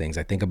process things.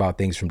 I think about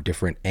things from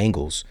different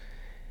angles.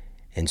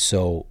 And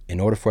so in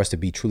order for us to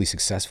be truly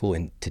successful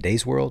in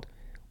today's world,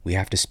 we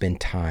have to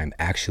spend time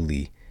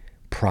actually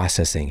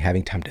processing,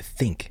 having time to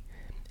think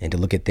and to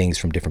look at things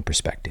from different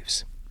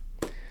perspectives.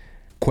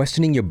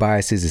 Questioning your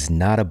biases is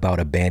not about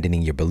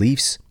abandoning your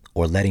beliefs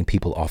or letting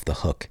people off the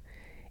hook.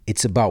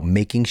 It's about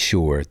making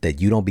sure that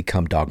you don't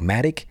become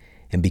dogmatic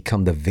and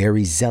become the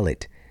very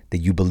zealot that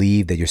you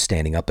believe that you're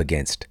standing up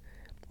against.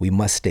 We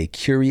must stay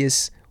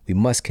curious. We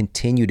must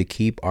continue to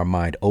keep our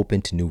mind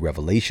open to new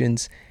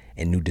revelations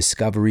and new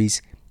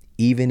discoveries,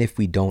 even if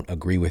we don't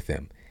agree with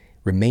them.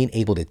 Remain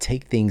able to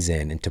take things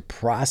in and to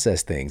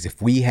process things.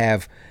 If we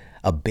have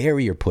a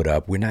barrier put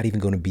up, we're not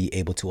even going to be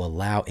able to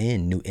allow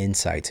in new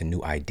insights and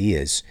new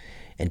ideas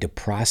and to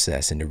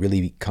process and to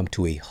really come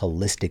to a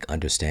holistic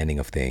understanding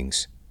of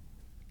things.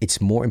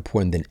 It's more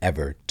important than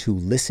ever to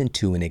listen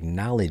to and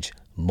acknowledge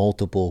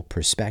multiple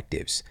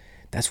perspectives.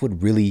 That's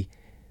what really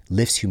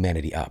lifts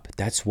humanity up.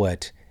 That's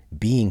what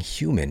being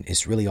human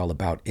is really all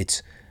about.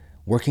 It's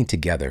working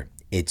together.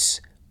 It's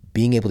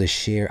being able to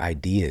share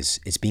ideas.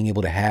 It's being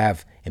able to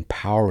have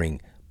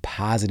empowering,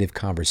 positive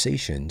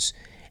conversations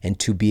and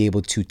to be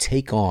able to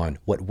take on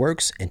what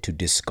works and to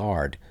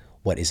discard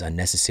what is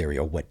unnecessary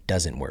or what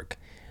doesn't work.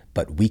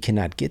 But we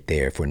cannot get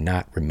there if we're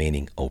not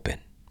remaining open.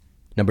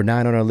 Number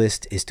 9 on our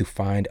list is to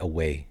find a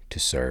way to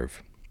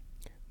serve.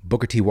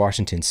 Booker T.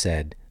 Washington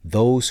said,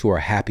 "Those who are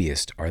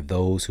happiest are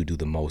those who do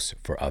the most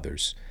for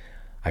others."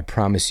 I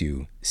promise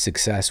you,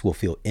 success will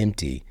feel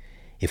empty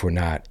if we're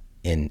not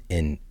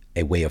in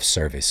a way of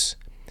service.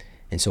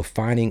 And so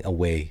finding a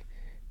way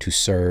to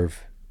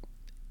serve,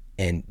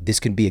 and this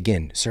can be,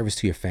 again, service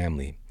to your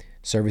family,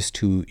 service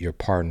to your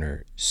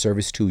partner,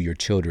 service to your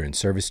children,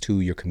 service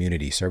to your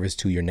community, service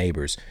to your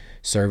neighbors,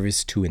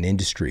 service to an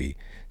industry,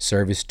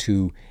 service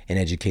to an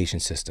education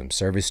system,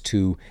 service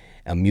to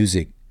a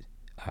music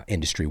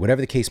industry,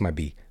 whatever the case might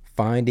be.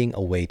 Finding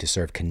a way to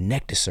serve,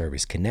 connect to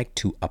service, connect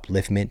to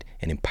upliftment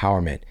and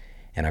empowerment.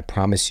 And I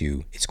promise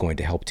you, it's going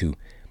to help to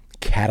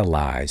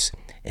catalyze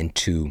and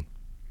to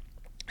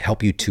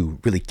help you to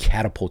really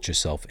catapult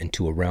yourself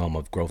into a realm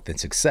of growth and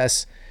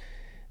success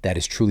that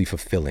is truly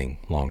fulfilling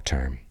long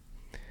term.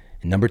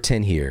 And number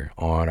 10 here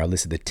on our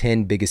list of the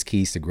 10 biggest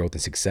keys to growth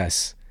and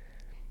success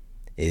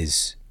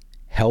is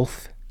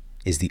health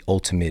is the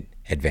ultimate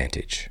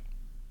advantage.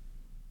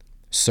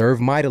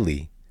 Serve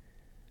mightily,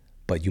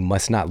 but you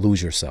must not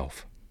lose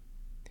yourself.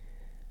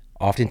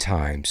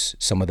 Oftentimes,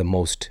 some of the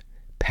most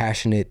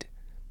passionate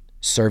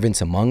servants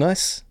among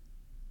us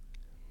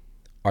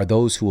are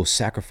those who will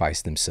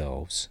sacrifice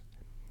themselves.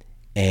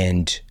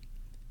 And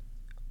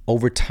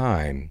over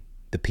time,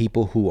 the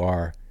people who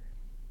are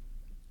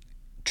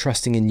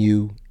trusting in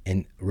you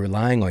and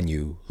relying on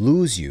you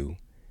lose you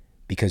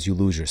because you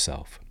lose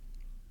yourself.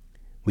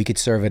 We could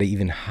serve at an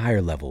even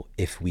higher level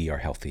if we are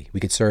healthy. We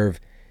could serve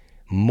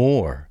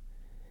more,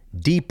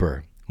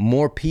 deeper,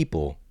 more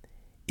people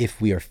if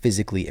we are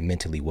physically and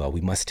mentally well.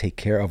 We must take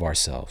care of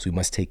ourselves. We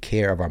must take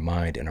care of our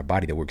mind and our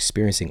body that we're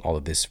experiencing all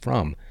of this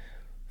from.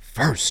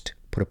 First,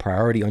 put a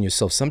priority on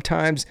yourself.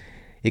 Sometimes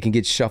it can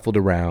get shuffled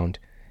around,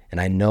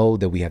 and I know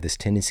that we have this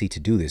tendency to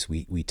do this.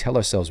 We tell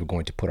ourselves we're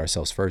going to put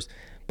ourselves first,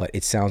 but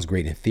it sounds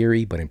great in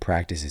theory, but in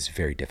practice it's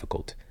very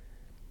difficult.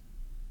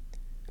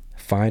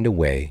 Find a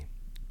way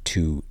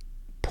to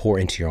pour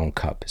into your own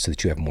cup so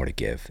that you have more to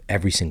give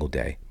every single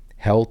day.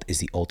 Health is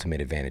the ultimate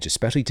advantage,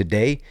 especially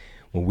today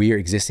when we are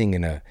existing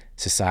in a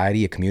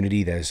society, a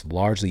community that is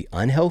largely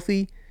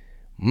unhealthy.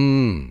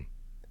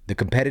 The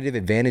competitive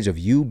advantage of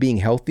you being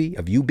healthy,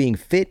 of you being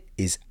fit,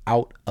 is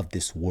out of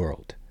this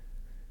world.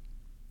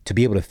 To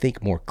be able to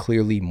think more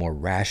clearly, more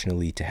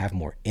rationally, to have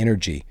more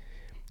energy,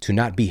 to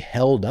not be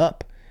held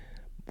up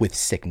with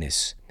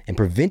sickness and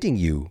preventing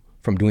you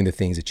from doing the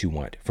things that you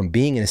want, from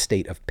being in a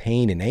state of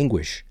pain and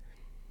anguish.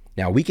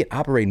 Now, we can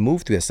operate and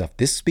move through that stuff.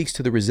 This speaks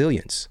to the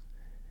resilience.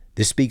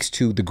 This speaks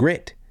to the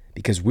grit,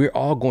 because we're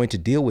all going to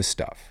deal with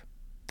stuff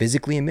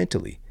physically and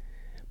mentally,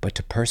 but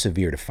to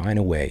persevere, to find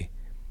a way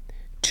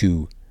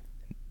to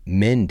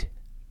mend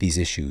these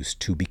issues,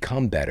 to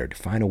become better, to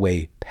find a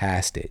way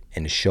past it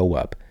and to show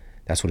up.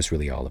 That's what it's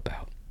really all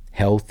about.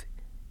 Health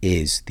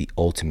is the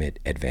ultimate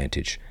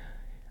advantage.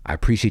 I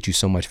appreciate you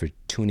so much for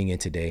tuning in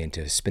today and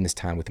to spend this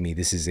time with me.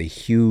 This is a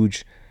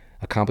huge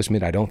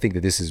accomplishment. I don't think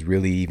that this is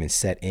really even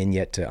set in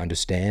yet to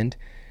understand.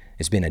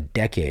 It's been a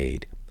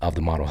decade of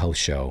the Model Health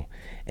Show,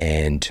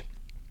 and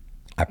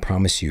I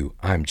promise you,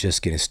 I'm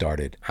just getting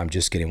started. I'm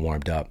just getting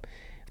warmed up.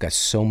 I've got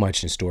so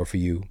much in store for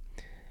you.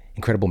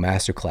 Incredible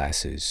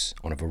masterclasses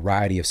on a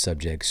variety of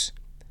subjects.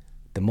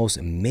 The most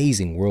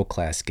amazing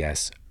world-class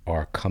guests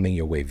are coming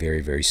your way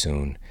very, very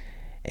soon.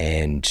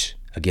 And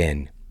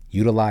again,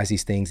 utilize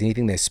these things.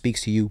 Anything that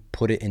speaks to you,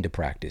 put it into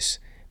practice.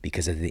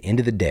 Because at the end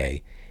of the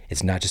day,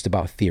 it's not just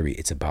about theory.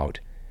 It's about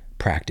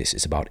practice.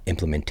 It's about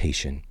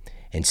implementation.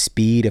 And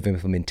speed of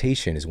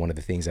implementation is one of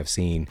the things I've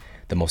seen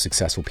the most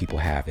successful people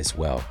have as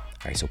well. All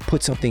right, so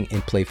put something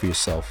in play for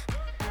yourself.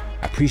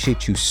 I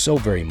appreciate you so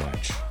very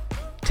much.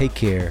 Take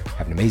care,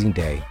 have an amazing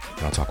day,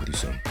 and I'll talk with you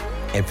soon.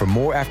 And for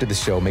more after the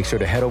show, make sure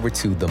to head over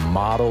to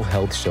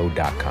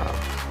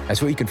themodelhealthshow.com.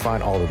 That's where you can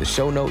find all of the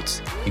show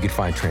notes. You can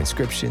find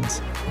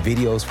transcriptions,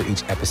 videos for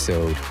each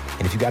episode.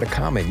 And if you got a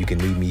comment, you can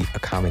leave me a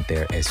comment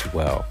there as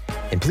well.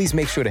 And please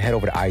make sure to head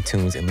over to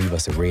iTunes and leave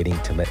us a rating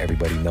to let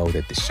everybody know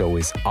that the show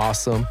is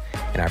awesome.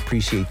 And I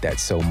appreciate that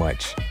so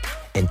much.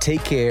 And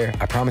take care.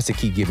 I promise to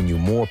keep giving you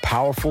more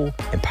powerful,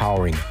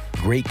 empowering,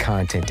 great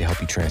content to help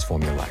you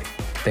transform your life.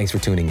 Thanks for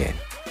tuning in.